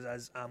this quiz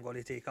is I'm going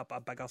to take up a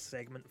bigger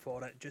segment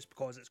for it, just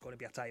because it's going to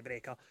be a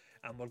tiebreaker,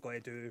 and we're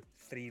going to do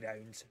 3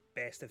 rounds,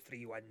 best of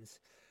 3 wins.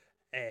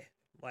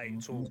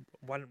 So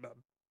one,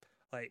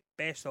 like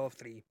best of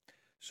 3.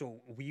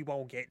 So we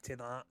will get to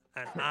that,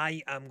 and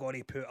I am going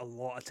to put a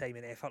lot of time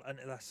and effort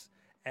into this.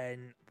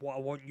 And what I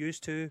want you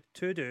to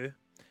do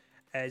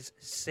is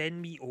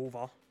send me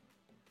over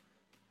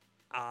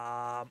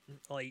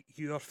like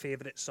your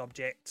favourite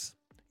subjects,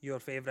 your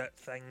favourite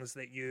things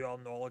that you are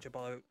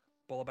knowledgeable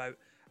about,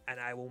 and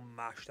I will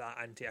mash that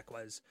into a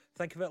quiz.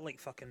 Think of it like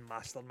fucking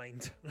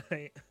Mastermind,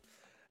 right?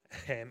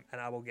 And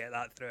I will get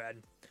that through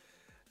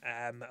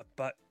in.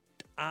 But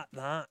at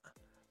that,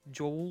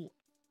 Joel,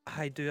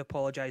 I do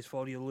apologise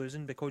for you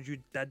losing, because you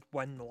did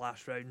win the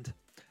last round.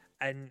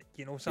 And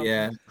you know something?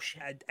 Yeah.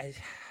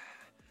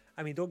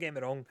 I mean, don't get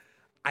me wrong.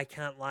 I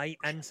can't lie.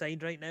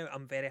 Inside right now,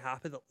 I'm very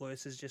happy that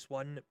Lewis has just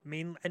won.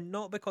 And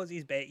not because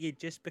he's bet you,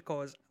 just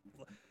because,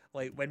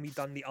 like, when we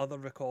done the other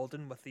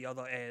recording with the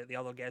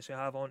other guests we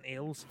have on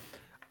Ailes,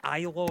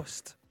 I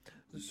lost.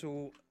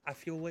 So I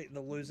feel like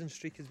the losing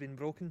streak has been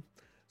broken.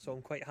 So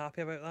I'm quite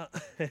happy about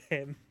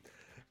that.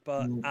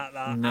 But at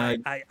that, No.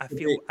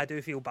 I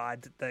do feel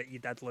bad that you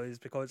did lose,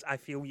 because I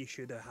feel you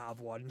should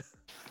have won.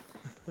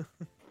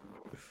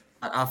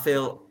 I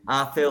feel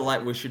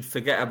like we should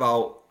forget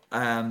about.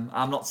 I'm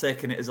not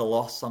taking it as a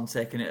loss. I'm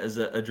taking it as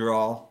a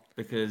draw,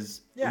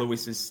 because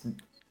Lewis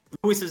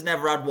has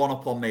never had one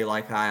up on me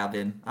like I have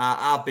him.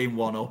 I've been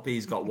 1 up.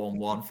 He's got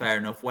 1-1. Fair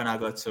enough. When I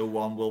go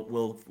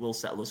 2-1, we'll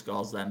settle the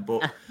scores then.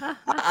 But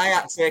I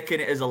have taken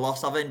it as a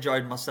loss. I've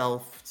enjoyed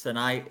myself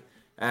tonight.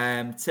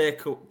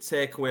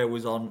 Takeaway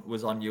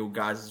was on you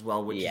guys as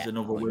well, which is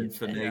another win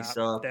for me. Yeah,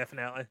 So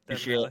definitely.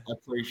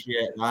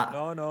 appreciate that.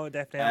 No,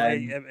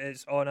 definitely.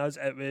 It's on us.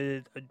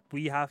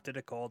 We have to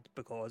record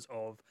because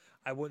of.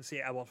 I won't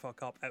say our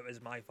fuck up. It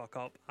was my fuck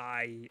up.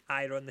 I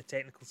run the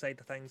technical side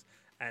of things,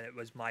 and it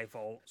was my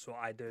fault. So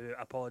I do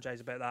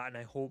apologise about that, and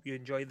I hope you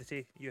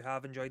you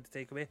have enjoyed the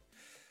takeaway.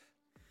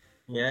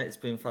 Yeah, it's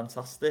been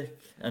fantastic,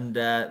 and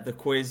the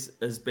quiz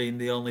has been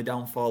the only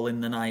downfall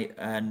in the night,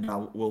 and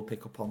we'll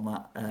pick up on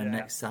that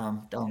next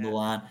time down the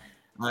line.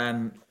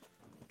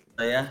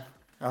 So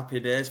happy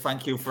days.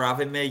 Thank you for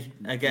having me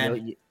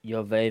again.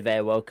 You're very,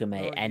 very welcome,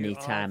 mate. No,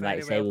 Anytime, like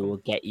I say, we will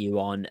get you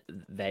on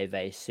very,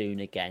 very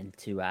soon again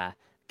to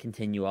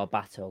continue our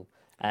battle.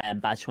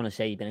 But I just want to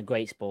say you've been a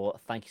great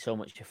sport. Thank you so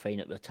much for freeing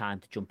up your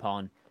time to jump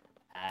on.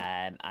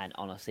 And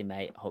honestly,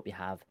 mate, I hope you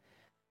have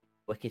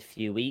wicked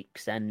few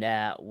weeks, and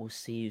we'll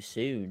see you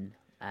soon.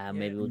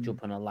 Maybe we'll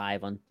jump on a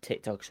live on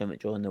TikTok or something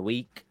during the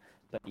week.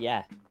 But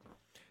yeah.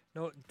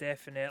 No,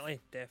 definitely.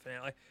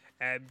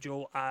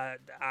 Joel,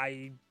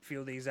 I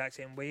feel the exact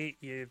same way.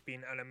 You've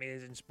been an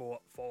amazing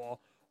sport for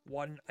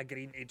one,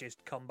 agreeing to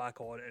just come back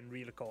on and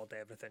re-record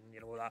everything. You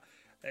know that,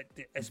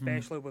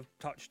 especially we've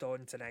touched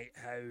on tonight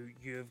how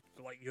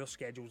your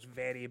schedule's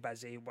very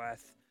busy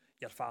with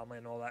your family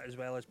and all that, as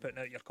well as putting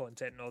out your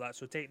content and all that.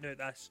 So taking out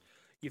this,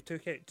 you've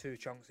took out 2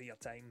 chunks of your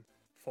time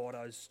for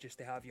us just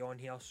to have you on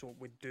here. So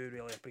we do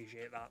really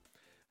appreciate that.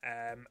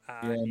 And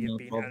you've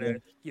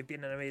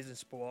been an amazing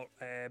sport.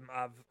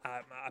 I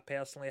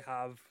personally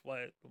have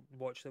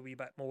watched a wee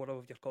bit more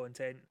of your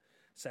content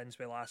since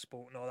we last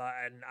spoke and all that,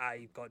 and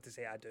I got to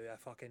say I do.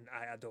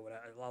 I adore it.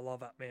 I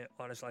love it, mate.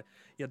 Honestly,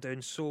 you're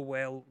doing so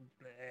well,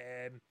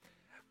 and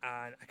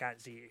I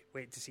can't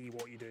wait to see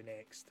what you do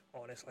next.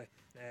 Honestly,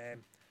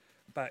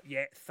 but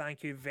yeah,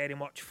 thank you very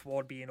much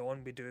for being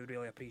on. We do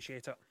really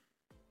appreciate it.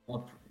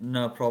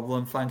 No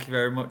problem. Thank you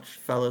very much,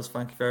 fellas.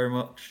 Thank you very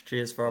much.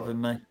 Cheers for having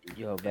me.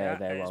 You're very,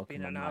 very welcome. It's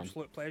been an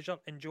absolute pleasure.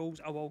 And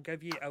Jules, I will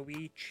give you a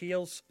wee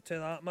cheers to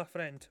that, my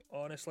friend.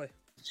 Honestly.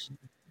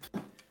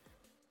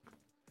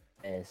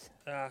 Cheers.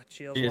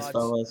 Cheers, lads.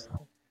 Fellas.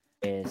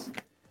 Cheers.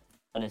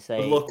 Honestly,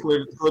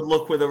 good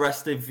luck with the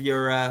rest of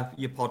your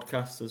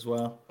podcast as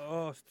well.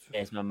 Oh,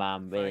 cheers, my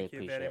man. Really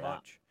thank you very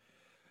much.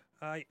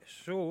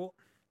 So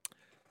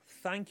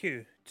thank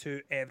you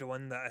to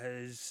everyone that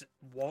has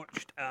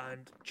watched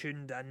and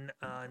tuned in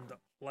and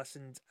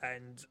listened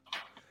and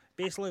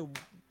basically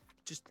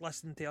just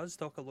listened to us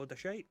talk a load of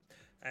shit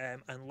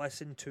and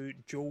listen to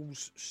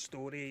Joel's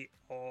story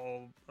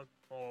of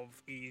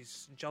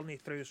his journey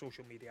through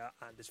social media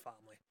and his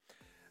family.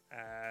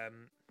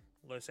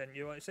 Listen,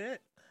 you want to say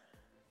it?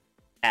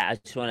 I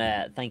just want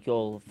to thank you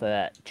all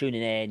for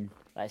tuning in.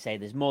 Like I say,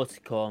 there's more to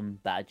come,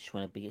 but I just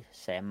want to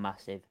say a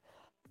massive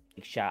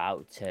big shout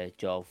out to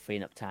Joel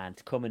freeing up time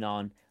to coming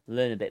on,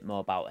 learn a bit more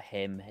about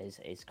him,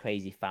 his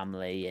crazy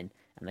family, and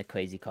the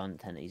crazy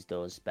content he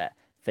does. But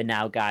for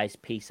now, guys,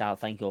 peace out.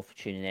 Thank you all for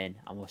tuning in,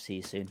 and we'll see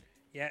you soon.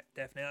 Yeah,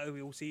 definitely.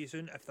 We will see you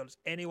soon. If there's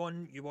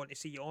anyone you want to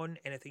see on,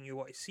 anything you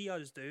want to see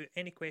us do,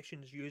 any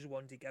questions you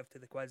want to give to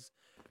the quiz,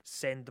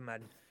 send them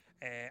in.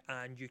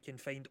 And you can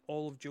find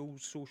all of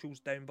Joel's socials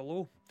down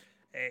below.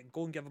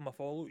 Go and give him a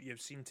follow.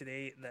 You've seen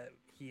today that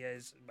he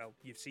is, well,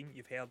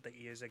 you've heard that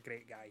he is a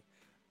great guy.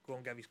 Go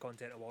and give his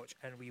content a watch,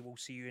 and we will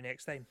see you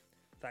next time.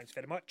 Thanks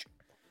very much.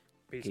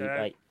 Peace out.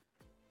 Bye.